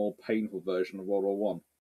 ultimately more painful version of World War One.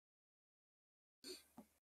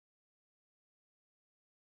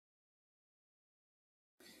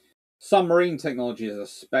 Submarine technology is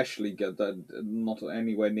especially good, not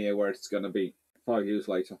anywhere near where it's going to be 5 years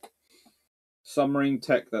later. Submarine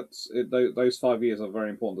tech, those 5 years are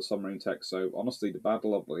very important to submarine tech. So honestly, the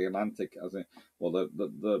Battle of the Atlantic,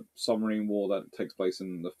 the submarine war that takes place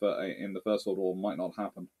in the First World War might not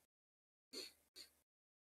happen.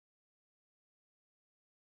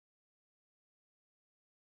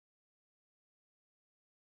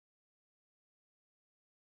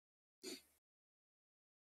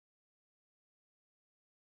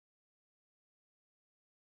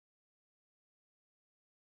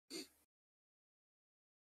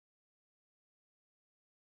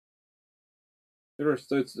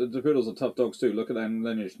 The poodles are tough dogs too. Look at their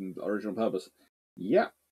lineage and original purpose. Yeah.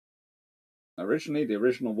 Originally, the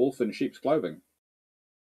original wolf in sheep's clothing.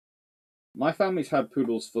 My family's had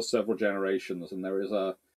poodles for several generations, and there is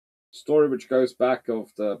a story which goes back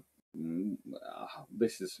of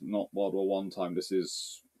this is not World War One time. This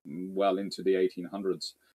is well into the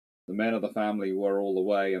 1800s. The men of the family were all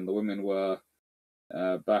away, and the women were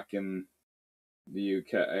back in the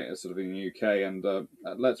UK, sort of in the UK. And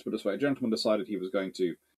let's put it this way: a gentleman decided he was going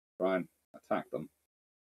to try and attack them.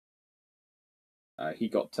 He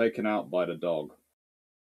got taken out by the dog.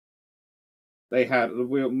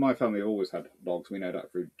 My family always had dogs. We know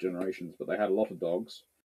that through generations, but they had a lot of dogs.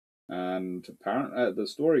 And apparently, the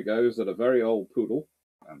story goes that a very old poodle,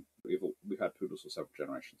 and we've had poodles for several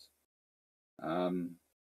generations.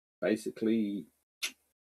 Basically,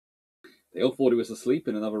 they all thought he was asleep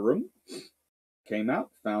in another room. Came out,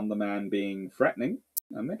 found the man being threatening,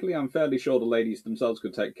 Admittedly, I'm fairly sure the ladies themselves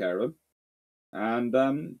could take care of him,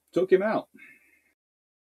 and took him out.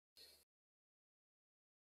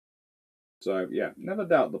 So yeah, never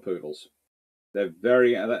doubt the poodles.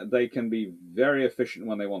 They can be very efficient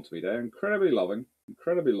when they want to be. They're incredibly loving,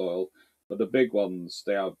 incredibly loyal, but the big ones,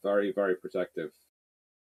 they are very, very protective.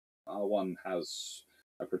 Our one has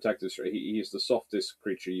a protective trait. He's the softest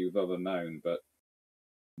creature you've ever known, but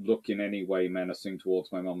look in any way menacing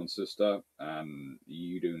towards my mum and sister, and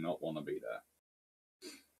you do not want to be there.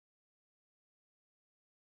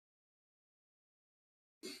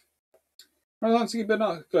 Well, thanks for keeping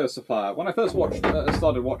it close to fire. When I first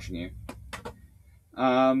started watching you,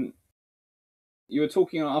 you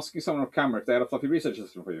were asking someone off camera if they had a fluffy research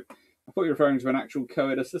assistant for you. I thought you were referring to an actual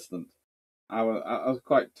co-ed assistant. I was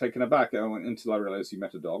quite taken aback until I realised you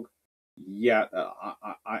met a dog. Yeah,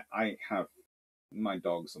 I have my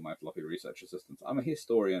dogs are my fluffy research assistants. I'm a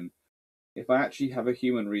historian. If I actually have a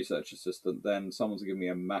human research assistant, then someone's giving me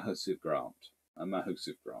a massive grant. A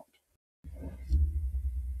massive grant.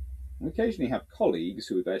 We occasionally have colleagues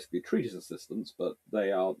who are basically treat as assistants, but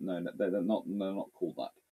they're not called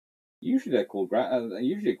that. Usually they're called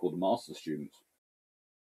master students.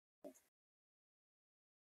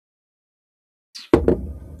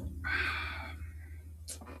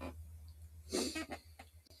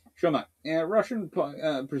 Sure, Matt. Yeah, Russian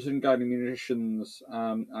precision guiding munitions.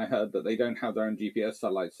 I heard that they don't have their own GPS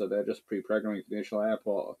satellites, so they're just pre-programming for the initial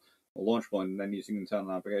airport or launch point, and then using internal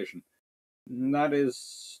navigation. And that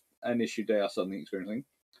is an issue they are suddenly experiencing.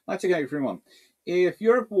 Let's take through one. If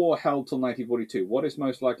Europe war held till 1942, what is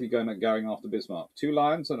most likely going after Bismarck? Two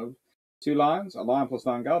lions, a lion plus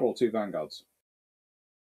vanguard, or two vanguards?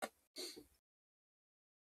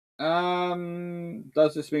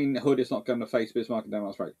 Does this mean Hood is not going to face Bismarck and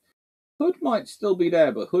Denmark's right? Hood might still be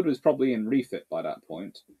there, but Hood was probably in refit by that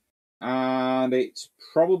point. And it's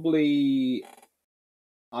probably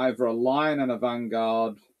either a lion and a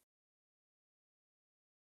vanguard.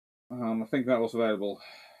 I think that was available.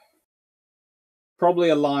 Probably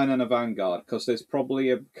a lion and a vanguard, because there's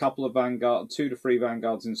probably a couple of 2 to 3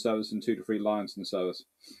 vanguards in service and 2 to 3 lions in service.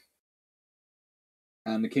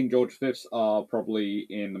 And the King George V's are probably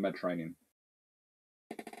in the Mediterranean.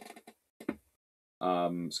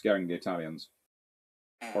 Scaring the Italians.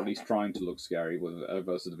 Or at least trying to look scary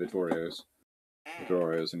versus the Vittorios.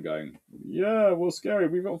 And going, yeah, we're scary.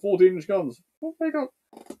 We've got 14-inch guns. Oh my god.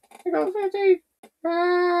 We got 15.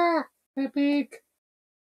 Ah, they're big.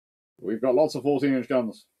 We've got lots of 14-inch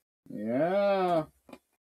guns. Yeah.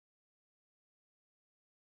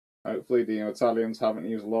 Hopefully the Italians haven't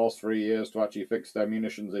used the last 3 years to actually fix their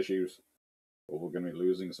munitions issues. Or we're going to be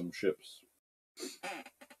losing some ships.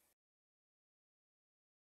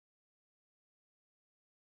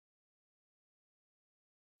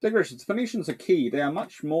 Digressions, the Phoenicians are key. They are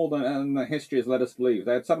much more than history has led us believe.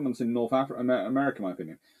 They had settlements in North America, in my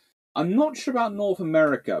opinion. I'm not sure about North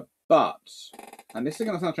America, but, and this is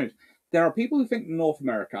going to sound strange, there are people who think North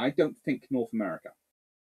America. I don't think North America.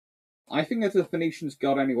 I think if the Phoenicians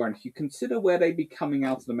got anywhere, and if you consider where they'd be coming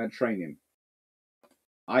out of the Mediterranean,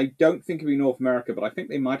 I don't think it'd be North America, but I think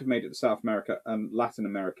they might have made it to South America and Latin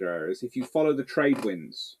America areas. If you follow the trade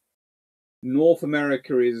winds, North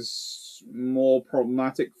America is more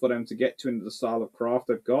problematic for them to get to into the style of craft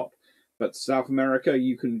they've got, but South America,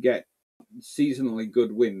 you can get seasonally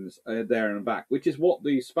good winds there and back, which is what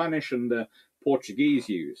the Spanish and the Portuguese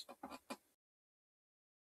used.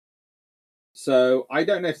 So I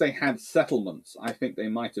don't know if they had settlements. I think they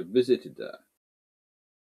might have visited there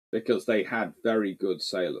because they had very good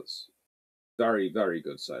sailors. Very, very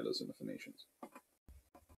good sailors in the Phoenicians.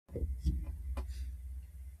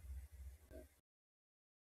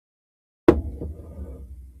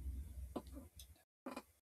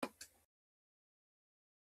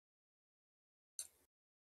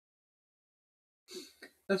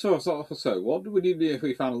 That's what I thought. So, what would we do if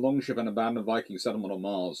we found a longship and abandoned Viking settlement on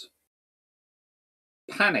Mars?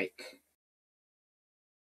 Panic.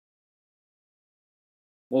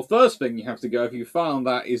 Well, first thing you have to go, if you found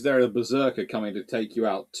that, is there a berserker coming to take you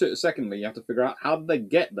out? Secondly, you have to figure out how did they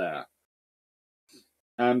get there?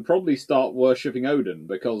 And probably start worshipping Odin,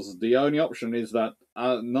 because the only option is that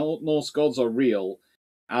Norse gods are real,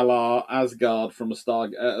 a la Asgard from a star,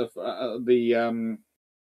 the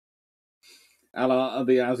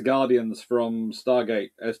Asgardians from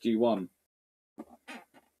Stargate SG-1.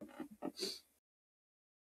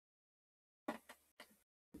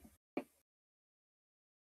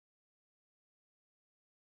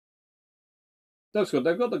 That's good.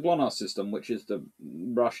 They've got the GLONASS system, which is the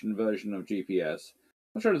Russian version of GPS.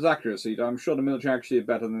 I'm not sure its accuracy. I'm sure the military actually is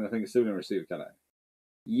better than I think a civilian receiver can.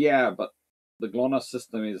 Yeah, but the GLONASS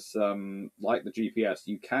system is like the GPS.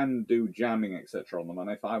 You can do jamming, etc. on them. And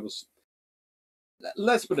if I was,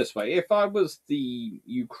 let's put it this way, if I was the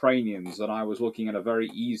Ukrainians and I was looking at a very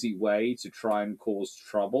easy way to try and cause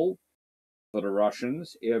trouble for the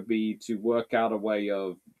Russians, it would be to work out a way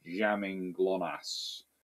of jamming GLONASS,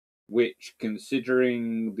 which,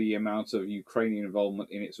 considering the amount of Ukrainian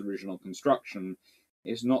involvement in its original construction,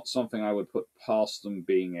 is not something I would put past them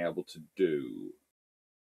being able to do.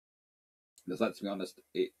 Because let's be honest,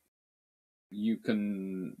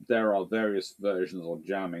 there are various versions of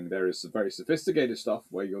jamming. There is very sophisticated stuff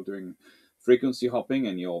where you're doing frequency hopping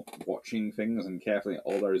and you're watching things and carefully,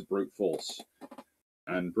 or there is brute force.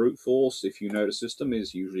 And brute force, if you know the system,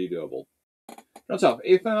 is usually doable. Turns out,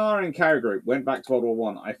 if an RN carrier group went back to World War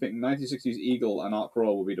One, I think 1960s Eagle and Ark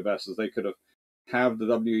Royal would be the best, as they could have the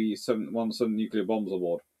WE-17 nuclear bombs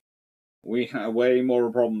aboard. We had way more of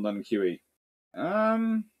a problem than QE.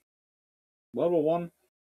 World War One.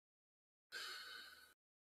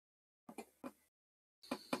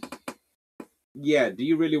 Yeah, do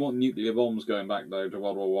you really want nuclear bombs going back though to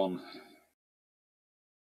World War One?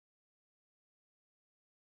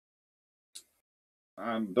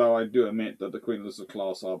 And though I do admit that the Queen Elizabeth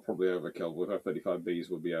class are probably overkill, with F-35Bs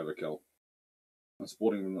would be overkill. And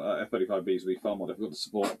supporting F-35Bs would be far more difficult to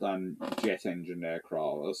support than jet engine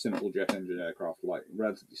aircraft, a simple jet engine aircraft, like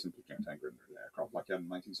relatively simple jet engine aircraft, like in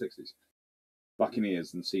the 1960s.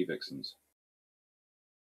 Buccaneers and Sea Vixens.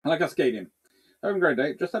 And like Cascadian. Having a great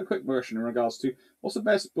day. Just had a quick question in regards to what's the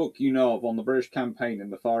best book you know of on the British campaign in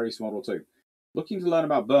the Far East World War II? Looking to learn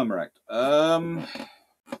about Burma.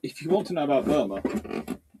 If you want to know about Burma,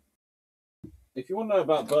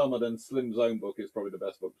 then Slim's own book is probably the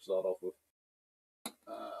best book to start off with.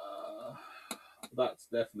 That's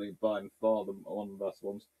definitely by far one of the best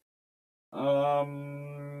ones.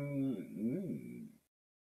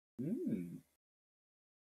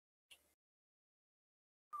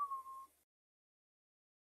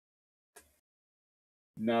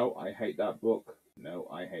 No, I hate that book. No,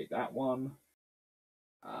 I hate that one.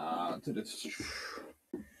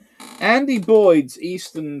 Andy Boyd's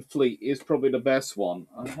Eastern Fleet is probably the best one.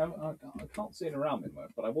 I can't see it around me,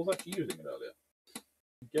 but I was actually using it earlier.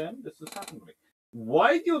 Again, this has happened to me.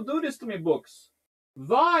 Why do you do this to me, books?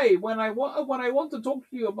 Why, when I want to talk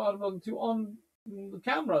to you about on the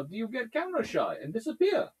camera, do you get camera shy and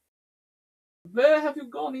disappear? Where have you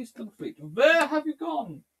gone, Eastern Fleet? Where have you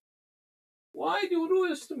gone? Why do you do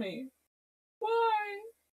this to me? Why?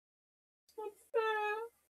 It's not fair.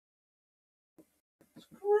 It's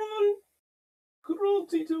cruel.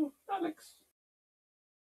 Cruelty to Alex.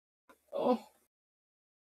 Oh.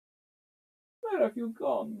 Where have you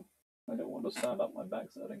gone? I don't want to stand up my back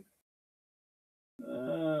setting.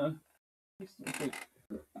 Eastern Fleet.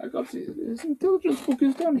 I got his intelligence book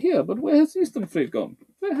is down here, but where has Eastern Fleet gone?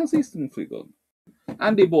 Where has Eastern Fleet gone?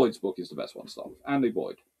 Andy Boyd's book is the best one to start with. Andy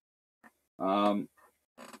Boyd.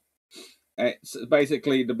 It's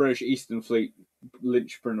basically the British Eastern Fleet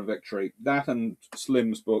linchpin of victory. That and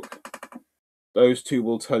Slim's book. Those two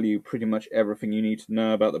will tell you pretty much everything you need to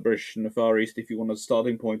know about the British and the Far East if you want a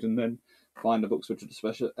starting point, and then find the books which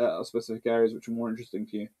are specific areas which are more interesting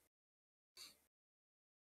to you.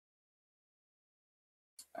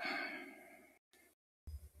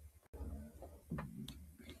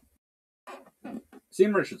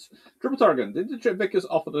 Sean Richards. Triple Tarragon. Did the Vickers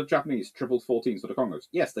offer the Japanese triple 14s for the Congos?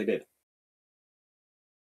 Yes, they did.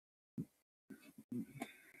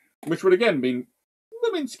 Which would again be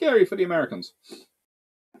scary for the Americans.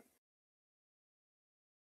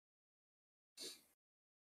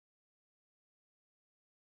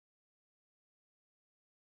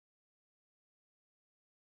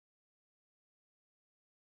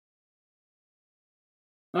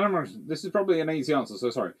 This is probably an easy answer, so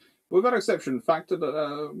sorry. Without exception factor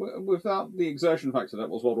without the exertion factor that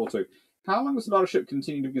was World War II, how long does the battleship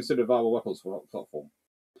continue to be considered a viable weapons platform?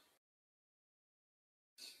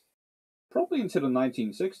 Probably until the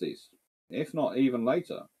 1960s, if not even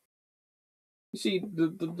later. You see,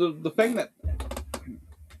 the thing that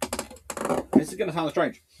this is going to sound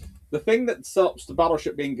strange. The thing that stops the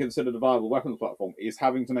battleship being considered a viable weapons platform is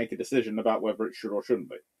having to make a decision about whether it should or shouldn't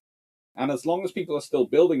be. And as long as people are still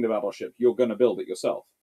building the battleship, you're going to build it yourself.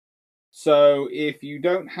 So if you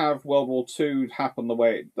don't have World War II happen the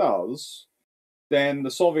way it does, then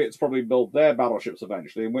the Soviets probably build their battleships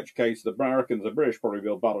eventually, in which case the Americans and British probably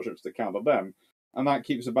build battleships to counter them, and that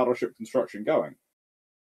keeps the battleship construction going.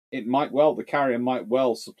 The carrier might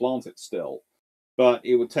well supplant it still, but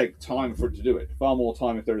it would take time for it to do it. Far more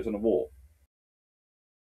time if there isn't a war.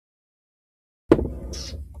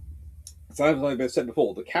 So as I've said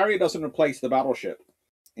before, the carrier doesn't replace the battleship.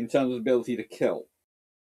 in terms of ability to kill.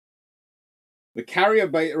 The carrier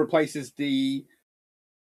replaces the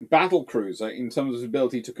battle cruiser in terms of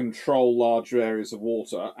ability to control large areas of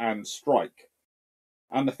water and strike.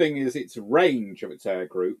 And the thing is, its range of its air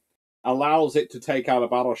group allows it to take out a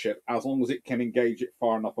battleship as long as it can engage it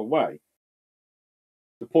far enough away.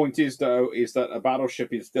 The point is, though, is that a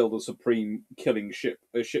battleship is still the supreme killing ship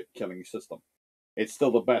killing system. It's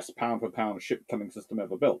still the best pound-for-pound ship killing system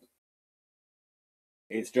ever built.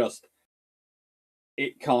 It's just,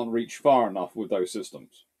 it can't reach far enough with those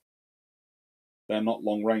systems. They're not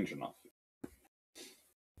long-range enough.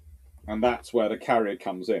 And that's where the carrier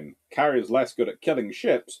comes in. Carrier's less good at killing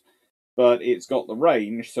ships, but it's got the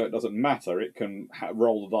range, so it doesn't matter. It can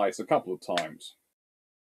roll the dice a couple of times.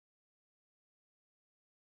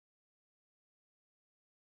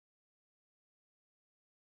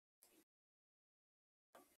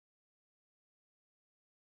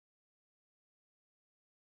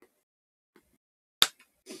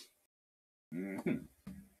 Mm-hmm.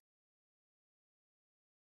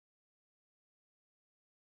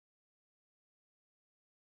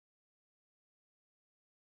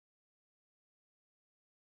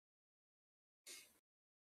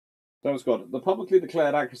 That was good. The publicly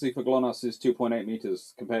declared accuracy for GLONASS is 2.8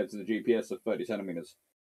 meters compared to the GPS of 30 centimeters.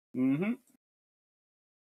 Mm-hmm.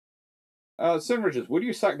 Sim Richards, would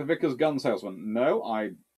you sack the Vickers gun salesman? No,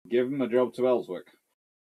 I'd give him a job to Ellswick.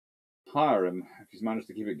 Hire him if he's managed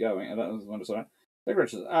to keep it going. And that was understood. Sim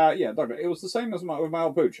Richards, yeah, Doctor, it was the same as with my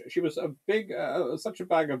old pooch. She was a big, such a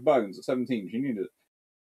bag of bones at 17. She needed it.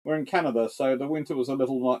 We're in Canada, so the winter was a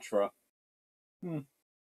little much for her.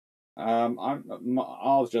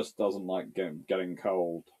 Ours just doesn't like getting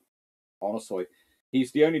cold. Honestly,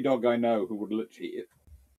 he's the only dog I know who would literally.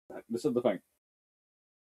 This is the thing.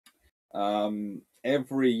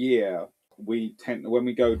 Every year when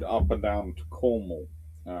we go up and down to Cornwall,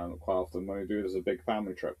 quite often when we do this as a big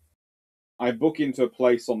family trip, I book into a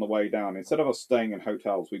place on the way down. Instead of us staying in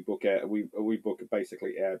hotels, we book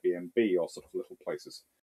basically Airbnb or sort of little places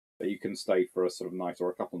that you can stay for a sort of night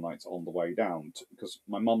or a couple of nights on the way down, because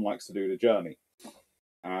my mum likes to do the journey.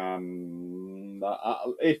 And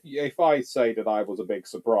if I say that I was a big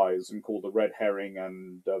surprise and called a red herring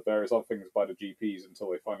and various other things by the GPs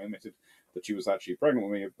until they finally admitted that she was actually pregnant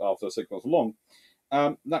with me after 6 months along,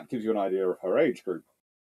 that gives you an idea of her age group.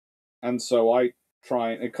 And so I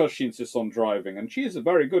try, because she insists on driving, and she is a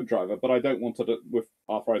very good driver, but I don't want her to, with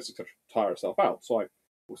arthritis, etc., tire herself out. So I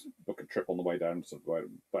book a trip on the way down, sort of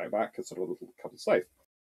way back, as sort of a little couple safe.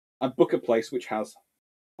 I book a place which has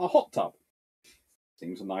a hot tub.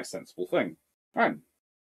 Seems a nice, sensible thing. Right.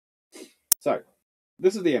 So,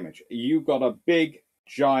 this is the image. You've got a big,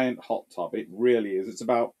 giant hot tub. It really is. It's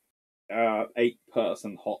about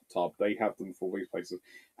 8-person hot tub. They have them for these places.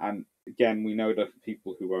 And again, we know the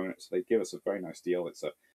people who own it, so they give us a very nice deal. It's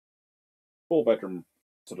a 4-bedroom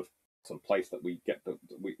sort of place that we get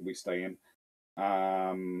we stay in.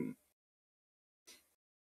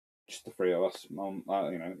 Just the 3 of us. Mom,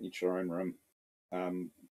 each our own room.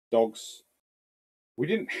 Dogs. We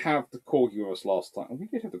didn't have the corgi with us last time. We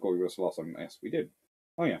did have the corgi with us last time. Yes, we did.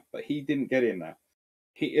 Oh yeah, but he didn't get in there.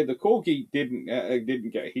 The corgi didn't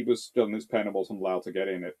get. He was still in his pen and wasn't allowed to get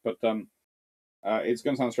in it. But it's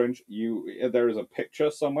going to sound strange. There is a picture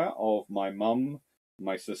somewhere of my mum,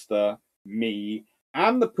 my sister, me,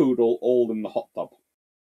 and the poodle all in the hot tub.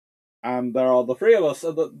 And there are the 3 of us,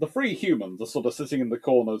 the 3 humans are sort of sitting in the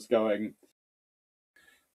corners going,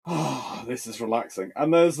 "Oh, this is relaxing."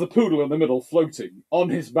 And there's the poodle in the middle floating on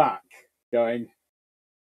his back, going,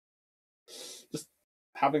 just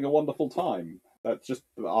having a wonderful time. That's just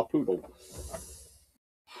our poodle.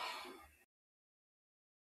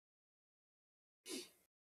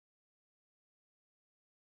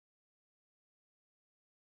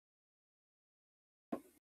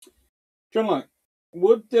 John Lang,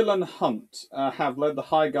 would Dylan Hunt have led the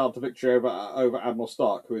High Guard to victory over Admiral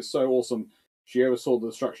Stark, who is so awesome she oversaw the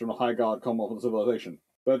destruction of the High Guard Commonwealth and civilization?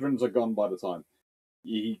 Veterans are gone by the time.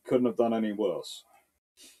 He couldn't have done any worse.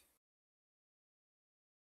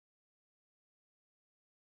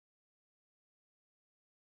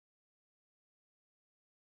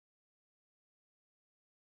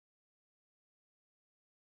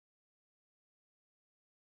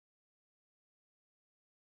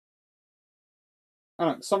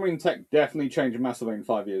 Submarine tech definitely changed massively in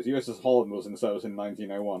 5 years. USS Holland was in service in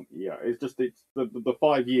 1901. Yeah, it's the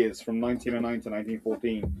 5 years from 1909 to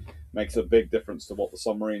 1914 makes a big difference to what the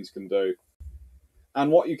submarines can do,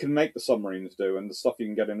 and what you can make the submarines do, and the stuff you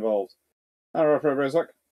can get involved. Nancy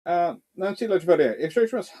Legivelia, if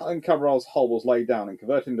HMS Cabral hull was laid down and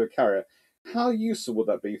converted into a carrier, How useful would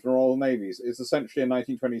that be for Royal Navies? It's essentially a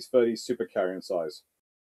 1920s, 30s supercarrier in size.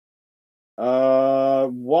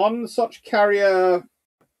 One such carrier,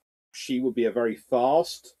 she would be a very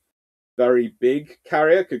fast, very big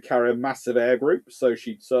carrier, could carry a massive air group, so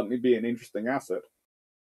she'd certainly be an interesting asset.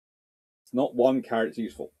 It's not one carrier, it's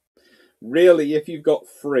useful. Really, if you've got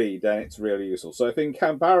three, then it's really useful. So if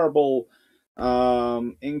incomparable,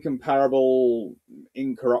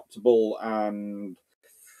 incorruptible, and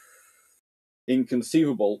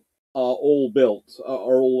inconceivable are all built,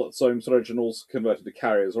 are all at same storage and all converted to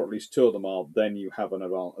carriers, or at least two of them are, then you have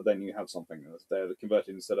then you have something that's there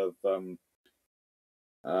converted instead of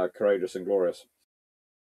courageous and glorious.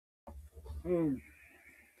 Mm.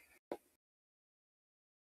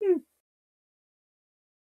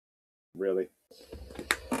 Really.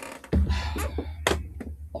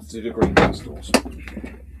 Off to the green stores.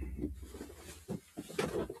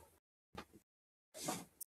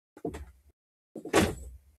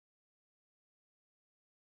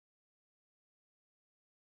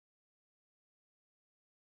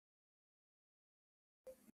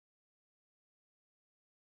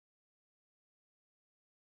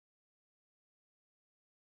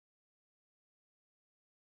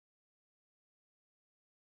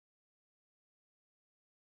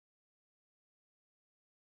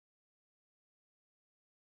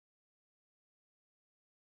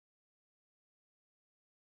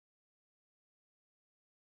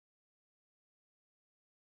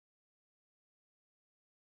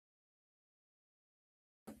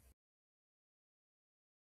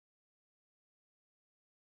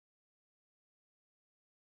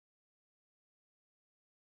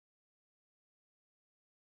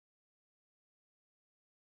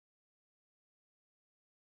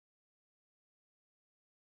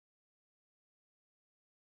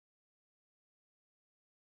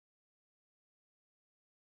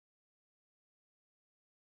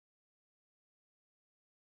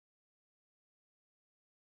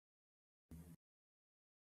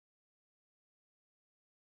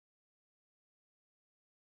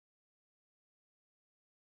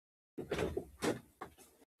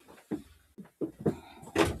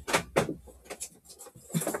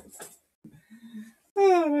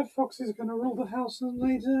 Oh, that fox is going to rule the house in the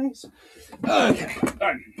later days. Okay.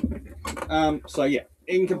 So yeah,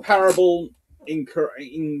 incomparable,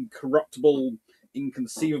 incorruptible,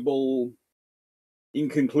 inconceivable,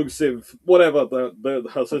 inconclusive, whatever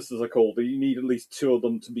her sisters are called. You need at least two of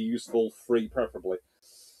them to be useful, three preferably.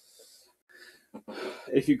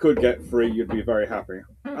 If you could get three, you'd be very happy.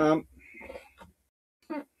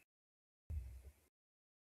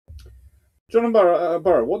 John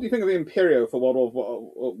Burrow, what do you think of the Imperio for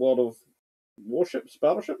World of Warships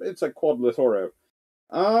Battleship? It's a quad littorio.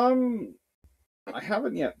 I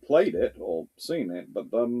haven't yet played it or seen it,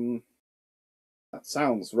 but that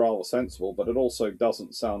sounds rather sensible. But it also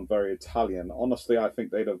doesn't sound very Italian. Honestly, I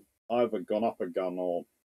think they'd have either gone up a gun or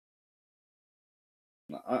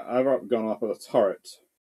either gone up a turret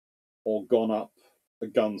or gone up a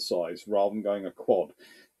gun size rather than going a quad.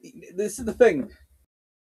 This is the thing.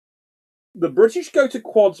 The British go to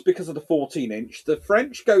quads because of the 14-inch. The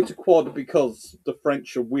French go to quad because the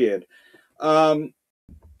French are weird. And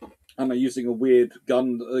are using a weird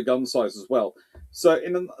gun size as well. So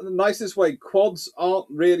in the nicest way, quads aren't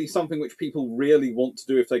really something which people really want to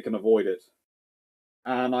do if they can avoid it.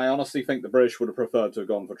 And I honestly think the British would have preferred to have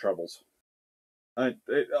gone for trebles.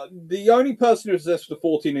 The only person who resists the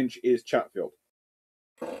 14-inch is Chatfield.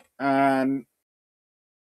 And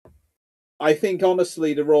I think,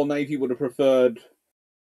 honestly, the Royal Navy would have preferred...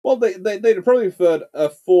 Well, they'd have probably preferred a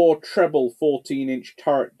 4-treble 14-inch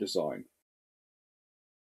turret design.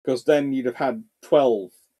 Because then you'd have had 12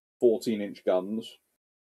 14-inch guns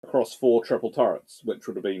across 4 triple turrets, which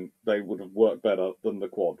would have been... They would have worked better than the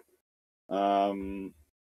quad.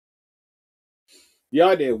 The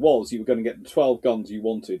idea was you were going to get the 12 guns you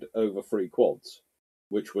wanted over 3 quads,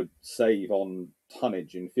 which would save on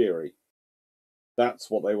tonnage in theory.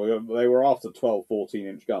 That's what they were. They were after 12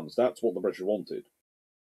 14-inch guns. That's what the British wanted.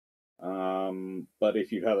 But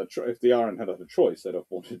if you had if the Iron had a choice, they'd have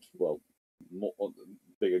wanted more,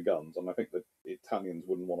 bigger guns. And I think the Italians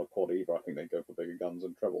wouldn't want a quad either. I think they'd go for bigger guns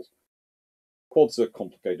and trebles. Quads are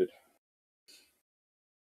complicated.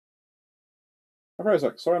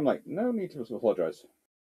 Sorry, I'm late. No need to apologise.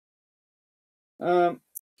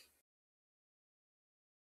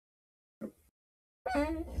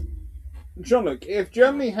 Jean-Luc, if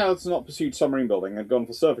Germany has not pursued submarine building and gone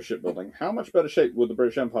for surface ship building, how much better shape would the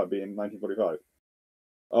British Empire be in 1945?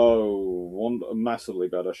 Oh, massively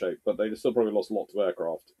better shape, but they still probably lost lots of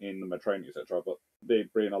aircraft in the Mediterranean, etc. But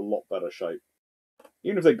they'd be in a lot better shape.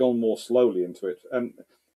 even if they'd gone more slowly into it. And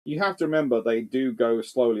you have to remember they do go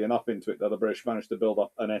slowly enough into it that the British managed to build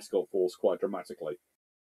up an escort force quite dramatically.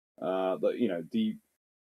 The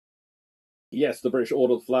British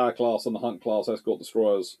ordered Flower class and the Hunt class escort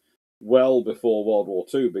destroyers well before World War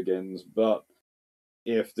II begins, but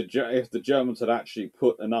if the Germans had actually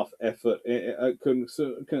put enough effort,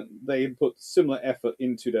 they had put similar effort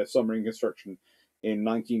into their submarine construction in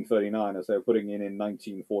 1939 as they were putting in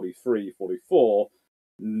 1943-44,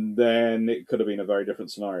 then it could have been a very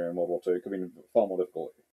different scenario in World War II. It could have been far more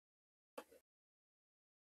difficult.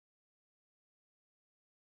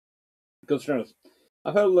 Because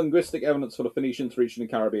I've heard linguistic evidence for the Phoenicians reaching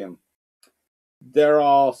the Caribbean. There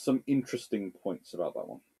are some interesting points about that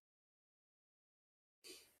one.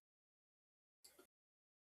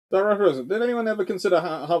 Did anyone ever consider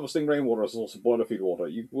harvesting rainwater as a source of boiler feed water?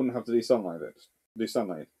 You wouldn't have to desalinate it.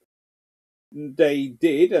 They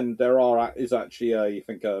did, and there is actually a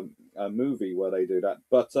movie where they do that.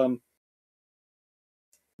 But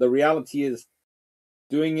the reality is,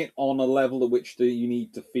 doing it on a level at which you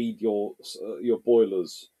need to feed your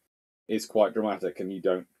boilers is quite dramatic, and you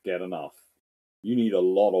don't get enough. You need a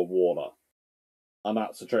lot of water, and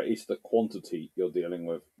that's it's the quantity you're dealing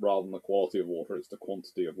with rather than the quality of water. It's the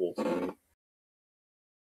quantity of water you need.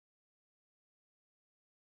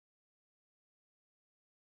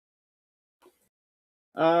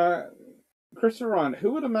 Christopher Ryan,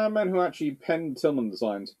 who were the madmen who actually penned Tillman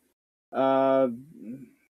designs?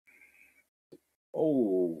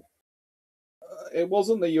 It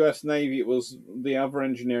wasn't the U.S. Navy. It was the other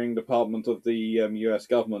engineering department of the U.S.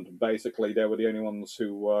 government. Basically, they were the only ones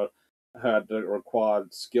who had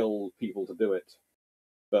required skilled people to do it.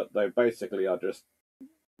 But they basically are just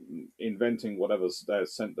inventing whatever's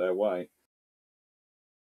sent their way.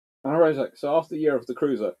 Alright, so after the year of the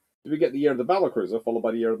cruiser, do we get the year of the battle cruiser, followed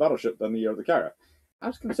by the year of the battleship, then the year of the carrier? I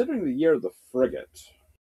was considering the year of the frigate.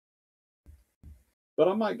 But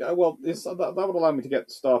I might go, well, that would allow me to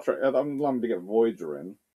get Star Trek, that would allow me to get Voyager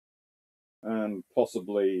in, and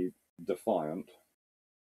possibly Defiant.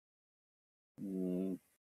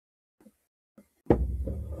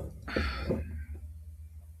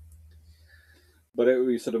 But it would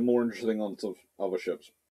be sort of more interesting on some other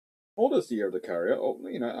ships. What is the year of the carrier? Oh,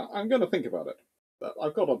 I'm going to think about it.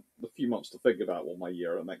 I've got a few months to figure out what my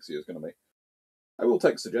year and next year is going to be. I will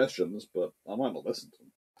take suggestions, but I might not listen to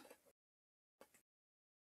them.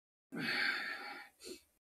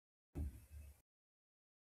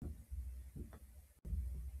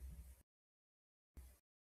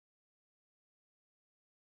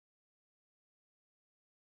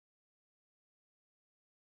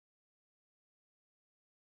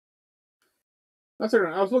 That's it.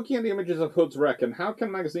 I was looking at the images of Hood's wreck, and how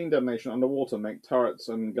can magazine detonation underwater make turrets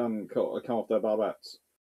and gun come off their barbettes?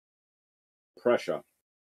 Pressure.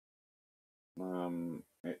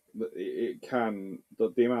 It can,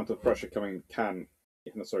 the amount of pressure coming can,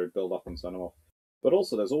 if necessary, build up and send them off. But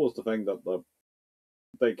also, there's always the thing that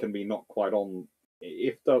they can be not quite on.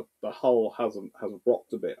 If the hull has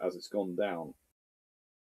rocked a bit as it's gone down,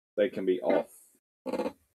 they can be off.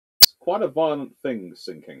 It's quite a violent thing,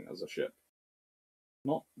 sinking as a ship.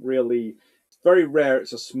 Not really. It's very rare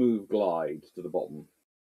it's a smooth glide to the bottom.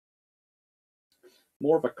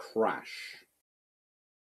 More of a crash.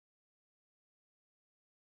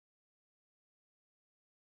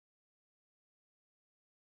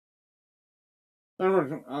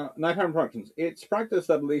 Nighttime productions. It's practice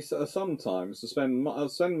at least sometimes to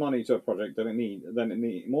send money to a project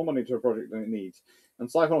more money to a project than it needs, and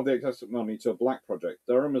siphon off the excess money to a black project.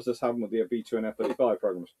 Durham has this happened with the B2 and F-35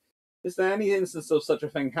 programs. Is there any instance of such a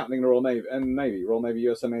thing happening in the Royal Navy, Royal Navy,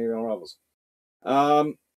 US Navy, or others?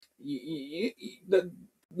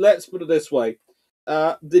 Let's put it this way: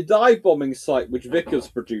 the dive bombing site which Vickers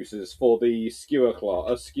produces for the Skewer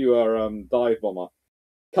dive bomber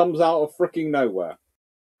comes out of freaking nowhere.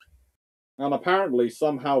 And apparently,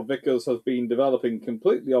 somehow Vickers has been developing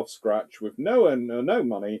completely off scratch with no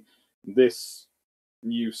money this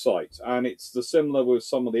new site, and it's similar with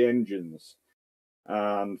some of the engines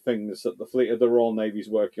and things that the Royal Navy's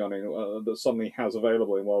working on that suddenly has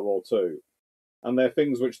available in World War II, and they're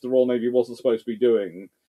things which the Royal Navy wasn't supposed to be doing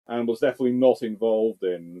and was definitely not involved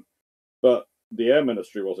in, but the Air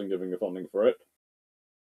Ministry wasn't giving the funding for it.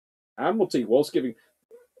 Admiralty was giving.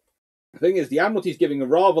 The thing is, the Admiralty is giving a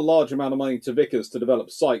rather large amount of money to Vickers to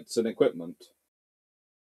develop sites and equipment.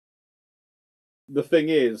 The thing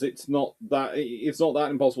is, it's not that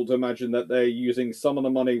impossible to imagine that they're using some of the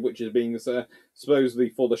money which is being supposedly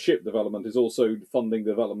for the ship development is also funding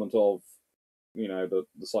the development of, the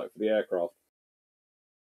site for the aircraft.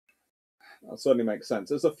 that certainly makes sense.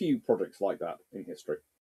 There's a few projects like that in history.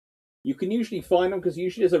 You can usually find them because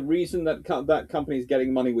usually there's a reason that that company is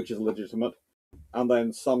getting money which is legitimate, and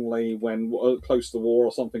then suddenly, when close to war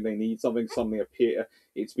or something, they need something, suddenly appear.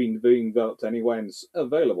 It's been being developed anyway and it's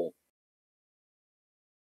available.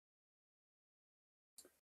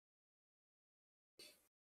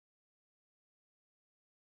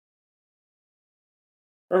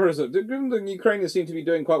 Given the Ukrainians seem to be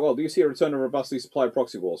doing quite well, do you see a return of robustly supplied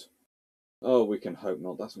proxy wars? Oh, we can hope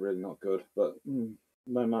not. That's really not good, but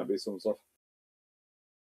there might be some stuff.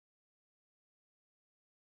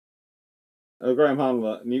 Graham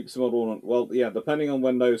Handler, nukes and World War. Well, yeah, depending on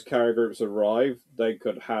when those carrier groups arrive, they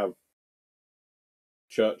could have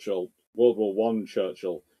Churchill, World War One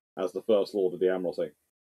Churchill, as the First Lord of the Admiralty.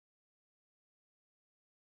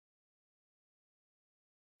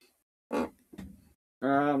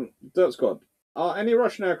 Dirt Squad. Are any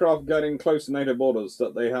Russian aircraft getting close to NATO borders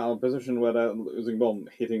that they have a position where they're losing bomb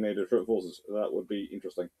hitting NATO troop forces? That would be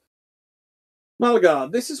interesting. Malaga,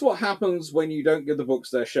 this is what happens when you don't give the books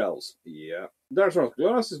their shells. Yeah. That's right.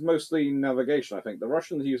 GLONASS is mostly navigation, I think. The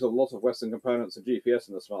Russians use a lot of Western components and GPS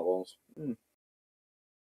in the smart bombs.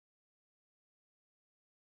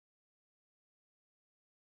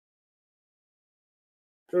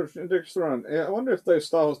 George around. I wonder if those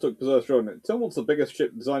Star Wars took Berserk on it. Tell me what's the biggest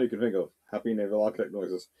ship design you can think of. Happy naval architect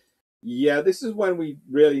noises. Yeah, this is when we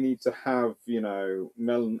really need to have,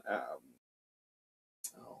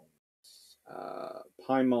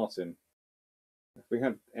 Pine Martin. If we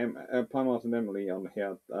had Pine Martin Emily on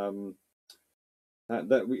here,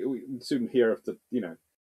 that we soon hear of the,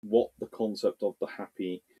 what the concept of the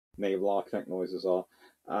happy naval architect noises are.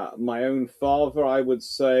 My own father, I would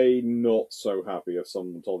say, not so happy if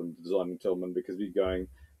someone told him to design a Tillman because he'd be going,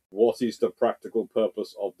 what is the practical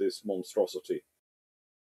purpose of this monstrosity?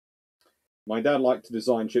 My dad liked to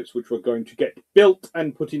design ships which were going to get built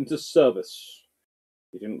and put into service.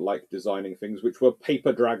 He didn't like designing things which were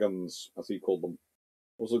paper dragons, as he called them.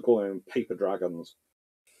 Also calling them paper dragons.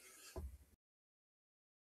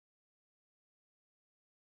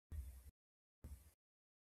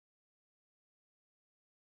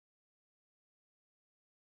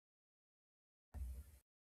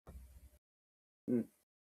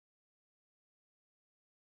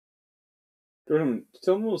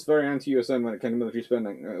 Tillman was very anti-USN when it came to military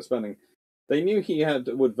spending. They knew he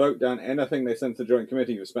would vote down anything they sent to the Joint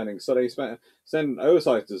Committee for spending, so they sent an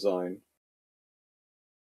oversized design.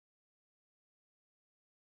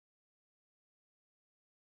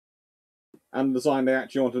 And the design they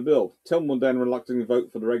actually wanted to build. Tillman would then reluctantly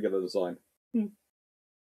vote for the regular design.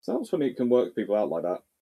 Sounds funny it can work people out like that.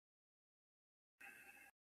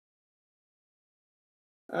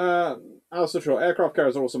 Also true. Aircraft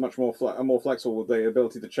carriers are also much more flexible with the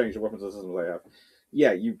ability to change the weapons systems they have.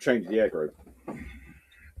 Yeah, you change the air group.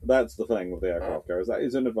 That's the thing with the aircraft carriers. That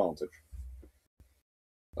is an advantage.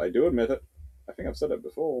 I do admit it. I think I've said it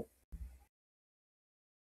before.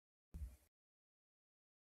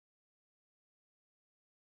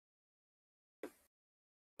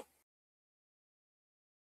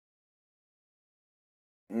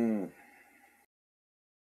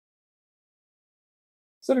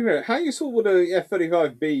 So, how useful would a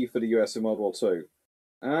F-35 be for the US in World War II?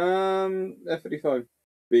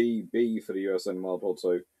 F-35B be for the US in World War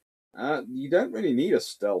II. You don't really need a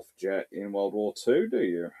stealth jet in World War II, do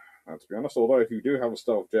you? To be honest, although if you do have a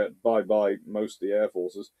stealth jet, bye-bye most of the air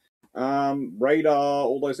forces. Radar,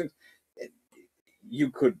 all those things.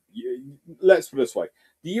 Let's put it this way.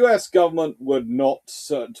 The US government would not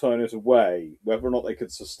turn it away. Whether or not they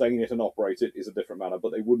could sustain it and operate it is a different matter,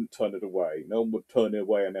 but they wouldn't turn it away. No one would turn it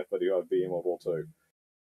away an F-35B in World War II.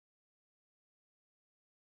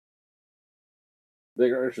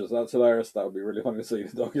 That's hilarious. That would be really funny to see.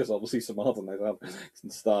 The dog is obviously smart and they have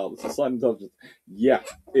some style. It's a sign of intelligence. Yeah,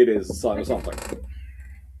 it is a sign of something.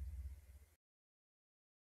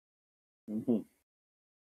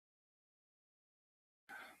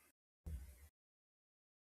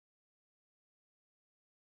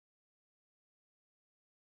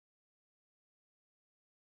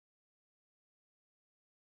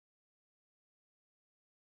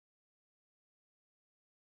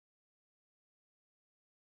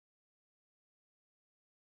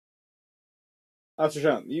 That's a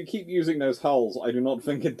shame. You keep using those hulls. I do not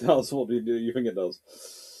think it does what you think it does.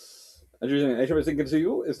 HMS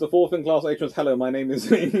Inconceivable is the fourth in class HMS. Hello, my name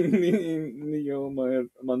is Neo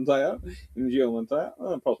Montaya.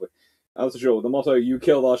 Possibly. That's sure. The motto: "You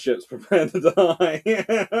killed our ships, prepare to die."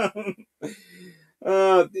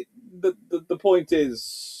 The point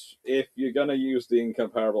is, if you're gonna use the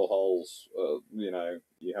incomparable hulls, you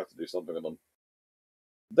have to do something with them.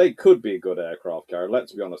 they could be a good aircraft carrier.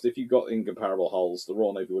 Let's be honest. If you got incomparable hulls, the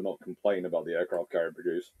Royal Navy would not complain about the aircraft carrier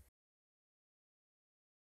produced.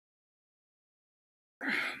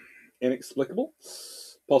 Inexplicable?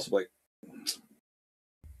 Possibly.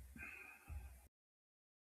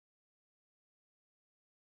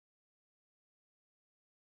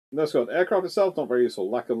 That's good. Aircraft itself, not very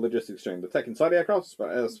useful. Lack of logistics chain. The tech inside the aircraft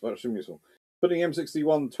is especially useful. Putting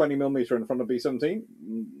M61 20mm in front of B-17,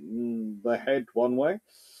 the head one way.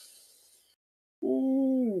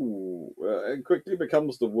 Ooh, it quickly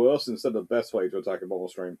becomes the worst instead of the best way to attack a bomber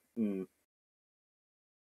stream.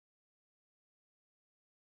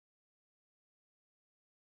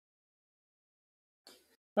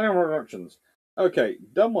 Reductions. Okay,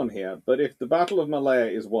 dumb one here, but if the Battle of Malaya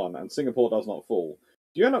is won and Singapore does not fall,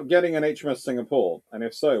 do you end up getting an HMS Singapore? And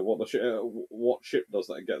if so, what ship does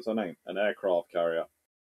that get a name? An aircraft carrier.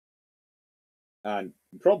 And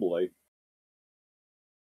probably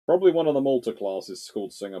one of the Malta classes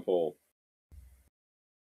called Singapore.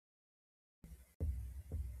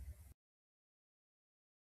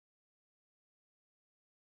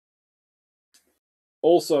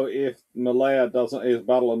 Also, if Malaya doesn't, if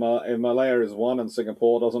Malaya is won and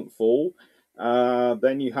Singapore doesn't fall,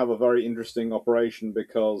 then you have a very interesting operation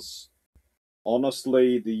because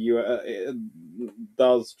honestly, the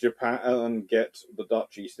does Japan get the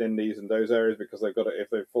Dutch East Indies in those areas because they've got to, if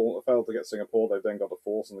they fail to get Singapore, they've then got to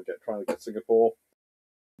force and trying to get Singapore.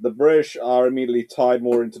 The British are immediately tied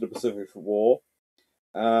more into the Pacific War.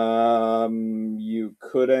 You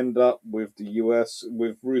could end up with the US,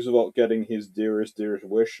 with Roosevelt getting his dearest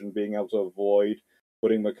wish and being able to avoid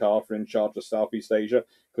putting MacArthur in charge of Southeast Asia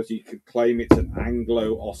because he could claim it's an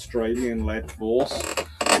Anglo-Australian-led force.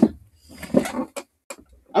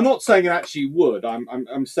 I'm not saying it actually would.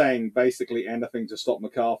 I'm saying basically anything to stop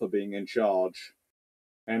MacArthur being in charge.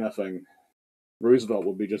 Anything. Roosevelt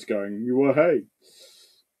would be just going, well, hey.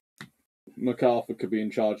 MacArthur could be in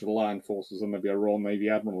charge of the land forces and maybe a Royal Navy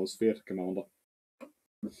admiral as theatre commander.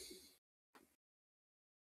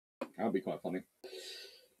 That'd be quite funny.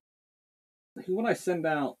 Who would I send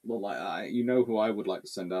out? Well, you know who I would like to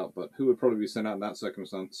send out, but who would probably be sent out in that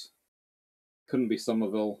circumstance? Couldn't be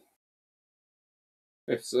Somerville.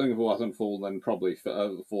 If Singapore hasn't fallen, then probably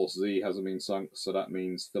Force Z hasn't been sunk, so that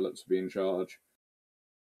means Phillips would be in charge.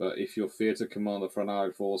 But if you're theatre commander for an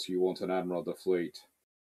Allied force, you want an admiral of the fleet.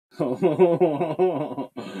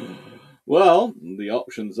 Well, the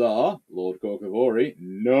options are Lord Gorkavori,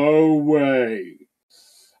 no way.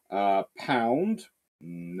 Pound,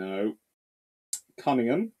 no.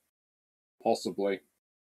 Cunningham, possibly.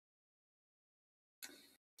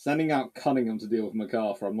 Sending out Cunningham to deal with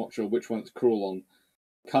MacArthur, I'm not sure which one it's cruel on.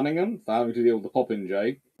 Cunningham for having to deal with the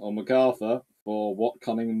Popinjay, or MacArthur for what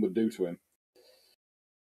Cunningham would do to him.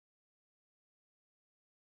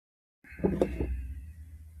 Mm-hmm.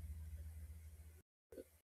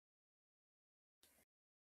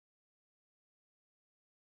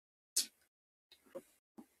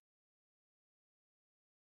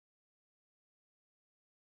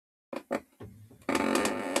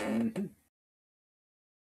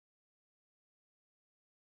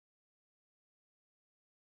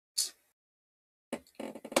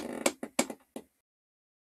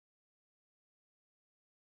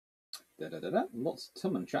 Lots of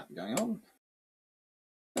Tum and chat going on.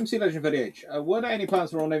 MC Legend 38. Were there any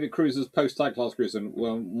plans for Royal Navy cruisers post-Tide class cruisers and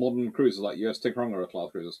modern cruisers like US Ticonderoga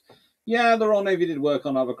class cruisers? Yeah, the Royal Navy did work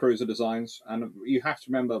on other cruiser designs, and you have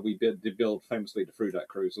to remember we did build famously the through-deck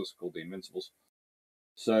cruisers called the Invincibles.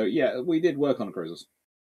 So yeah, we did work on cruisers.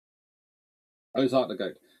 Ozark the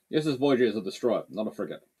Goat. Yes, this Voyager is a destroyer, not a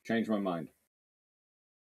frigate. Change my mind.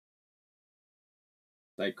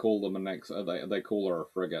 They call them they call her a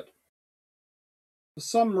frigate. For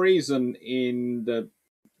some reason,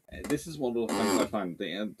 this is one of the things I find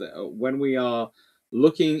when we are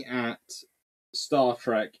looking at Star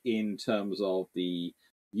Trek in terms of the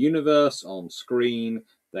universe on screen,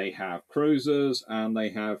 they have cruisers and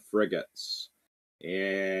they have frigates.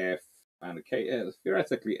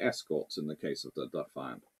 Theoretically escorts in the case of the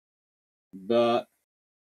Defiant. But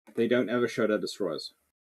they don't ever show their destroyers.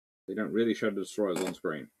 They don't really show the destroyers on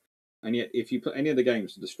screen. And yet, if you put any of the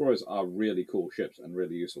games, the destroyers are really cool ships and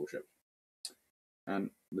really useful ships. And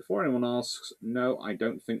before anyone asks, no, I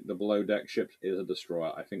don't think the below deck ship is a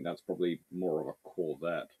destroyer. I think that's probably more of a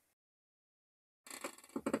corvette.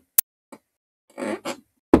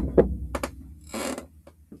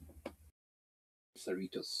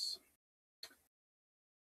 Cerritos.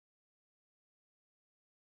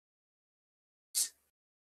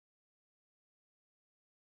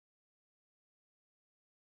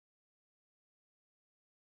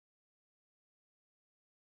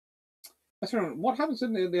 That's right. What happens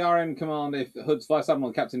in the RM command if Hood's vice admiral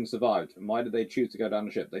and captain survived? And why did they choose to go down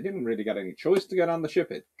the ship? They didn't really get any choice to go down the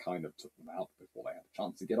ship. It kind of took them out before they had a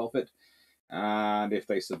chance to get off it. And if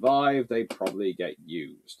they survive, they probably get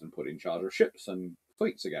used and put in charge of ships and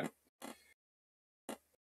fleets again.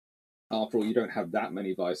 After all, you don't have that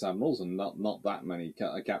many vice admirals and not that many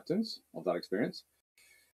captains of that experience.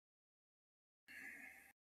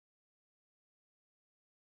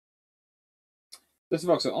 This is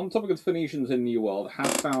Voxer. On the topic of the Phoenicians in the New World, have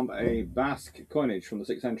found a Basque coinage from the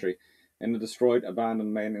 6th century in the destroyed,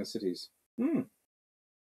 abandoned Malian cities.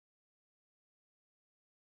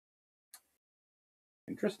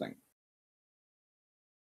 Interesting.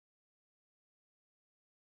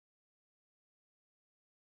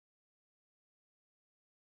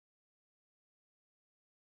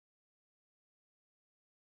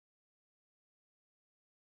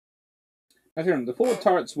 The forward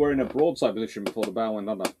turrets were in a broadside position before the bow went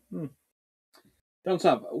under. John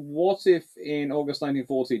Sapp, what if in August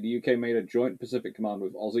 1940 the UK made a joint Pacific command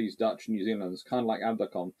with Aussies, Dutch, New Zealanders, kind of like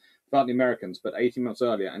Abdacom, without the Americans, but 18 months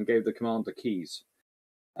earlier, and gave the command to Keys?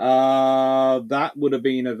 That would have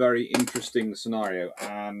been a very interesting scenario,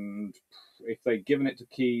 and if they'd given it to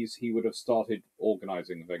Keys, he would have started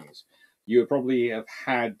organising things. You would probably have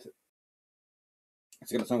had...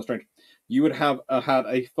 It's going to sound strange. You would have had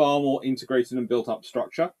a far more integrated and built-up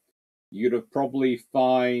structure. You'd have probably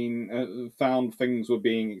found things were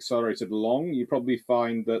being accelerated along. You'd probably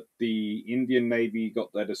find that the Indian Navy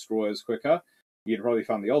got their destroyers quicker. You'd probably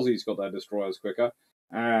find the Aussies got their destroyers quicker.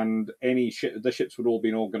 And the ships would all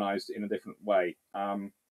been organised in a different way.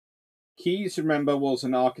 Keyes, remember, was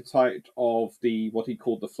an archetype of what he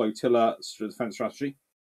called the flotilla defence strategy.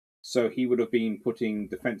 So he would have been putting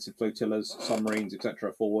defensive flotillas, submarines,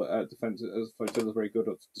 etc. forward. Defensive flotillas very good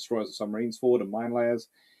at destroyers and submarines forward and mine layers,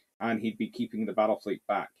 and he'd be keeping the battle fleet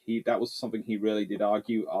back. That was something he really did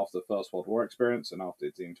argue after the First World War experience and after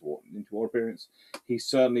its interwar experience. He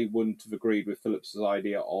certainly wouldn't have agreed with Phillips's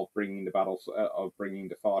idea of bringing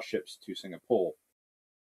the fast ships to Singapore,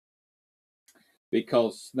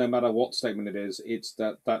 because no matter what statement it is,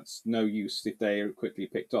 that's no use if they are quickly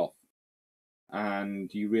picked off. And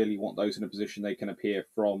you really want those in a position they can appear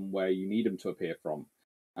from where you need them to appear from.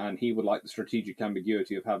 And he would like the strategic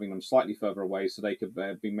ambiguity of having them slightly further away so they could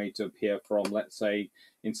be made to appear from, let's say,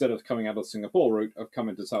 instead of coming out of the Singapore route, of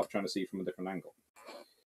coming to South China Sea from a different angle.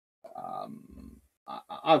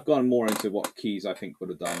 I've gone more into what Keyes, I think, would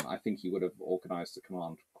have done. I think he would have organised the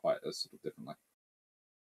command quite sort of differently.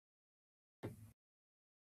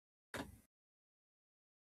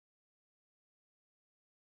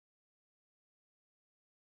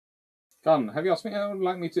 Gun, have you asked me? Would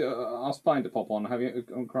like me to ask Pine to pop on? Have you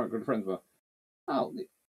quite good friends with her? Oh,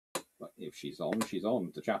 if she's on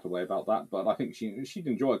to chat away about that. But I think she'd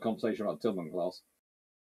enjoy a conversation about Tillman class.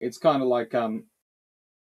 It's kind of like I'm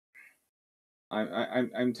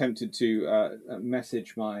tempted to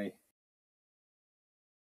message my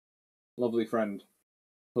lovely friend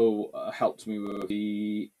who helped me with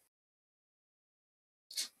the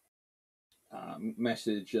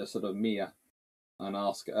message sort of Mia. And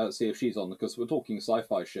ask, see if she's on, because we're talking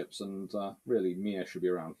sci-fi ships, and really Mia should be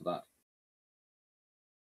around for that.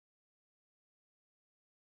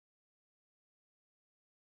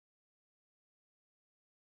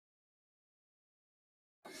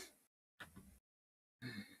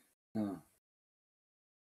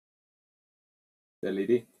 The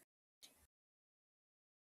lady.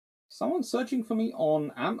 Someone's searching for me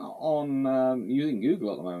on using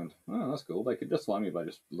Google at the moment. Oh, that's cool. They could just find me by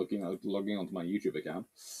just logging onto my YouTube account.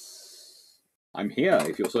 I'm here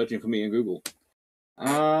if you're searching for me in Google.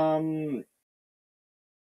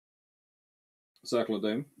 Circle of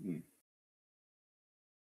Doom.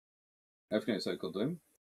 Everything is Circle of Doom.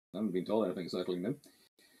 I haven't been told anything circling Doom.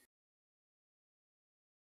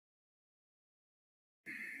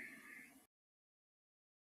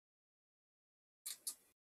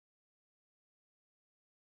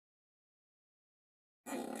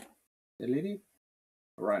 The lady?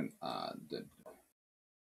 Right.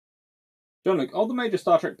 John Luke, all the major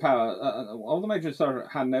Star Trek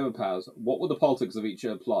had Nova powers. What would the politics of each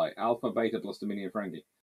apply? Alpha, Beta, plus Dominion, Frankie.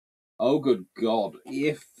 Oh, good God!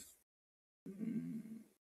 If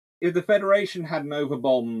the Federation had Nova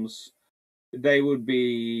bombs, they would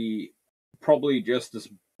be probably just as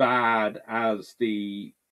bad as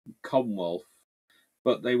the Commonwealth,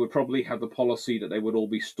 but they would probably have the policy that they would all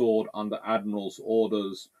be stored under Admiral's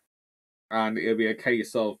orders. And it would be a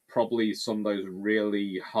case of probably some of those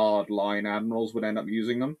really hard-line admirals would end up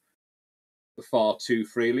using them far too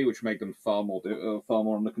freely, which made them far more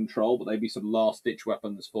under control. But they'd be some last-ditch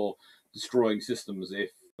weapons for destroying systems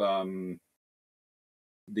if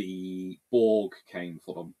the Borg came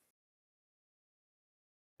for them.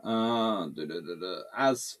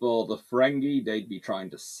 As for the Ferengi, they'd be trying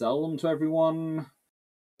to sell them to everyone.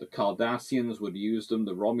 The Cardassians would use them.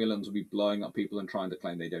 The Romulans would be blowing up people and trying to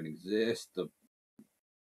claim they don't exist.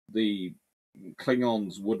 The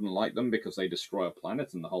Klingons wouldn't like them because they destroy a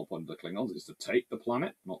planet, and the whole point of the Klingons is to take the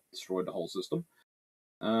planet, not destroy the whole system.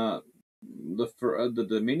 The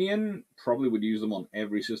Dominion probably would use them on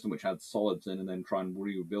every system which had solids in and then try and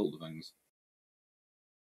rebuild things.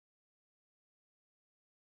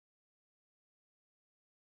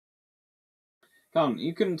 Come,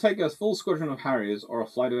 you can take a full squadron of Harriers or a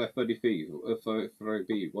flight of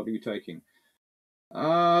F-35B. What are you taking?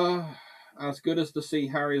 As good as the Sea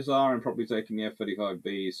Harriers are, I'm probably taking the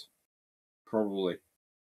F-35Bs. Probably.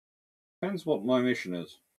 Depends what my mission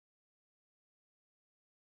is.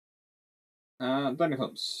 Daniel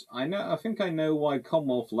Humps. I think I know why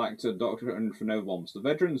Commonwealth lacked a doctrine for no bombs. The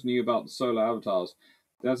veterans knew about the solar avatars.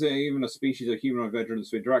 There's even a species of humanoid veterans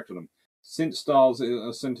to interact with them. Since stars is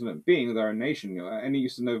a sentient being, they're a nation. Any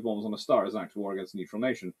use of nova bombs on a star is an act of war against a neutral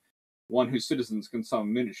nation, one whose citizens can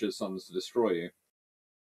summon miniature suns to destroy you.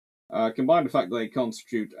 Combined the fact that they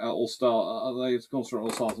constitute all stars,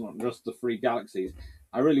 not just the three galaxies.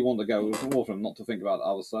 I really want to go with water and not to think about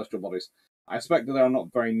other celestial bodies. I expect that there are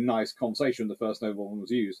not very nice conversation when the first nova bomb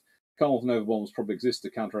was used. Commonwealth nova bombs probably exist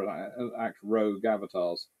to counteract rogue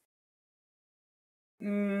avatars.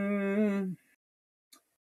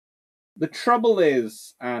 The trouble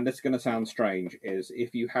is, and it's going to sound strange, is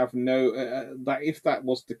if you have if that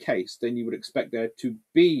was the case, then you would expect there to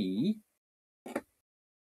be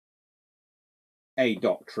a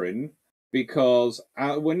doctrine, because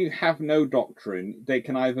when you have no doctrine,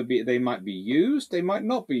 they might be used, they might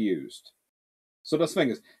not be used. So that's the thing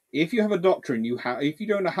is, if you have a doctrine, if you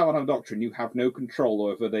don't know how to have a doctrine, you have no control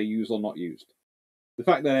over whether they're used or not used. The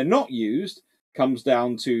fact that they're not used comes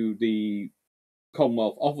down to the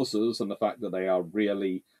Commonwealth officers and the fact that they are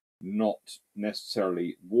really not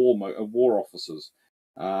necessarily war officers.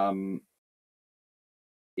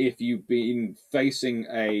 If you've been facing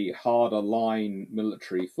a harder line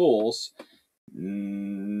military force,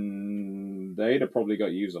 they'd have probably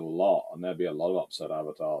got used a lot, and there'd be a lot of upset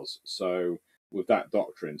avatars. So with that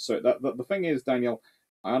doctrine, so the thing is, Daniel,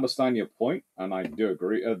 I understand your point, and I do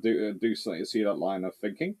agree. Do see that line of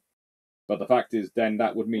thinking. But the fact is, then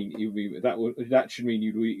that would mean that should mean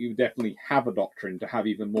you definitely have a doctrine to have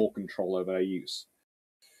even more control over their use.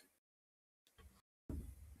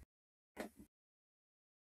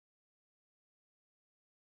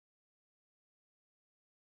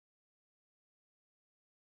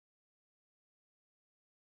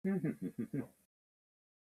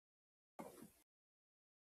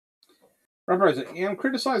 I'm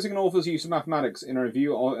criticizing an author's use of mathematics in a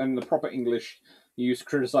review and the proper English use,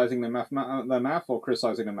 criticizing their math or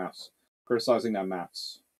criticizing their maths? Criticizing their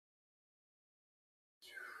maths.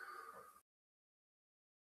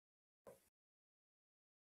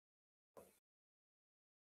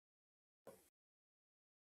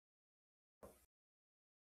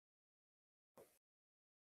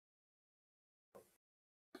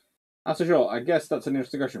 That's for sure. I guess that's an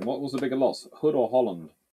interesting question. What was the bigger loss, Hood or Holland?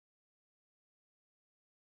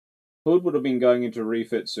 Hood would have been going into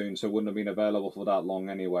refit soon, so wouldn't have been available for that long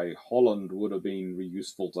anyway. Holland would have been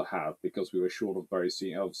useful to have because we were short of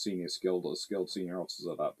senior skilled senior officers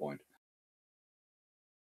at that point.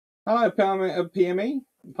 Hello, PME.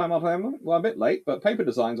 Well, a bit late, but paper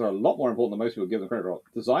designs are a lot more important than most people give them credit for.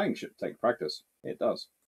 Designing should take practice. It does.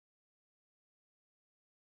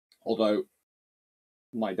 Although,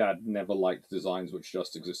 my dad never liked designs which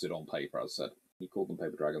just existed on paper, as I said. He called them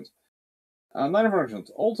paper dragons. Nine fractions.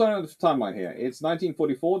 Alternative timeline here. It's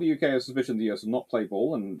 1944. The UK has suspicion the US will not play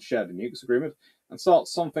ball and share the nukes agreement and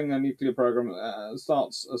starts a nuclear program.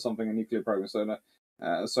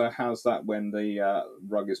 So how's that when the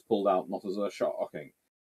rug is pulled out, not as a shocking?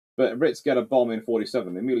 But Brits get a bomb in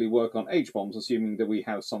 47. They immediately work on H-bombs, assuming that we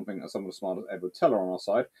have something as smart as Edward Teller on our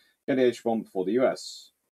side. Get the H-bomb before the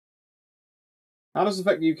US. How does it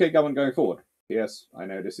affect the UK government going forward? Yes, I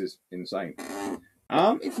know this is insane.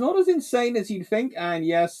 It's not as insane as you'd think, and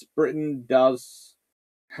yes, Britain does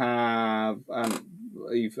have.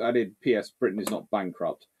 You've added P.S. Britain is not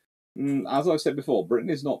bankrupt. As I've said before, Britain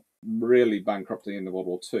is not really bankrupt at the end of World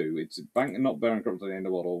War II. It's not bankrupt at the end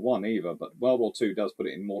of World War One either, but World War II does put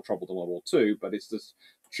it in more trouble than World War II. But it's just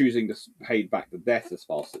choosing to pay back the debt as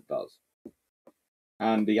fast as it does.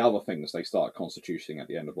 And the other things they start constituting at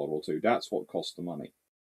the end of World War II, that's what cost the money.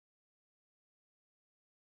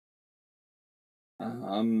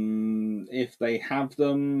 If they have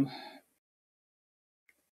them,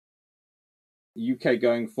 UK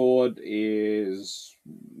going forward is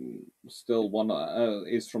still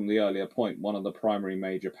is from the earlier point one of the primary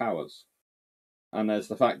major powers, and there's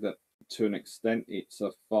the fact that to an extent it's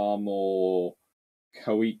a far more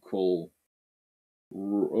co-equal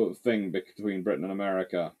thing between Britain and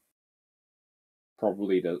America.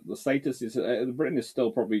 Probably the status is Britain is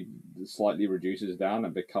still probably slightly reduces down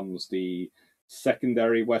and becomes the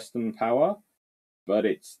secondary Western power, but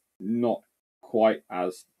it's not quite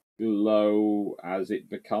as low as it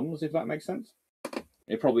becomes, if that makes sense.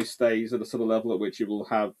 It probably stays at a sort of level at which it will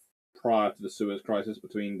have prior to the Suez Crisis,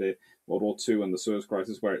 between the World War II and the Suez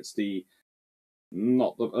Crisis, where it's the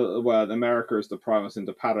not the where America is the primus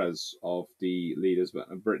inter pares of the leaders,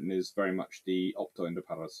 but Britain is very much the opto inter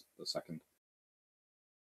pares, the second.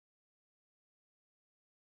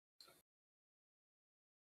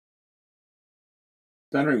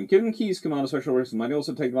 Dan, given Key's command of special risks, might he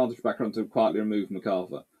also take advantage of background to quietly remove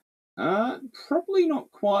MacArthur? Probably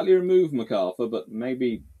not quietly remove MacArthur, but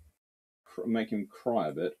maybe make him cry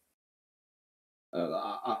a bit.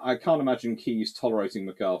 I can't imagine Keyes tolerating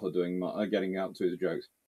MacArthur getting out to his jokes.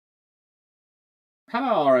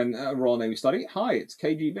 Hello, RN Royal Navy Study. Hi, it's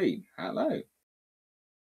KGB. Hello.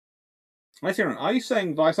 I see. Are you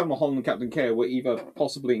saying Vice Admiral Holland and Captain Kerr were either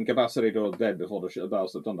possibly incapacitated or dead before the Battle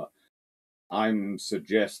of September? I'm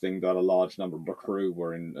suggesting that a large number of the crew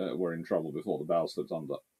were in trouble before the battle slipped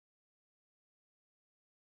under.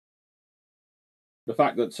 The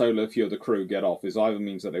fact that so few of the crew get off is either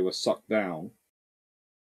means that they were sucked down,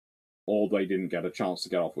 or they didn't get a chance to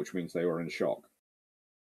get off, which means they were in shock.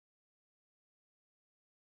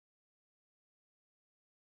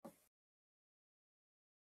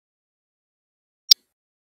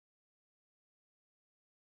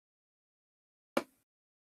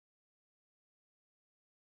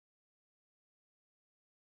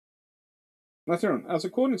 As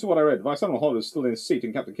according to what I read, Vice Admiral Holland was still in his seat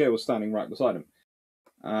and Captain Kerr was standing right beside him.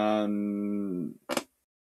 And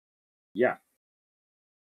yeah.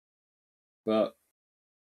 But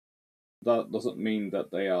that doesn't mean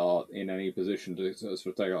that they are in any position to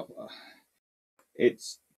take off.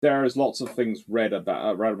 There is lots of things read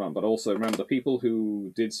about, but also remember the people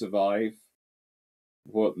who did survive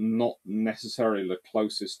were not necessarily the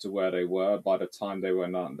closest to where they were by the time they were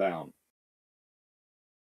knocked down.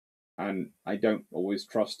 And I don't always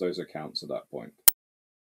trust those accounts at that point.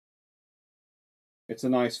 It's a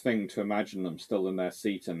nice thing to imagine them still in their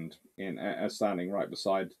seat and standing right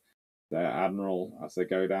beside their admiral as they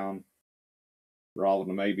go down, rather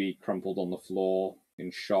than maybe crumpled on the floor in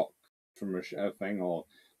shock from a thing, or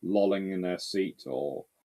lolling in their seat, or...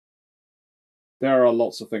 There are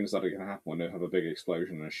lots of things that can happen when you have a big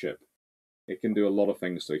explosion in a ship. It can do a lot of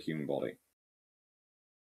things to a human body.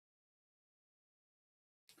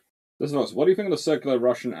 What do you think of the circular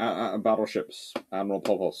Russian battleships, Admiral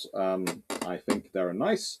Popos? I think they're a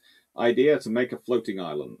nice idea to make a floating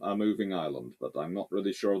island, a moving island, but I'm not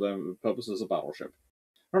really sure of their purpose as a battleship.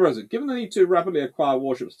 However, given the need to rapidly acquire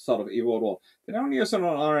warships at the start of either World War, did only US and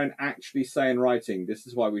RN actually say in writing, this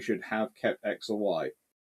is why we should have kept X or Y?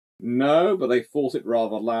 No, but they fought it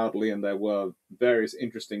rather loudly, and there were various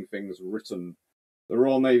interesting things written. The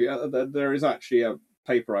Royal Navy, there is actually a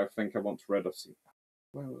paper I think I once read.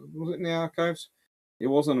 Well, was it in the archives? It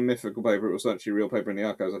wasn't a mythical paper, it was actually a real paper in the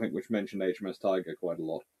archives, I think, which mentioned HMS Tiger quite a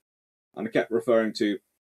lot. And it kept referring to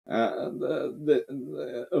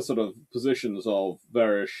the sort of positions of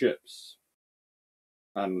various ships.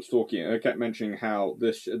 And was talking, I kept mentioning how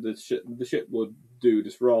the ship would do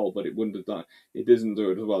this role, but it doesn't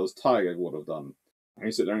do it as well as Tiger would have done. And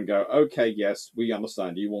you sit there and go, okay, yes, we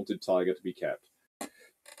understand, you wanted Tiger to be kept.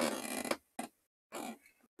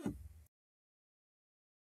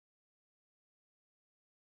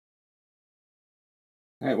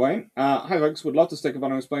 Hey, Wayne. Hi, folks. Would love to stick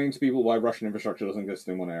about on explaining to people why Russian infrastructure doesn't exist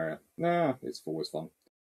in one area. Nah, it's always fun.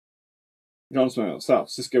 John Smith, South.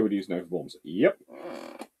 Cisco would use no bombs. Yep.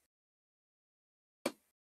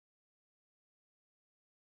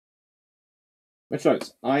 Which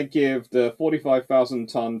notes? I give the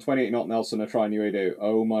 45,000-ton, 28-knot Nelson a try and you do.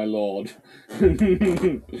 Oh, my lord.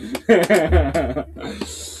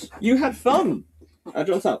 You had fun.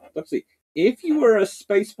 John South, let's see. If you were a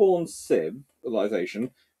spaceborne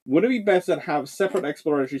civilization, would it be better to have separate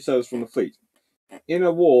exploratory service from the fleet? In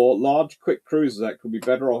a war, large, quick cruisers that could be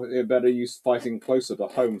better used fighting closer to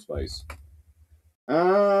home space.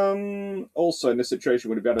 Also, in this situation,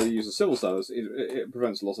 would it be better to use a civil service? It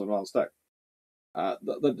prevents loss of advanced tech.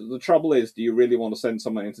 The trouble is, do you really want to send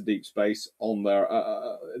someone into deep space on their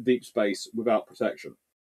deep space without protection?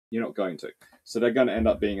 You're not going to. So they're going to end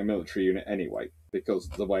up being a military unit anyway, because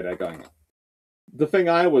of the way they're going. The thing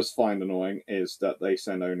I always find annoying is that they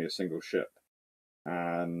send only a single ship.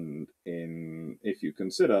 And if you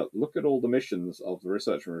consider, look at all the missions of the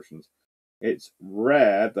research missions, it's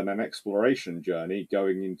rare that an exploration journey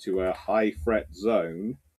going into a high threat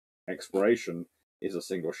zone exploration is a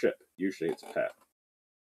single ship. Usually it's a pair.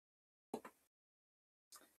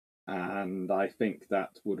 And I think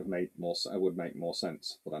that would have made would make more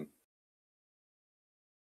sense for them.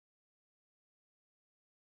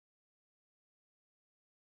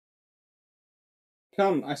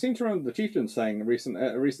 Come, I seem to remember the chieftain saying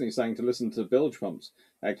recently saying to listen to bilge pumps,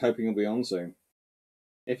 hoping he'll be on soon.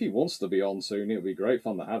 If he wants to be on soon, it'll be great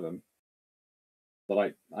fun to have him.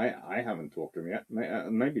 But I haven't talked to him yet.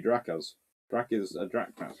 Maybe Drac has. Drac is a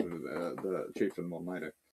Drac match with the chieftain more than I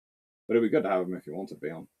do. But it'd be good to have him if you want to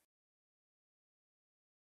be on.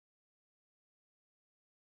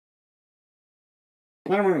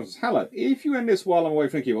 Hello. If you end this while I'm away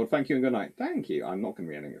from the keyboard, thank you and good night. Thank you. I'm not going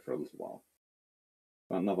to be ending it for a little while.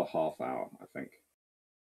 About another half hour, I think.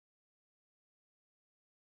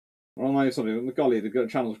 Well, no, something. Golly, the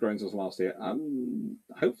channel's grown since last year.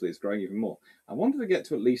 Hopefully, it's growing even more. I wanted to get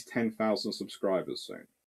to at least 10,000 subscribers soon.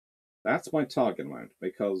 That's my target amount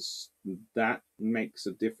because that makes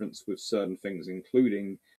a difference with certain things,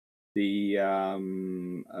 including the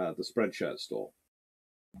Spreadshirt store.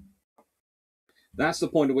 That's the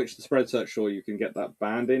point at which the Spreadshirt store you can get that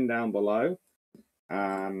band in down below.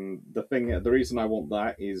 And the reason I want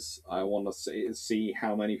that is I want to see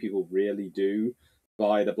how many people really do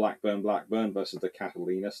buy the Blackburn versus the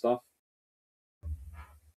Catalina stuff.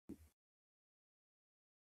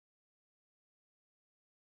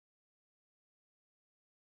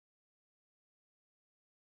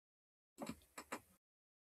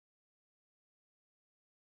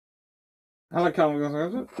 Hello,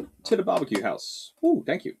 Carl. To the barbecue house. Oh,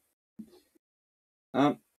 thank you.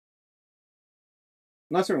 Nice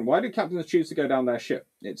one. Why did captains choose to go down their ship?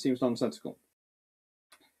 It seems nonsensical.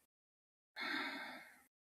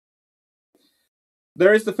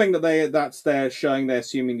 There is the thing that they're showing they're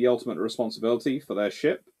assuming the ultimate responsibility for their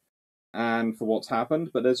ship and for what's happened,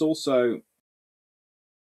 but there's also,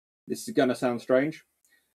 this is going to sound strange,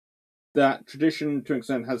 that tradition to an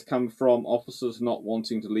extent has come from officers not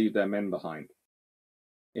wanting to leave their men behind.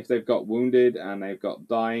 If they've got wounded and they've got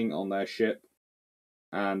dying on their ship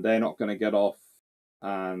and they're not going to get off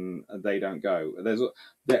and they don't go.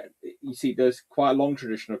 You see, there's quite a long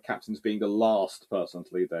tradition of captains being the last person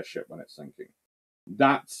to leave their ship when it's sinking.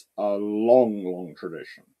 That's a long, long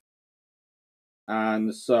tradition.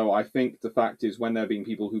 And so I think the fact is when there being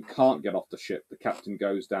people who can't get off the ship, the captain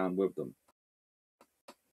goes down with them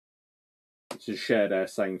to share their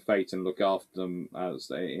same fate and look after them as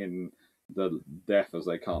they in the death as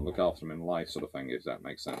they can't look after them in life, sort of thing, if that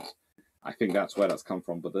makes sense. I think that's where that's come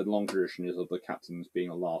from, but the long tradition is of the captains being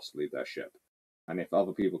the last to leave their ship. And if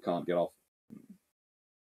other people can't get off...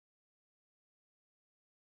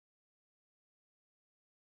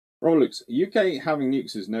 Robert UK having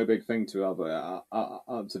nukes is no big thing to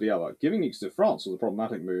the other. Giving nukes to France was a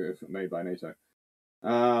problematic move made by NATO.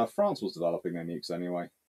 France was developing their nukes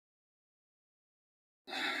anyway.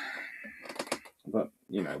 But,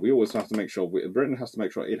 you know, we always have to make sure... Britain has to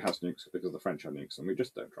make sure it has nukes because the French have nukes, and we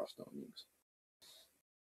just don't trust our nukes.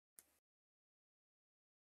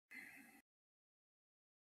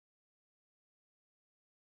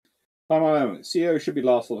 CEO should be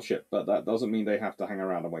last on the ship, but that doesn't mean they have to hang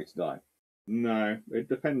around and wait to die. No, it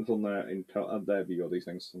depends on their view of these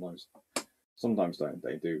things. Sometimes don't.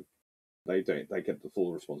 They do. They don't. They get the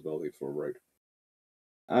full responsibility for a road.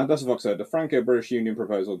 That's Vox said, the Franco-British Union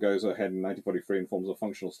proposal goes ahead in 1943 and forms a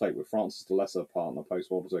functional state with France as the lesser partner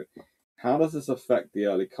post-World War II. How does this affect the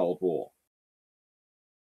early Cold War?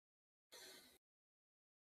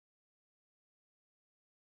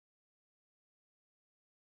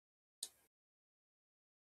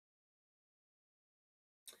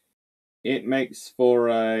 It makes for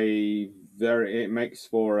a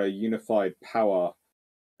unified power.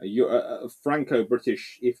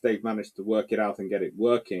 Franco-British, if they've managed to work it out and get it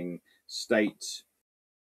working, state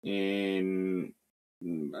is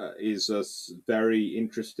a very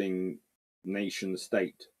interesting nation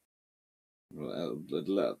state.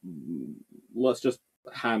 Let's just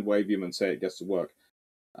hand wave him and say it gets to work.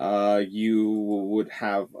 You would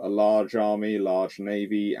have a large army, large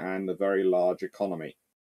navy, and a very large economy.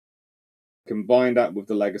 Combine that with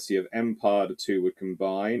the legacy of empire, the two would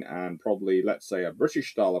combine, and probably, let's say, a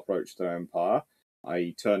British-style approach to empire,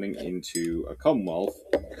 i.e. turning into a Commonwealth.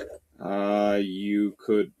 You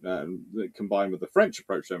could combine with the French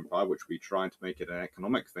approach to empire, which we try to make it an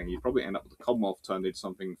economic thing. You'd probably end up with the Commonwealth turned into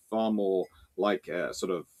something far more like a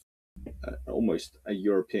sort of almost a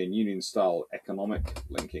European Union style economic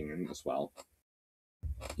linking in as well.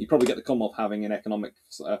 You probably get the Commonwealth having an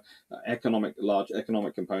large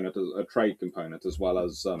economic component, a trade component, as well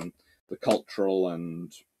as the cultural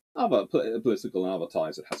and other political and other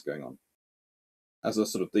ties it has going on. As a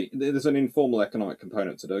sort of there's an informal economic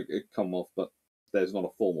component to the Commonwealth, but there's not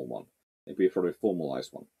a formal one. It'd be probably a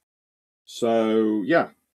formalized one. So yeah,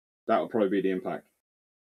 that would probably be the impact.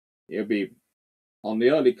 It would be on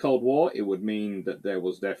the early Cold War. It would mean that there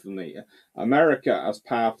was definitely America, as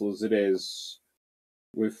powerful as it is,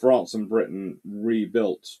 with France and Britain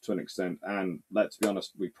rebuilt to an extent, and let's be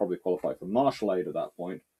honest, we probably qualify for Marshall aid at that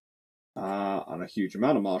point, and a huge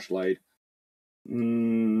amount of Marshall aid.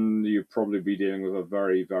 You'd probably be dealing with a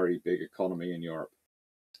very, very big economy in Europe.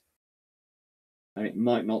 And it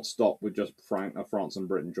might not stop with just France and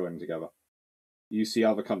Britain joining together. You see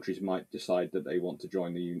other countries might decide that they want to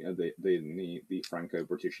join the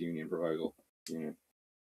Franco-British Union proposal.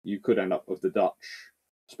 You could end up with the Dutch,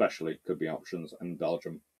 especially, could be options, and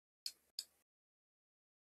Belgium.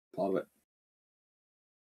 Part of it.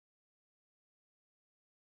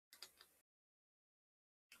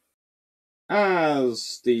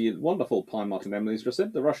 As the wonderful Pine Martin Emily's just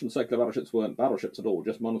said, the Russian circular battleships weren't battleships at all,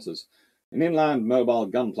 just monitors. In inland mobile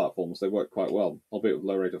gun platforms, they work quite well, albeit with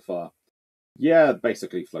low rate of fire. Yeah,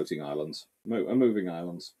 basically floating islands, moving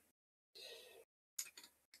islands.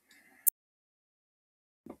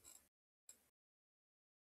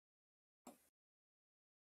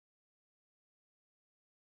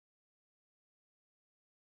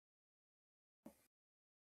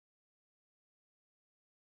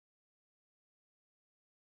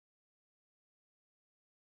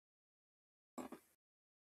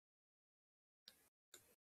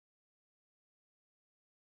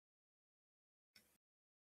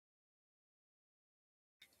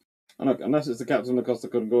 And look, unless it's the captain of the Costa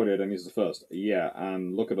Concordia, then he's the first. Yeah,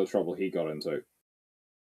 and look at the trouble he got into. In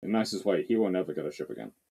the nicest way, he won't ever get a ship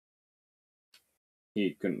again.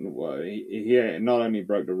 He couldn't. He not only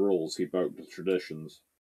broke the rules, he broke the traditions.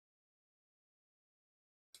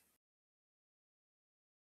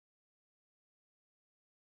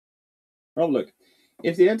 Well, look,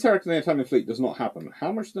 if the attack on the Italian fleet does not happen,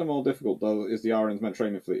 how much more difficult is the Ireland's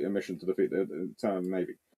Mediterranean fleet mission to defeat the Italian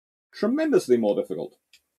Navy? Tremendously more difficult,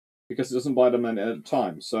 because it doesn't buy them any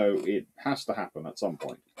time, so it has to happen at some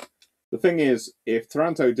point. The thing is, if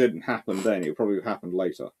Taranto didn't happen then, it would probably have happened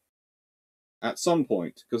later. At some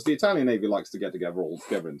point, because the Italian Navy likes to get together all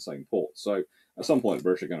together in the same port, so at some point the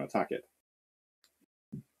British are going to attack it.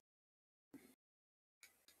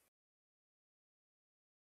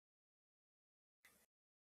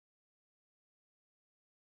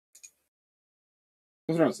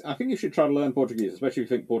 I think you should try to learn Portuguese, especially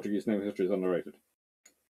if you think Portuguese naval history is underrated.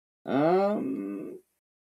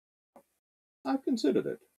 I've considered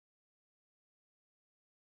it.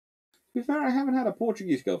 To be fair, I haven't had a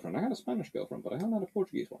Portuguese girlfriend. I had a Spanish girlfriend, but I haven't had a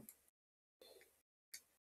Portuguese one.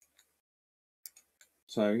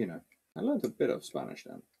 So, I learned a bit of Spanish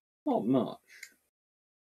then. Not much.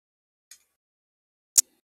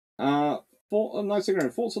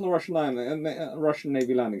 Thoughts on the Russian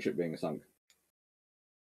Navy landing ship being sunk.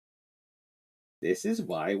 This is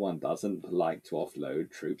why one doesn't like to offload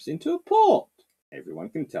troops into a port. Everyone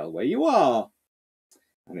can tell where you are.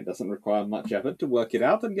 And it doesn't require much effort to work it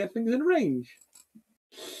out and get things in range.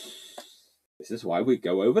 This is why we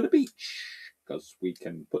go over the beach. Because we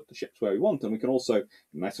can put the ships where we want, and we can also,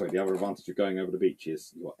 the other advantage of going over the beach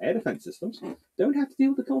is your air defense systems don't have to deal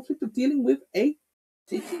with the conflict of dealing with a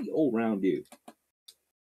city all round you.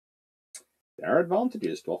 There are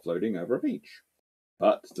advantages to offloading over a beach.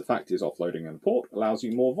 But the fact is, offloading in a port allows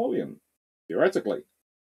you more volume, theoretically.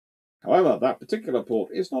 However, that particular port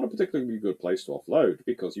is not a particularly good place to offload,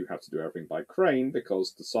 because you have to do everything by crane,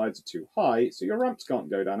 because the sides are too high, so your ramps can't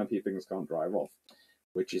go down and things can't drive off.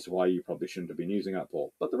 Which is why you probably shouldn't have been using that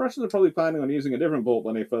port. But the Russians are probably planning on using a different port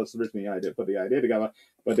when they first originally put the idea together,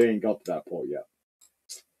 but they ain't got to that port yet.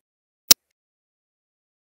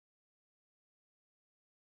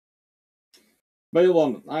 Mail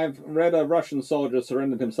 1. I've read a Russian soldier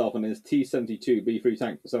surrendered himself in his T-72 B-3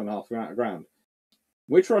 tank for 7.5 grand.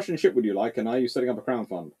 Which Russian ship would you like, and are you setting up a crown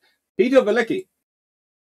fund? Peter Velicki.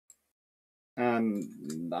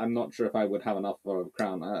 And I'm not sure if I would have enough for a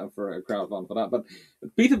crowd fund for that, but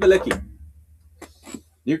Peter Velicki.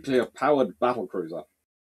 Nuclear-powered battlecruiser.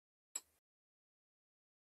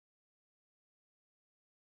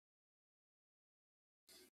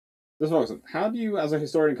 This is how do you, as a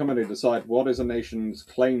historian commander, decide what is a nation's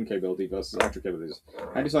claim capability versus actual capabilities?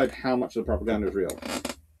 How do you decide how much of the propaganda is real?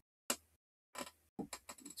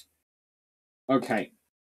 Okay.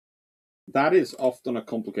 that is often a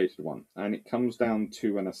complicated one, and it comes down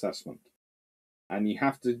to an assessment. And you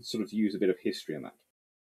have to sort of use a bit of history in that.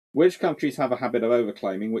 Which countries have a habit of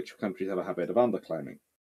overclaiming? Which countries have a habit of underclaiming?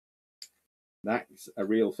 That's a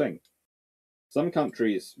real thing. Some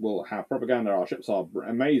countries will have propaganda, our ships are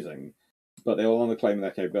amazing, but they will underclaim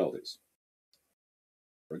their capabilities.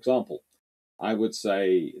 For example, I would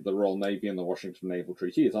say the Royal Navy and the Washington Naval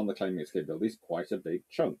Treaty is underclaiming its capabilities quite a big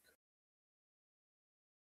chunk,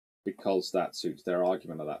 because that suits their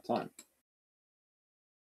argument at that time.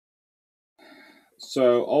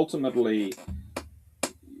 So ultimately,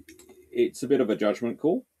 it's a bit of a judgment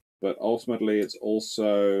call, but ultimately it's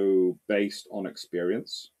also based on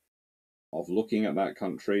experience of looking at that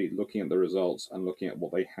country, looking at the results, and looking at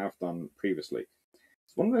what they have done previously.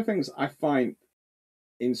 It's one of the things I find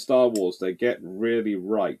in Star Wars they get really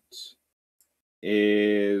right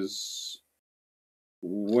is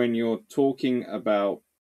when you're talking about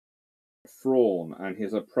Thrawn and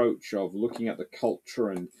his approach of looking at the culture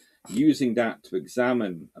and using that to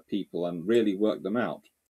examine people and really work them out.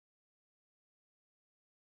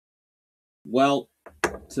 Well,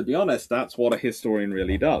 to be honest, that's what a historian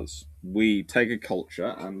really does. We take a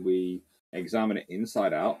culture and we examine it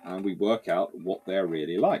inside out and we work out what they're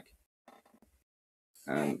really like.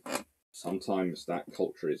 And sometimes that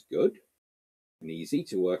culture is good and easy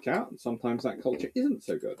to work out, and sometimes that culture isn't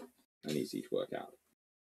so good and easy to work out.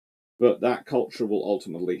 But that culture will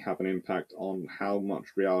ultimately have an impact on how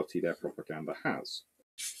much reality their propaganda has.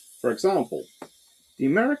 For example, the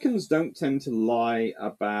Americans don't tend to lie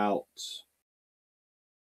about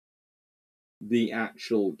the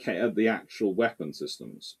actual weapon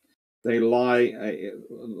systems. They lie,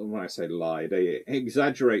 when I say lie, they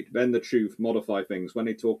exaggerate, bend the truth, modify things when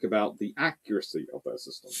they talk about the accuracy of their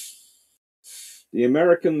systems. The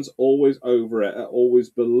Americans always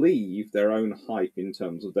believe their own hype in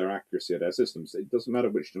terms of their accuracy of their systems. It doesn't matter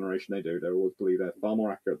which generation they do, they always believe they're far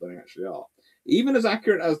more accurate than they actually are. Even as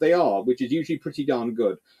accurate as they are, which is usually pretty darn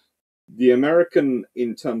good, the American,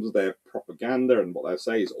 in terms of their propaganda and what they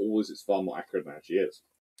say, is far more accurate than it actually is.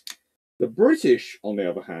 The British, on the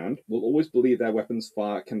other hand, will always believe their weapons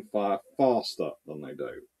can fire faster than they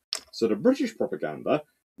do. So the British propaganda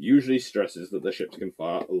usually stresses that the ships can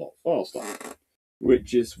fire a lot faster.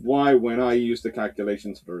 Which is why when I use the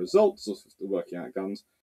calculations for the results of the working out guns,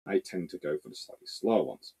 I tend to go for the slightly slower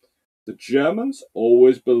ones. The Germans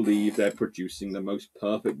always believe they're producing the most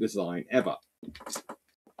perfect design ever.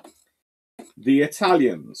 The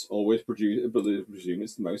Italians always presume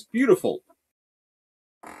it's the most beautiful.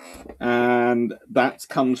 And that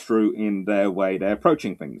comes through in their way they're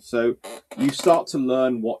approaching things. So you start to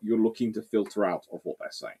learn what you're looking to filter out of what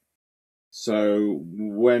they're saying. So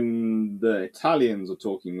when the Italians are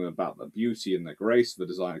talking about the beauty and the grace of the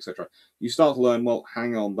design, etc., you start to learn, well,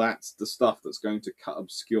 hang on, that's the stuff that's going to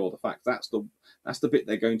obscure the fact. That's the bit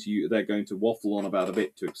they're going to waffle on about a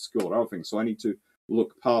bit to obscure other things. So I need to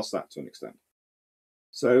look past that to an extent.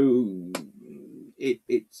 So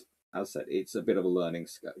it's, as I said, it's a bit of a learning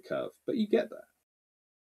curve, but you get there.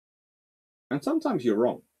 And sometimes you're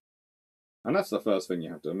wrong. And that's the first thing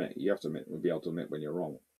you have to admit. You have to be able to admit when you're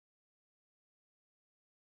wrong.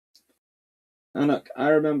 And look, I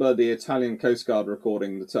remember the Italian Coast Guard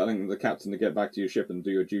recording telling the captain to get back to your ship and do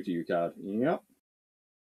your duty, you cad. Yep.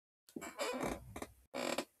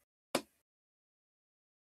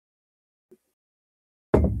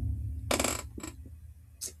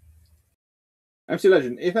 MC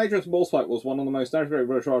Legend, if HMS Ballspike was one of the most accurate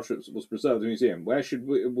British warships was preserved in the museum, where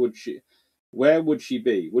would she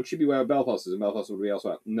be? Would she be where Belfast is and Belfast would be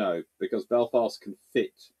elsewhere? No, because Belfast can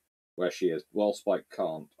fit where she is. Ballspike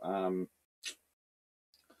can't.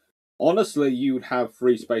 Honestly, you'd have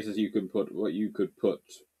three spaces you could put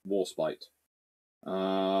Warspite.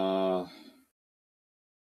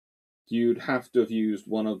 You'd have to have used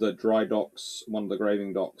one of the dry docks, one of the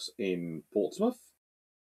graving docks in Portsmouth,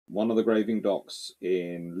 one of the graving docks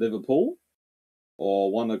in Liverpool,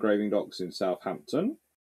 or one of the graving docks in Southampton,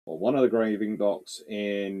 or one of the graving docks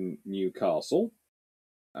in Newcastle.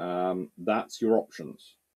 That's your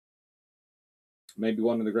options. Maybe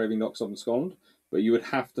one of the graving docks up in Scotland, but you would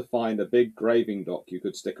have to find a big graving dock you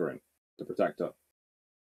could stick her in to protect her.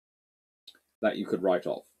 That you could write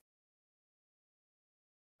off.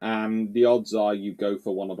 And the odds are you go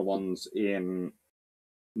for one of the ones in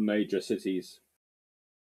major cities.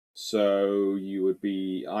 So you would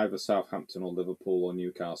be either Southampton or Liverpool or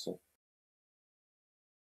Newcastle.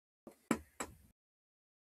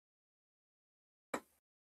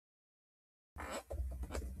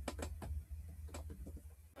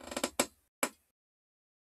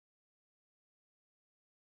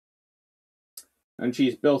 And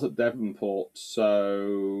she's built at Devonport,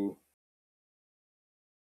 so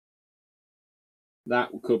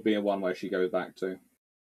that could be a one where she goes back to.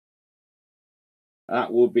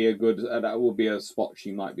 That would be a good. That would be a spot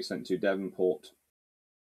she might be sent to, Devonport.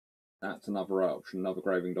 That's another option, another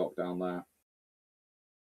graving dock down there.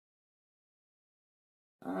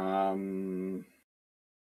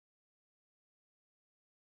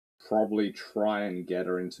 Probably try and get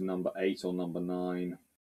her into number 8 or number 9.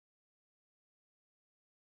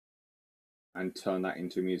 And turn that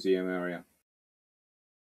into a museum area.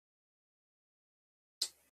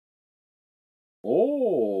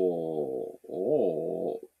 Or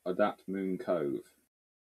adapt Moon Cove.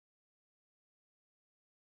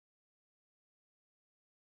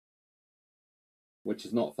 Which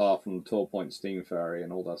is not far from the Tor Point Steam Ferry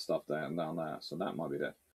and all that stuff down there, so that might be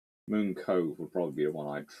there. Moon Cove would probably be the one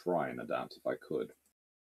I'd try and adapt if I could.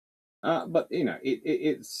 But you know,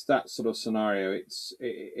 it's that sort of scenario.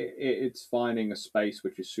 It's finding a space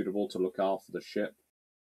which is suitable to look after the ship,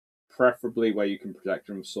 preferably where you can protect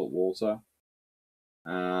from salt water.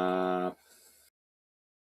 Yeah.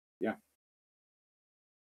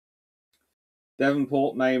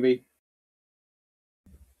 Devonport, maybe.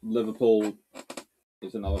 Liverpool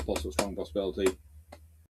is another strong possibility.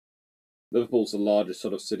 Liverpool's the largest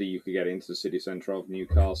sort of city you could get into the city centre of.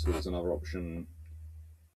 Newcastle is another option.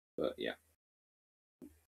 But yeah.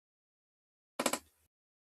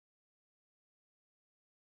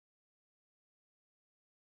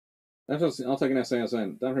 I'll take an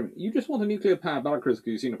SASN. You just want a nuclear powered battle cruiser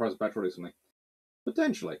because you've seen the price of petrol recently.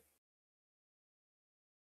 Potentially.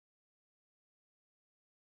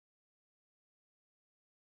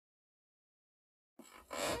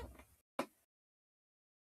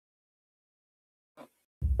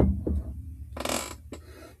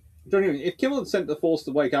 If Kimmel had sent the force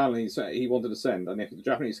to Wake Island, he wanted to send, and if the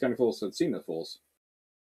Japanese scanning force had seen the force,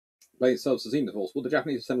 they themselves had seen the force, would the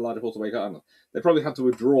Japanese send a larger force to Wake Island? They probably had to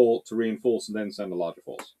withdraw to reinforce and then send a larger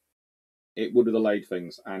force. It would have delayed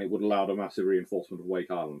things, and it would have allowed a massive reinforcement of Wake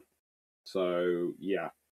Island. So,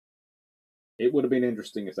 yeah. It would have been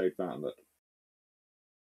interesting if they'd found it.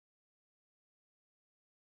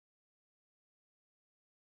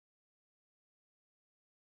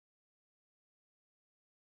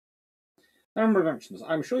 Redemptions.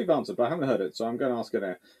 I'm sure you've answered, but I haven't heard it, so I'm going to ask it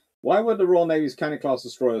now. Why were the Royal Navy's Cannon-class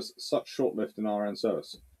destroyers such short-lived in RN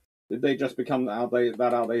service? Did they just become outdated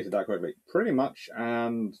that quickly? Pretty much,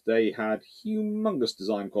 and they had humongous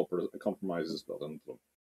design compromises built into them.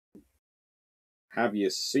 Have you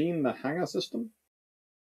seen the hangar system?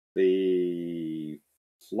 The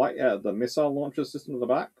missile launcher system at the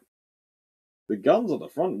back? The guns at the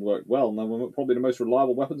front worked well, and they were probably the most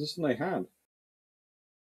reliable weapon system they had.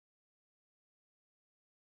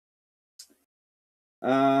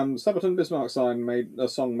 Sabaton Bismarck made a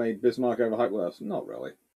song made Bismarck overhyped worse. Not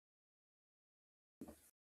really.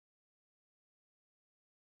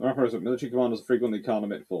 Military commanders frequently can't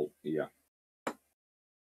admit fault. Yeah.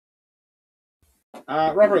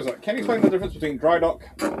 Can you explain the difference between dry dock,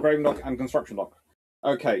 graving dock, and construction dock?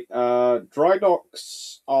 Okay, dry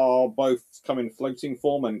docks are both come in floating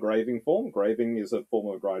form and graving form. Graving is a form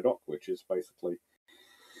of dry dock, which is basically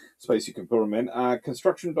space you can put them in.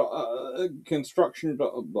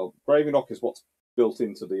 Graving dock is what's built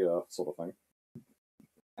into the earth, sort of thing,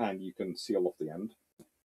 and you can seal off the end.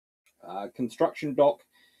 Construction dock,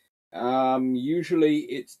 usually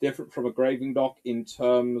it's different from a graving dock in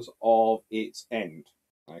terms of its end.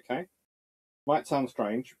 Okay, might sound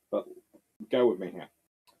strange, but go with me here.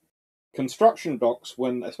 Construction docks,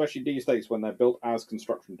 especially these days when they're built as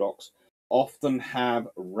construction docks, often have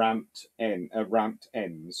ramped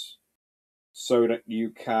ends, so that you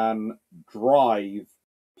can drive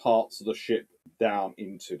parts of the ship down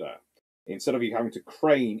into there. Instead of you having to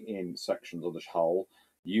crane in sections of the hull,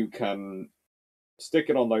 you can stick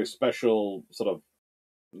it on those special sort of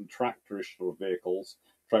tractor-ish sort of vehicles,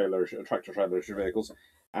 tractor-trailerish vehicles,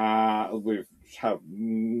 with have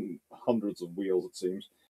hundreds of wheels, it seems,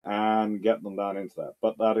 and get them down into that.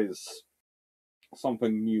 But that is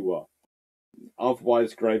something newer.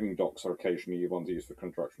 Otherwise, graving docks are occasionally ones used for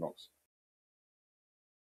construction docks.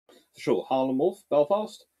 Sure, Harlem Wharf,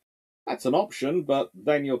 Belfast. That's an option, but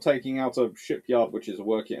then you're taking out a shipyard which is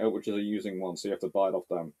a using one, so you have to buy it off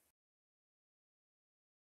them.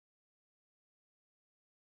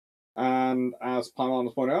 And as Pylon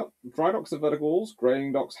pointed out, dry docks are vertical walls,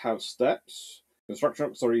 graving docks have steps. Construction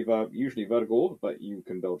docks are usually vertical, but you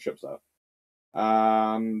can build ships there.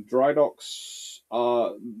 Dry docks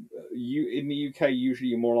are in the UK usually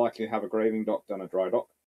you're more likely to have a graving dock than a dry dock.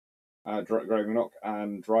 Graving dock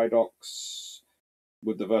and dry docks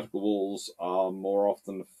with the vertical walls are more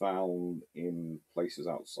often found in places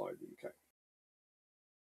outside the UK.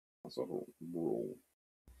 That's a rule.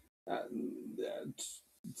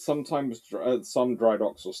 Sometimes some dry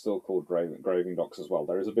docks are still called graving docks as well.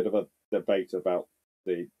 There is a bit of a debate about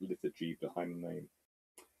the liturgy behind the name.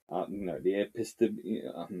 No, the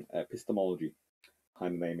epistemology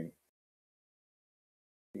behind the naming.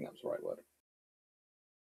 I think that's the right word.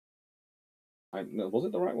 Was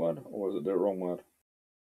it the right word, or was it the wrong word? I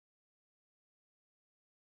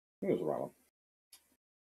think it was the right one.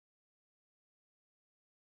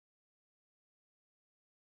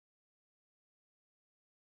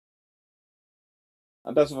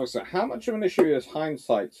 And that's what I said. How much of an issue is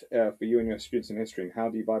hindsight for you and your students in history, and how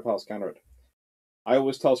do you bypass counter it? I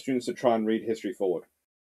always tell students to try and read history forward.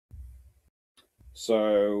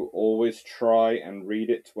 So always try and read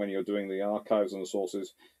it when you're doing the archives and the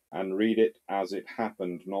sources, and read it as it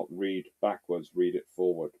happened, not read backwards, read it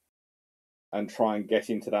forward. And try and get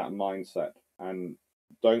into that mindset. And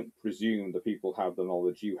don't presume that people have the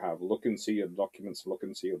knowledge you have. Look and see your documents, look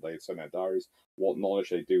and see what they say in their diaries, what knowledge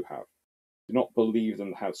they do have. Do not believe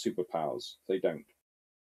them to have superpowers. They don't.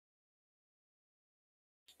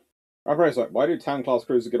 Why do town class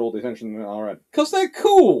cruisers get all the attention in RN? Because they're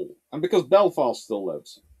cool! And because Belfast still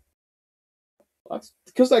lives. That's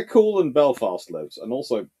because they're cool and Belfast lives. And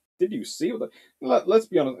also, did you see what let's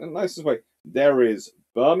be honest, in the nicest way, there is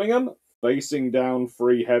Birmingham facing down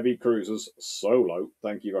 3 heavy cruisers solo.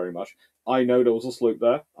 Thank you very much. I know there was a sloop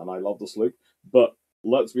there, and I love the sloop, but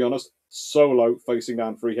let's be honest, solo facing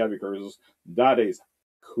down 3 heavy cruisers, that is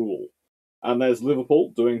cool. And there's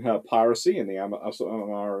Liverpool doing her piracy in the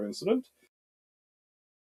Amara incident.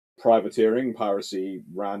 Privateering, piracy,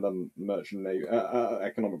 random merchant navy,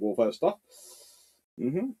 economic warfare stuff.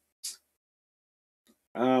 You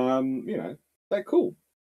know, they're cool.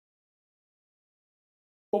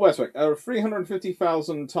 Well, Westwick, a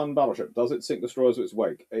 350,000-ton battleship, does it sink destroyers with its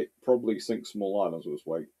wake? It probably sinks small islands with its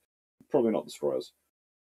wake. Probably not destroyers.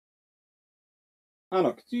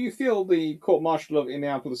 Anok, do you feel the court-martial of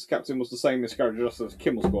Indianapolis captain was the same miscarriage of justice as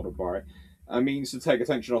Kimmel's squad of Barry? A means to take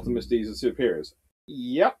attention off the misdeeds of superiors?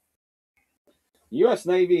 Yep. US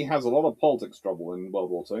Navy has a lot of politics trouble in World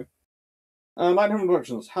War II. 900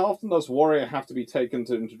 questions. How often does Warrior have to be taken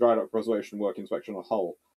into dry dock preservation work inspection of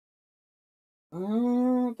hull?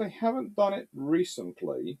 They haven't done it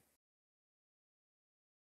recently.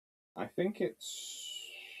 I think it's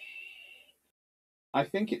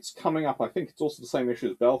coming up. I think it's also the same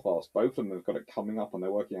issue as Belfast. Both of them have got it coming up, and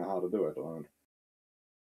they're working out how to do it.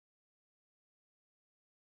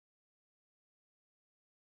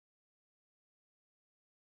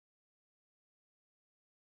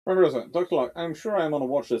 Remember, Dr. Clarke, I'm sure I'm on a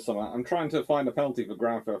watch list somewhere. I'm trying to find a penalty for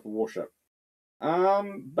ground fare for warship.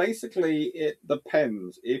 Basically, it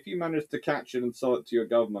depends. If you manage to catch it and sell it to your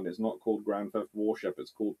government, it's not called ground theft warship.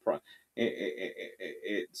 It's called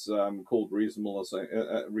called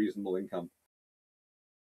reasonable income.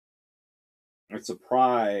 It's a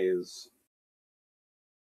prize.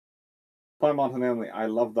 By Martinelli, I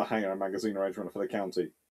love the hangar magazine arrangement for the county.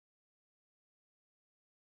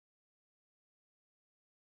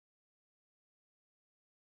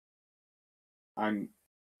 I'm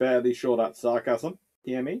fairly sure that's sarcasm.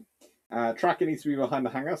 Hear me? Tracker needs to be behind the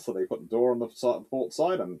hangar, so they put the door on the port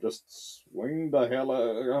side and just swing the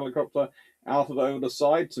helicopter out of the other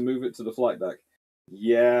side to move it to the flight deck.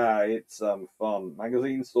 Yeah, it's fun.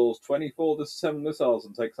 Magazine stores 24 to 7 missiles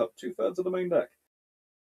and takes up 2/3 of the main deck.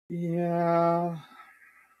 Yeah.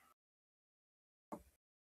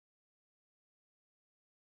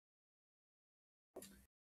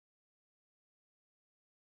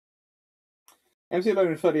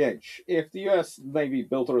 MC-1130H. If the US Navy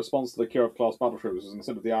built a response to the Kirov-class battleships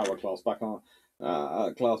instead of the Iowa-class back on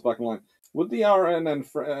line, would the RN and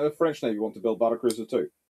French Navy want to build battlecruisers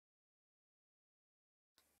too?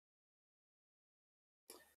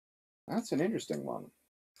 That's an interesting one.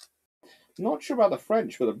 Not sure about the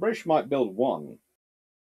French, but the British might build one.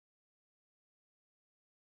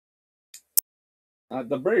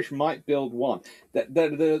 The British might build one.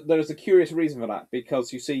 There's a curious reason for that,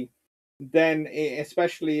 because you see, then,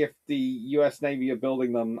 especially if the US Navy are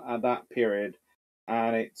building them at that period,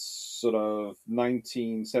 and it's sort of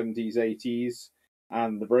 1970s, 80s,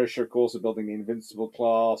 and the British, of course, are building the Invincible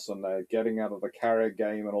class, and they're getting out of the carrier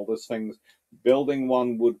game and all these things. Building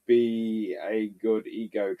one would be a good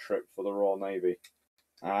ego trip for the Royal Navy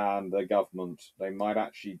and the government. They might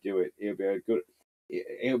actually do it.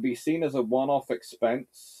 It would be seen as a one-off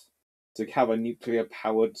expense to have a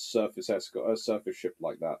nuclear-powered surface ship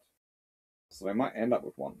like that. So they might end up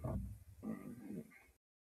with one.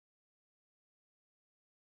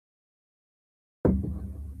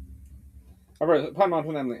 However, Pine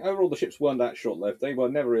Mountain and Emily, overall the ships weren't that short-lived. They were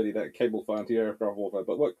never really that capable for anti-aircraft warfare,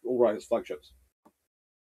 but worked all right as flagships.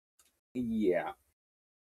 Yeah.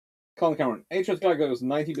 Colin Cameron, HMS Clarke was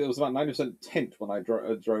 90, but it was about 90% tint when I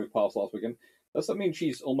drove past last weekend. Does that mean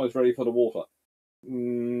she's almost ready for the water?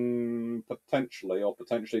 Potentially, or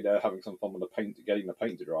potentially they're having some fun with the paint, getting the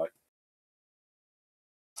paint to dry.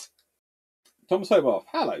 Thomas Hobarth,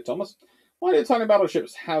 hello Thomas. Why did tiny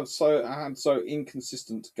battleships have so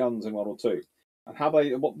inconsistent guns in World War II? And how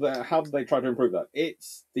did they try to improve that?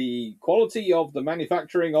 It's the quality of the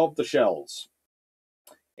manufacturing of the shells.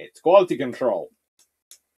 It's quality control.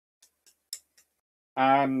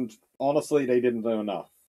 And honestly, they didn't do enough.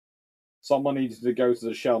 Someone needed to go to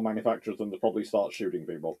the shell manufacturers and to probably start shooting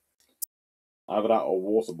people. Either that or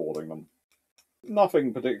waterboarding them.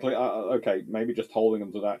 Nothing particularly. Okay, maybe just holding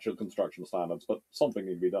them to the actual construction standards, but something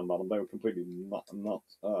needed to be done about them. They were completely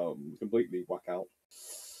completely whack out.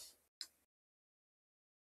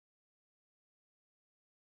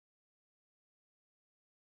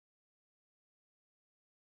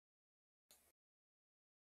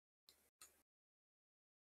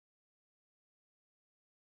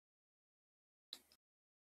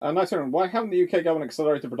 Nice one. Why haven't the UK government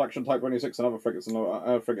accelerated production Type 26 and other frigates in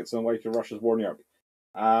the way to Russia's war in Europe?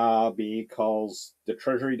 Because the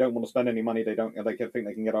Treasury don't want to spend any money. They think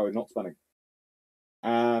they can get away with not spending.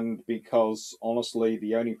 And because honestly,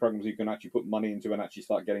 the only programs you can actually put money into and actually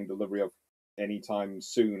start getting delivery of anytime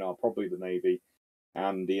soon are probably the Navy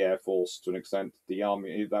and the Air Force to an extent. The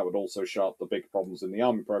Army, that would also shut the big problems in the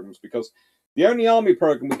Army programs, because the only Army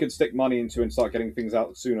program we could stick money into and start getting things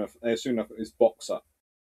out sooner is Boxer,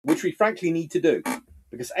 which we frankly need to do,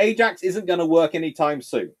 because Ajax isn't going to work anytime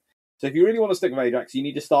soon. So if you really want to stick with Ajax, you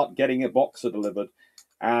need to start getting a Boxer delivered,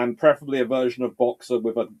 and preferably a version of Boxer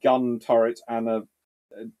with a gun turret and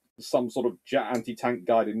some sort of anti-tank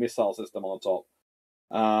guided missile system on the top.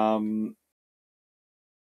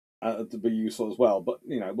 To be useful as well, but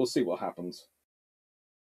we'll see what happens.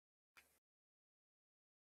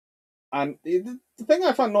 And the thing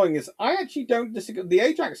I find annoying is I actually don't disagree. The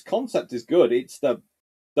Ajax concept is good. It's the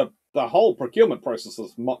whole procurement process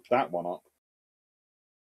has mucked that one up.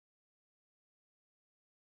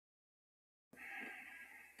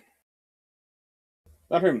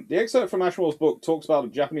 The excerpt from Ashmore's book talks about a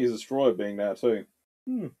Japanese destroyer being there too.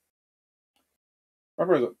 Where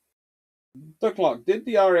is it? The Clarke, did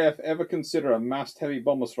the RAF ever consider a massed heavy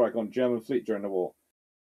bomber strike on German fleet during the war?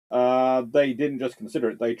 They didn't just consider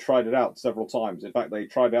it, they tried it out several times. In fact, they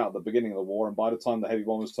tried it out at the beginning of the war, and by the time the heavy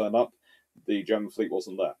bombers turned up, the German fleet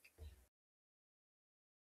wasn't there.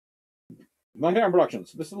 Manhattan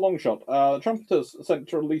Productions. This is a long shot. The Trumpeters sent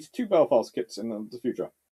to release 2 Belfast kits in the future.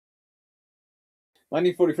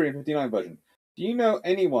 1943 and 59 version. Do you know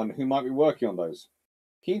anyone who might be working on those?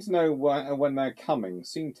 Keen to know when they're coming.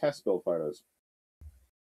 Seen test build photos.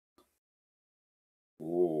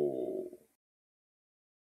 Ooh.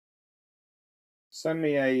 Send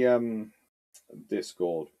me a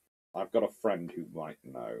Discord. I've got a friend who might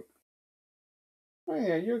know. Oh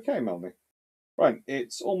yeah, you okay, Melanie? Right,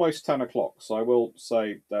 it's almost 10 o'clock, so I will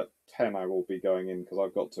say that 10 I will be going in, because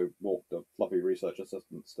I've got to walk the fluffy research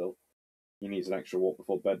assistant still. He needs an extra walk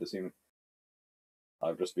before bed this evening.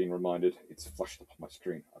 I've just been reminded. It's flashed up on my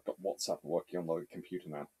screen. I've got WhatsApp working on the computer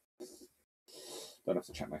now. Don't have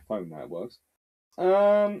to check my phone now, it works.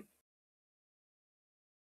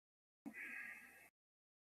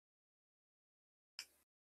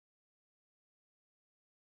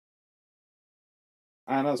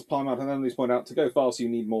 And as Palmer and Emily's point out, to go fast you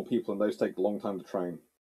need more people, and those take a long time to train.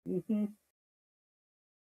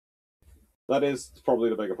 That is probably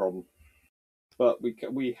the bigger problem. But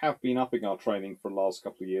we have been upping our training for the last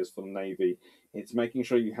couple of years for the Navy. It's making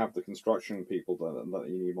sure you have the construction people that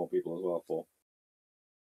you need more people as well for.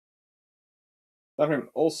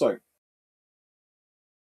 Also,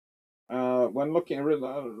 when looking at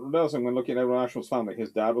Edward Ashmore's family,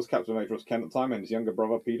 his dad was Captain Major Kent at the time, and his younger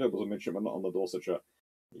brother Peter was a midshipman on the Dorsetshire.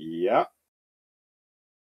 Yeah.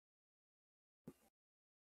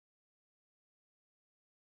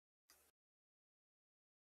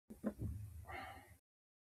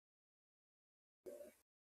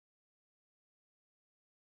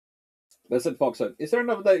 Blessed Fox said, is there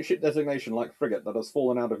another ship designation like frigate that has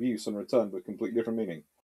fallen out of use and returned with completely different meaning?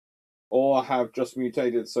 Or have just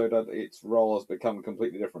mutated so that its role has become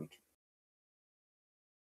completely different?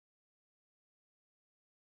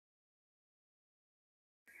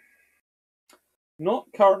 Not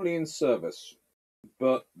currently in service,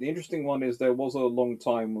 but the interesting one is there was a long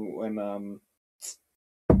time when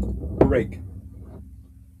Brig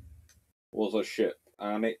was a ship,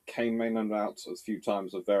 and it came in and out a few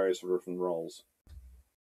times of various different roles.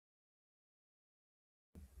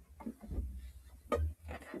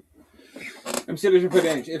 MC Legend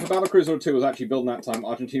 38. If a battlecruiser or two was actually built in that time,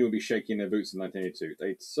 Argentina would be shaking their boots in 1982.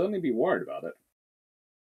 They'd certainly be worried about it.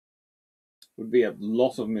 Would be a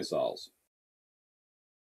lot of missiles.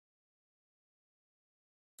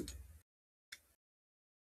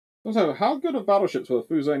 Also, how good of battleships were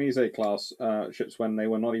Fuso and Ise class ships when they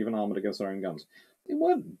were not even armored against their own guns? They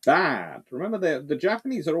weren't bad. Remember, the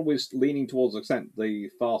Japanese are always leaning towards the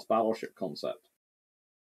fast battleship concept.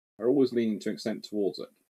 They're always leaning to extent towards it.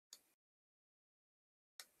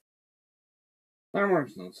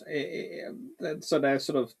 So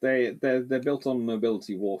they're built on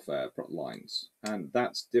mobility warfare lines, and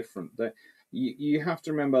that's different. You have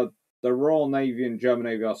to remember the Royal Navy and German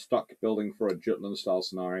Navy are stuck building for a Jutland style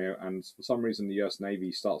scenario, and for some reason the US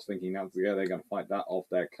Navy starts thinking now they're going to fight that off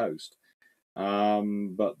their coast.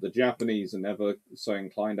 But the Japanese are never so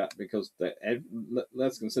inclined at, because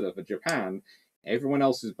let's consider for Japan, everyone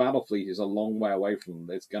else's battle fleet is a long way away from them.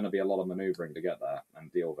 There's going to be a lot of maneuvering to get there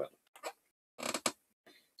and deal with it.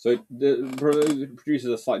 So it produces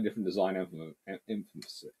a slightly different design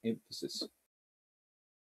emphasis.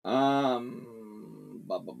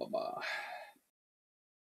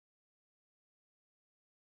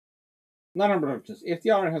 900. If the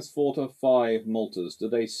RN has 4 to 5 Maltas, do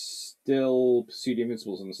they still pursue the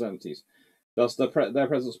Invincibles in the 70s? Does their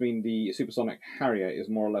presence mean the supersonic Harrier is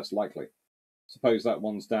more or less likely? Suppose that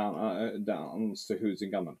one's down to who's in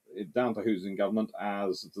government. Down to who's in government,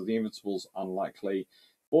 as the Invincibles unlikely.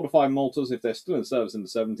 4 to 5 Maltas, if they're still in service in the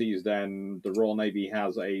 70s, then the Royal Navy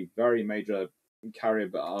has a very major carrier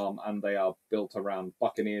arm, and they are built around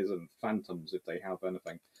Buccaneers and Phantoms if they have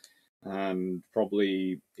anything. And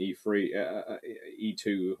probably E3,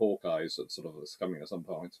 E2 Hawkeyes that sort of is coming at some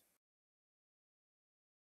point.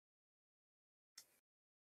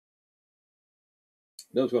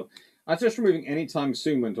 Those one. I suggest removing any time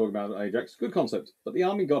soon when talking about Ajax. Good concept, but the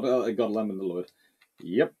army got a lemon delivered.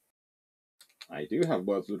 Yep. I do have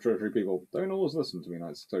words with treasury people. Don't always listen to me,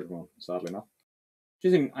 Knights of sadly enough.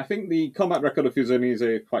 I think the combat record of Fusonies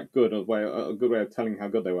is quite good, a good way of telling how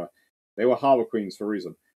good they were. They were Harbour Queens for a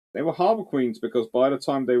reason. They were Harbour Queens because by the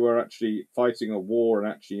time they were actually fighting a war and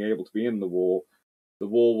actually able to be in the war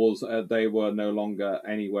was they were no longer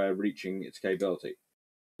anywhere reaching its capability.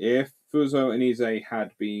 If Fuso and Ise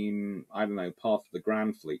had been, I don't know, part of the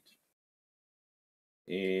Grand Fleet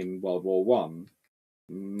in World War One,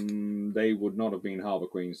 they would not have been Harbour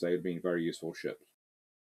Queens. They would have been very useful ships.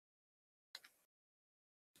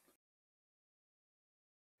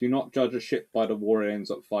 Do not judge a ship by the war it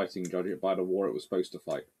ends up fighting. Judge it by the war it was supposed to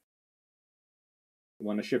fight.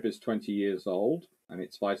 When a ship is 20 years old and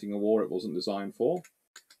it's fighting a war it wasn't designed for,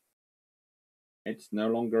 it's no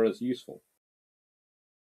longer as useful.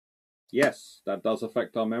 Yes, that does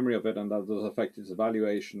affect our memory of it, and that does affect its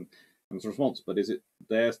evaluation and its response. But is it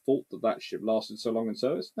their fault that that ship lasted so long in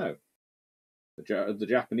service? No. The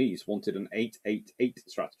Japanese wanted an 8-8-8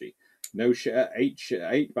 strategy. No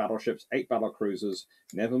 8 battleships, 8 battlecruisers,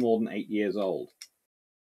 never more than 8 years old.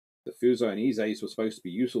 The Fuso and Iseis were supposed to be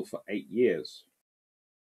useful for 8 years,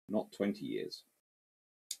 not 20 years.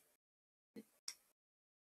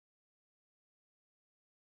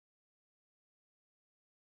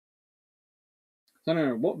 So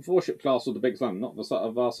no, what warship class was the biggest lemon? Not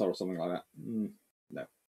Vasa or something like that.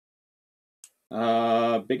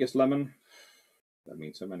 No. Biggest lemon? That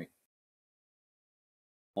means so many.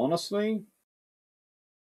 Honestly,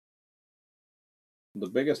 the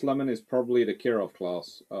biggest lemon is probably the Kirov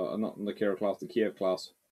class. Not the Kirov class, the Kiev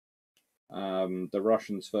class. The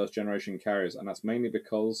Russians' first generation carriers, and that's mainly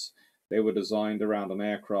because they were designed around an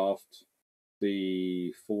aircraft,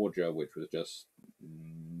 the Forger, which was just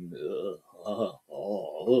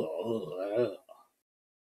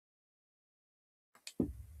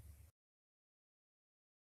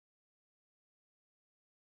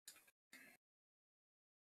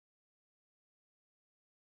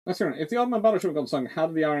That's right. If the Ottoman battleship got sunk, how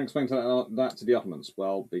did the Iron explain that to the Ottomans?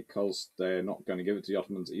 Well, because they're not going to give it to the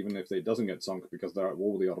Ottomans, even if it doesn't get sunk, because they're at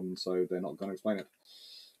war with the Ottomans, so they're not going to explain it.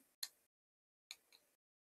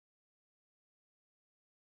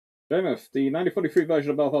 Jameth, the 1943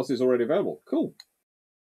 version of Belfast is already available. Cool.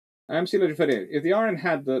 MC Legend 38. If the Iron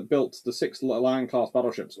had built the 6 Lion-class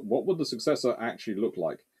battleships, what would the successor actually look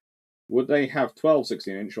like? Would they have 12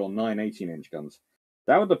 16-inch or 9 18-inch guns?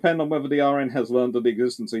 That would depend on whether the RN has learned of the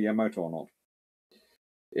existence of Yamato or not.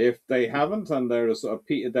 If they haven't, and there is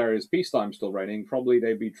peacetime still reigning, probably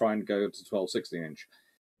they'd be trying to go to 12 16-inch.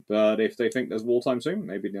 But if they think there's wartime soon,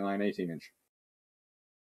 maybe the 9 18-inch.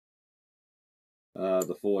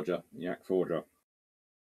 The Forger, Yak Forger.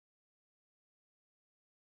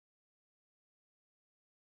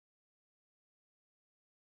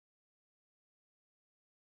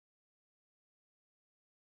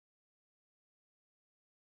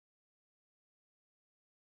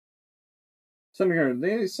 Seneca,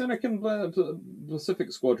 the Senecan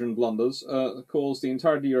Pacific Squadron blunders caused the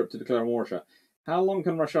entirety of Europe to declare war. How long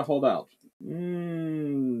can Russia hold out?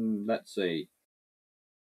 Let's see.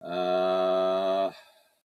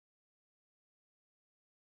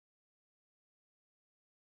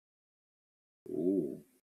 Ooh.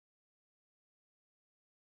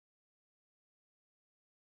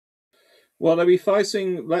 Well, they'll be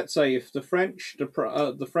fighting. Let's say if the French,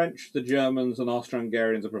 the Germans, and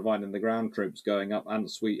Austro-Hungarians are providing the ground troops going up, and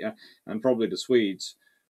and probably the Swedes.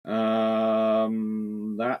 That's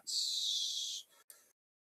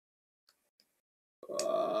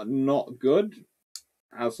not good.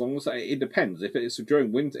 As long as it depends. If it's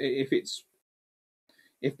during winter, if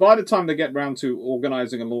by the time they get round to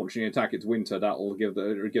organising and launching an attack, it's winter, that will give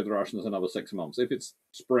the Russians another 6 months. If it's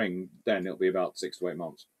spring, then it'll be about 6 to 8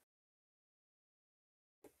 months.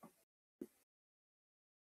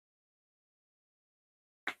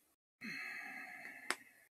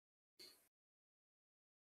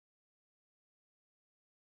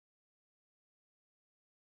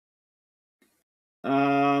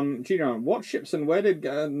 Gino, what ships and where did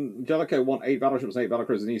Jellicoe want 8 battleships and 8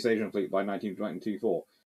 battlecruisers in the East Asian Fleet by 1924?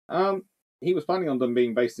 He was planning on them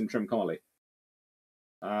being based in Trimcommely.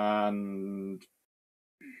 And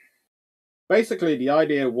basically, the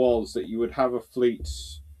idea was that you would have a fleet.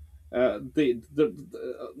 Don't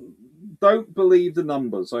believe the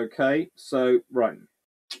numbers, okay? So, right.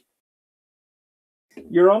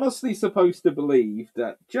 You're honestly supposed to believe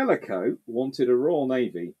that Jellicoe wanted a Royal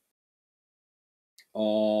Navy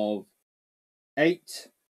of 8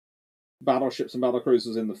 battleships and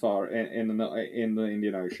battlecruisers in the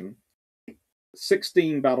Indian Ocean,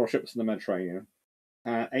 16 battleships in the Mediterranean,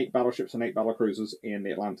 and 8 battleships and 8 battlecruisers in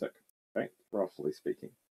the Atlantic. Okay, roughly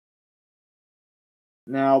speaking.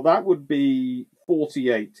 Now that would be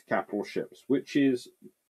 48 capital ships, which is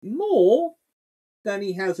more than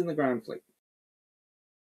he has in the Grand Fleet.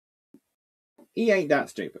 He ain't that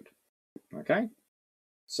stupid. Okay?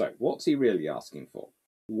 So, what's he really asking for?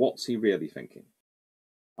 What's he really thinking?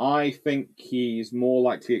 I think he's more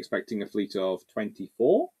likely expecting a fleet of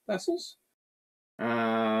 24 vessels,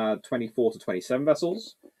 24 to 27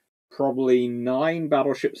 vessels, probably 9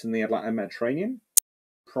 battleships in the Atlantic Mediterranean,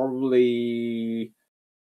 probably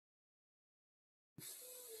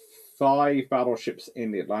 5 battleships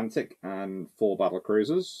in the Atlantic, and 4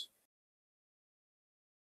 battlecruisers.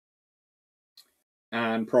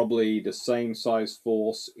 And probably the same size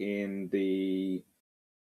force in the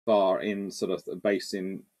sort of based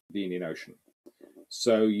in the Indian Ocean.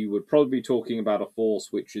 So you would probably be talking about a force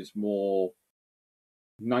which is more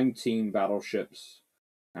 19 battleships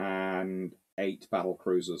and 8 battle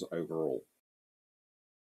cruisers overall.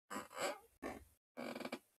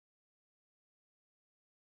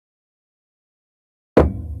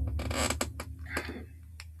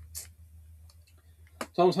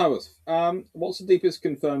 Thomas Howarth, what's the deepest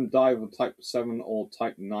confirmed dive of Type 7 or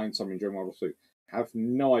Type 9 submarine during World War II? I have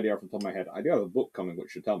no idea off the top of my head. I do have a book coming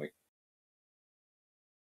which should tell me.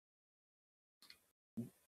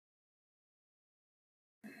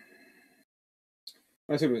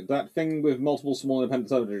 That thing with multiple small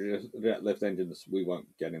independent jet lift engines, we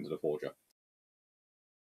won't get into the Forger.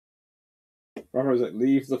 Rather, is it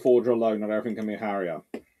leave the Forger alone, not everything can be a Harrier.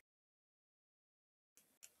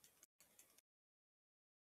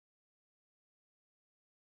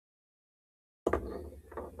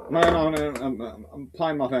 No, I'm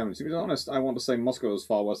applying my feelings. To be honest, I want to say Moscow is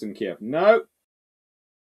far worse than Kiev. No!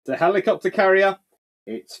 It's a helicopter carrier.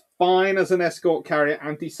 It's fine as an escort carrier,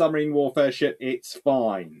 anti-submarine warfare ship. It's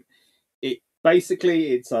fine. It's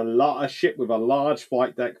a ship with a large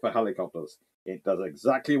flight deck for helicopters. It does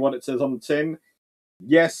exactly what it says on the tin.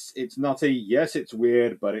 Yes, it's nutty. Yes, it's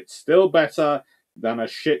weird, but it's still better than a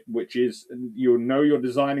ship which is you're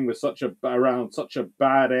designing with around such a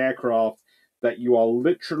bad aircraft that you are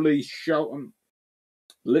literally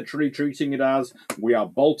treating it as we are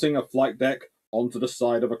bolting a flight deck onto the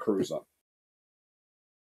side of a cruiser.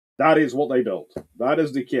 That is what they built. That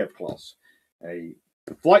is the Kiev class. A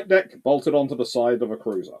flight deck bolted onto the side of a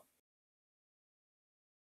cruiser.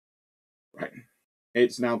 Right.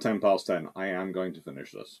 It's now 10:10. I am going to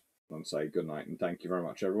finish this and say good night and thank you very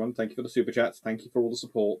much, everyone. Thank you for the super chats. Thank you for all the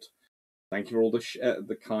support. Thank you for all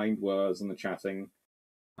the kind words and the chatting.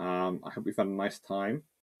 I hope we've had a nice time.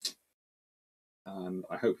 And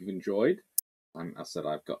I hope you've enjoyed. I said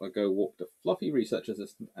I've got to go walk the fluffy research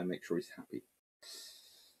assistant and make sure he's happy.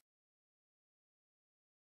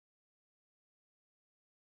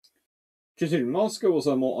 Just in Moscow was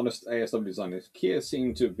a more honest ASW designer. Kia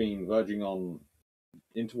seemed to have been verging on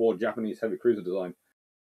in toward Japanese heavy cruiser design.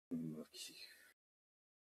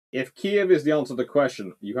 If Kiev is the answer to the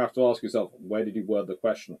question, you have to ask yourself, where did you word the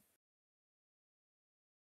question?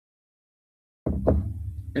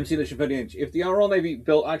 MC Legion 38. If the Royal Navy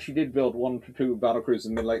actually did build 1 to 2 battle cruisers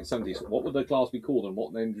in the late 70s, what would the class be called and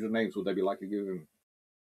what names would they be likely to give them?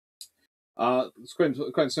 It's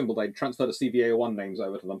quite simple. They'd transfer the CVA-1 names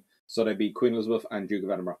over to them, so they'd be Queen Elizabeth and Duke of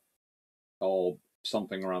Edinburgh, or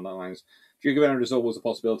something around that lines. Duke of Edinburgh is always a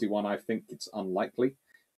possibility one. I think it's unlikely.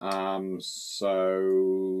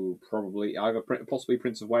 So probably either possibly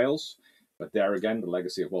Prince of Wales, but there again, the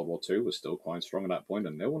legacy of World War II was still quite strong at that point,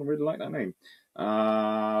 and no one really liked that name.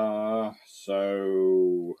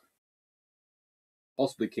 So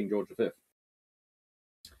possibly King George V.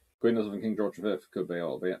 Queen Elizabeth and King George V could be,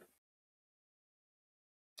 albeit.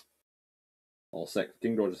 Or sixth,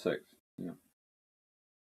 King George VI. Yeah.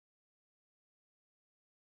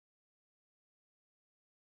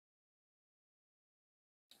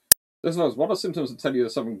 This knows, what are symptoms that tell you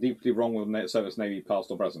there's something deeply wrong with the service Navy, past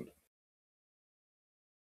or present?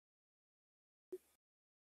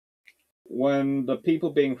 When the people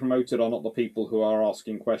being promoted are not the people who are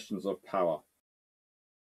asking questions of power.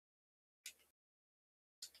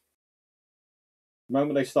 The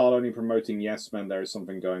moment they start only promoting yes men, there is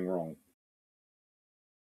something going wrong.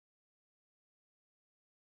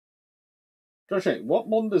 Josh, what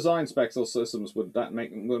modern design specs or systems would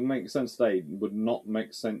make sense today? Would not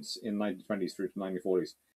make sense in 1920s through to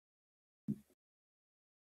 1940s.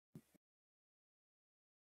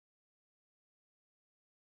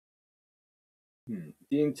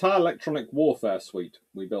 The entire electronic warfare suite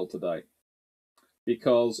we built today,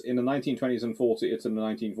 because in the 1920s and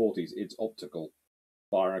 1940s, it's optical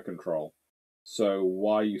fire control. So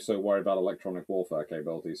why are you so worried about electronic warfare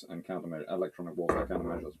capabilities and electronic warfare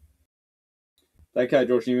countermeasures? Take care,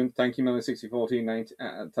 George Newman. Thank you,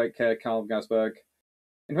 Melanie6014. Take care, Carl Gasberg.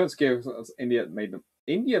 In terms of India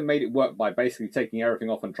made it work by basically taking everything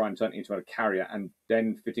off and trying to turn it into a carrier and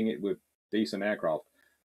then fitting it with decent aircraft.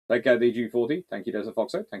 Take care, DG40. Thank you, Desert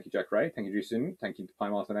Foxo. Thank you, Jack Ray. Thank you, Juicin. Thank you, Pi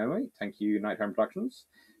Martin Emily. Thank you, Nighttime Productions.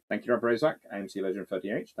 Thank you, Rob Razak. AMC Legend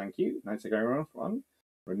 38. Thank you. Nights ago, one.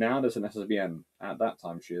 Renowned as an SSBN. At that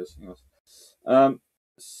time, she is.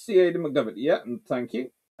 CA McDevitt. Yeah, and thank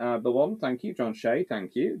you. The one, thank you. John Shea,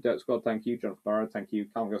 thank you. Dirt Squad, thank you. John Barrow, thank you.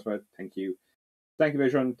 Calm Gosford, thank you. Thank you,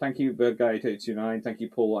 Vision. Thank you, Bird Guy 829. Thank you,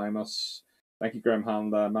 Paul Amos. Thank you, Graham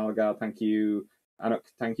Hamler, Malaga. Thank you, Anuk.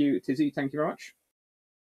 Thank you, Tizzy. Thank you very much.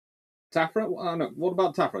 Tafra? No, what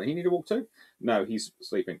about Tafra? He need to walk too? No, he's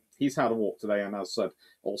sleeping. He's had a walk today, and as said,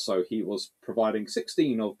 also he was providing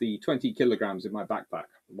 16 of the 20 kilograms in my backpack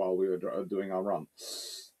while we were doing our run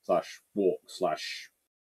slash walk slash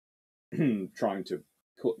trying to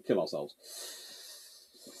kill ourselves.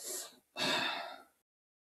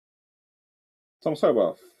 Tom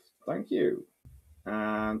Soberth, thank you.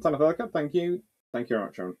 And Tanner Felker, thank you. Thank you very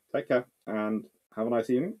much, Aaron. Take care and have a nice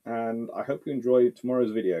evening. And I hope you enjoy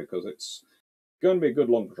tomorrow's video because it's going to be a good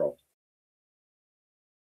long patrol.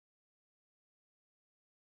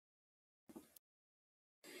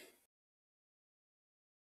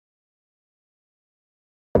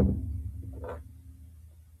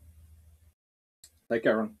 Take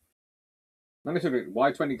care, Aaron.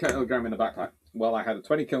 Why 20 kilogram in the backpack? Well, I had a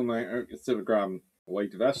 20 kilogram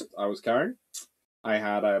weight vest I was carrying. I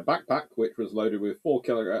had a backpack which was loaded with 4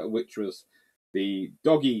 kilograms, which was the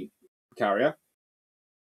doggy carrier,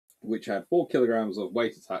 which had 4 kilograms of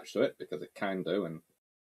weight attached to it because it can do, and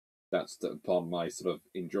that's upon my sort of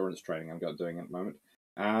endurance training I'm doing at the moment.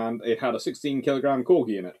 And it had a 16 kilogram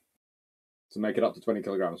corgi in it to make it up to 20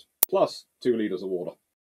 kilograms, plus 2 liters of water.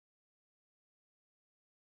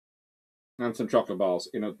 And some chocolate bars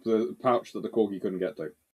in a pouch that the corgi couldn't get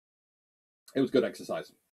to. It was good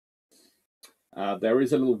exercise. There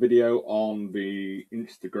is a little video on the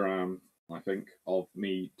Instagram, I think, of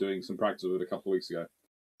me doing some practice with it a couple of weeks ago.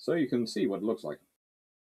 So you can see what it looks like.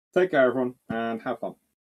 Take care, everyone, and have fun.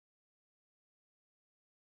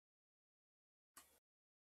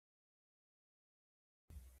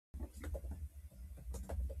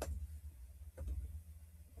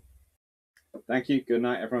 Thank you. Good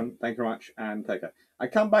night, everyone. Thank you very much, and take care. I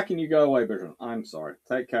come back and you go away, Vision. I'm sorry.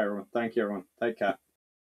 Take care, everyone. Thank you, everyone. Take care.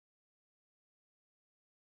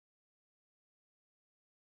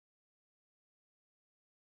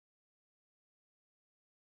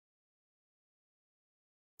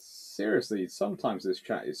 Seriously, sometimes this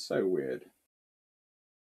chat is so weird.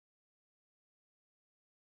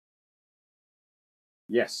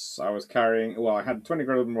 Yes, I was carrying. Well, I had 20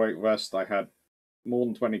 kilogram weight vest. I had more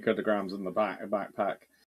than 20 kilograms in the backpack.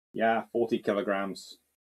 Yeah, 40 kilograms.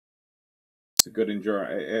 It's a good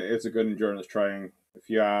endurance. It's a good endurance training. A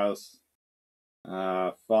few hours,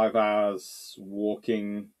 5 hours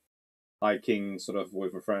walking, hiking, sort of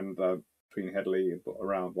with a friend between Headley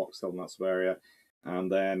around Box Hill and that sort of area,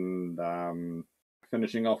 and then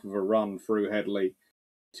finishing off with a run through Headley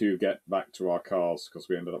to get back to our cars because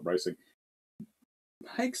we ended up racing.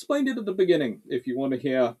 I explained it at the beginning. If you want to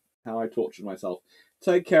hear how I tortured myself,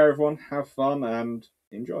 take care, everyone. Have fun and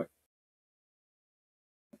enjoy.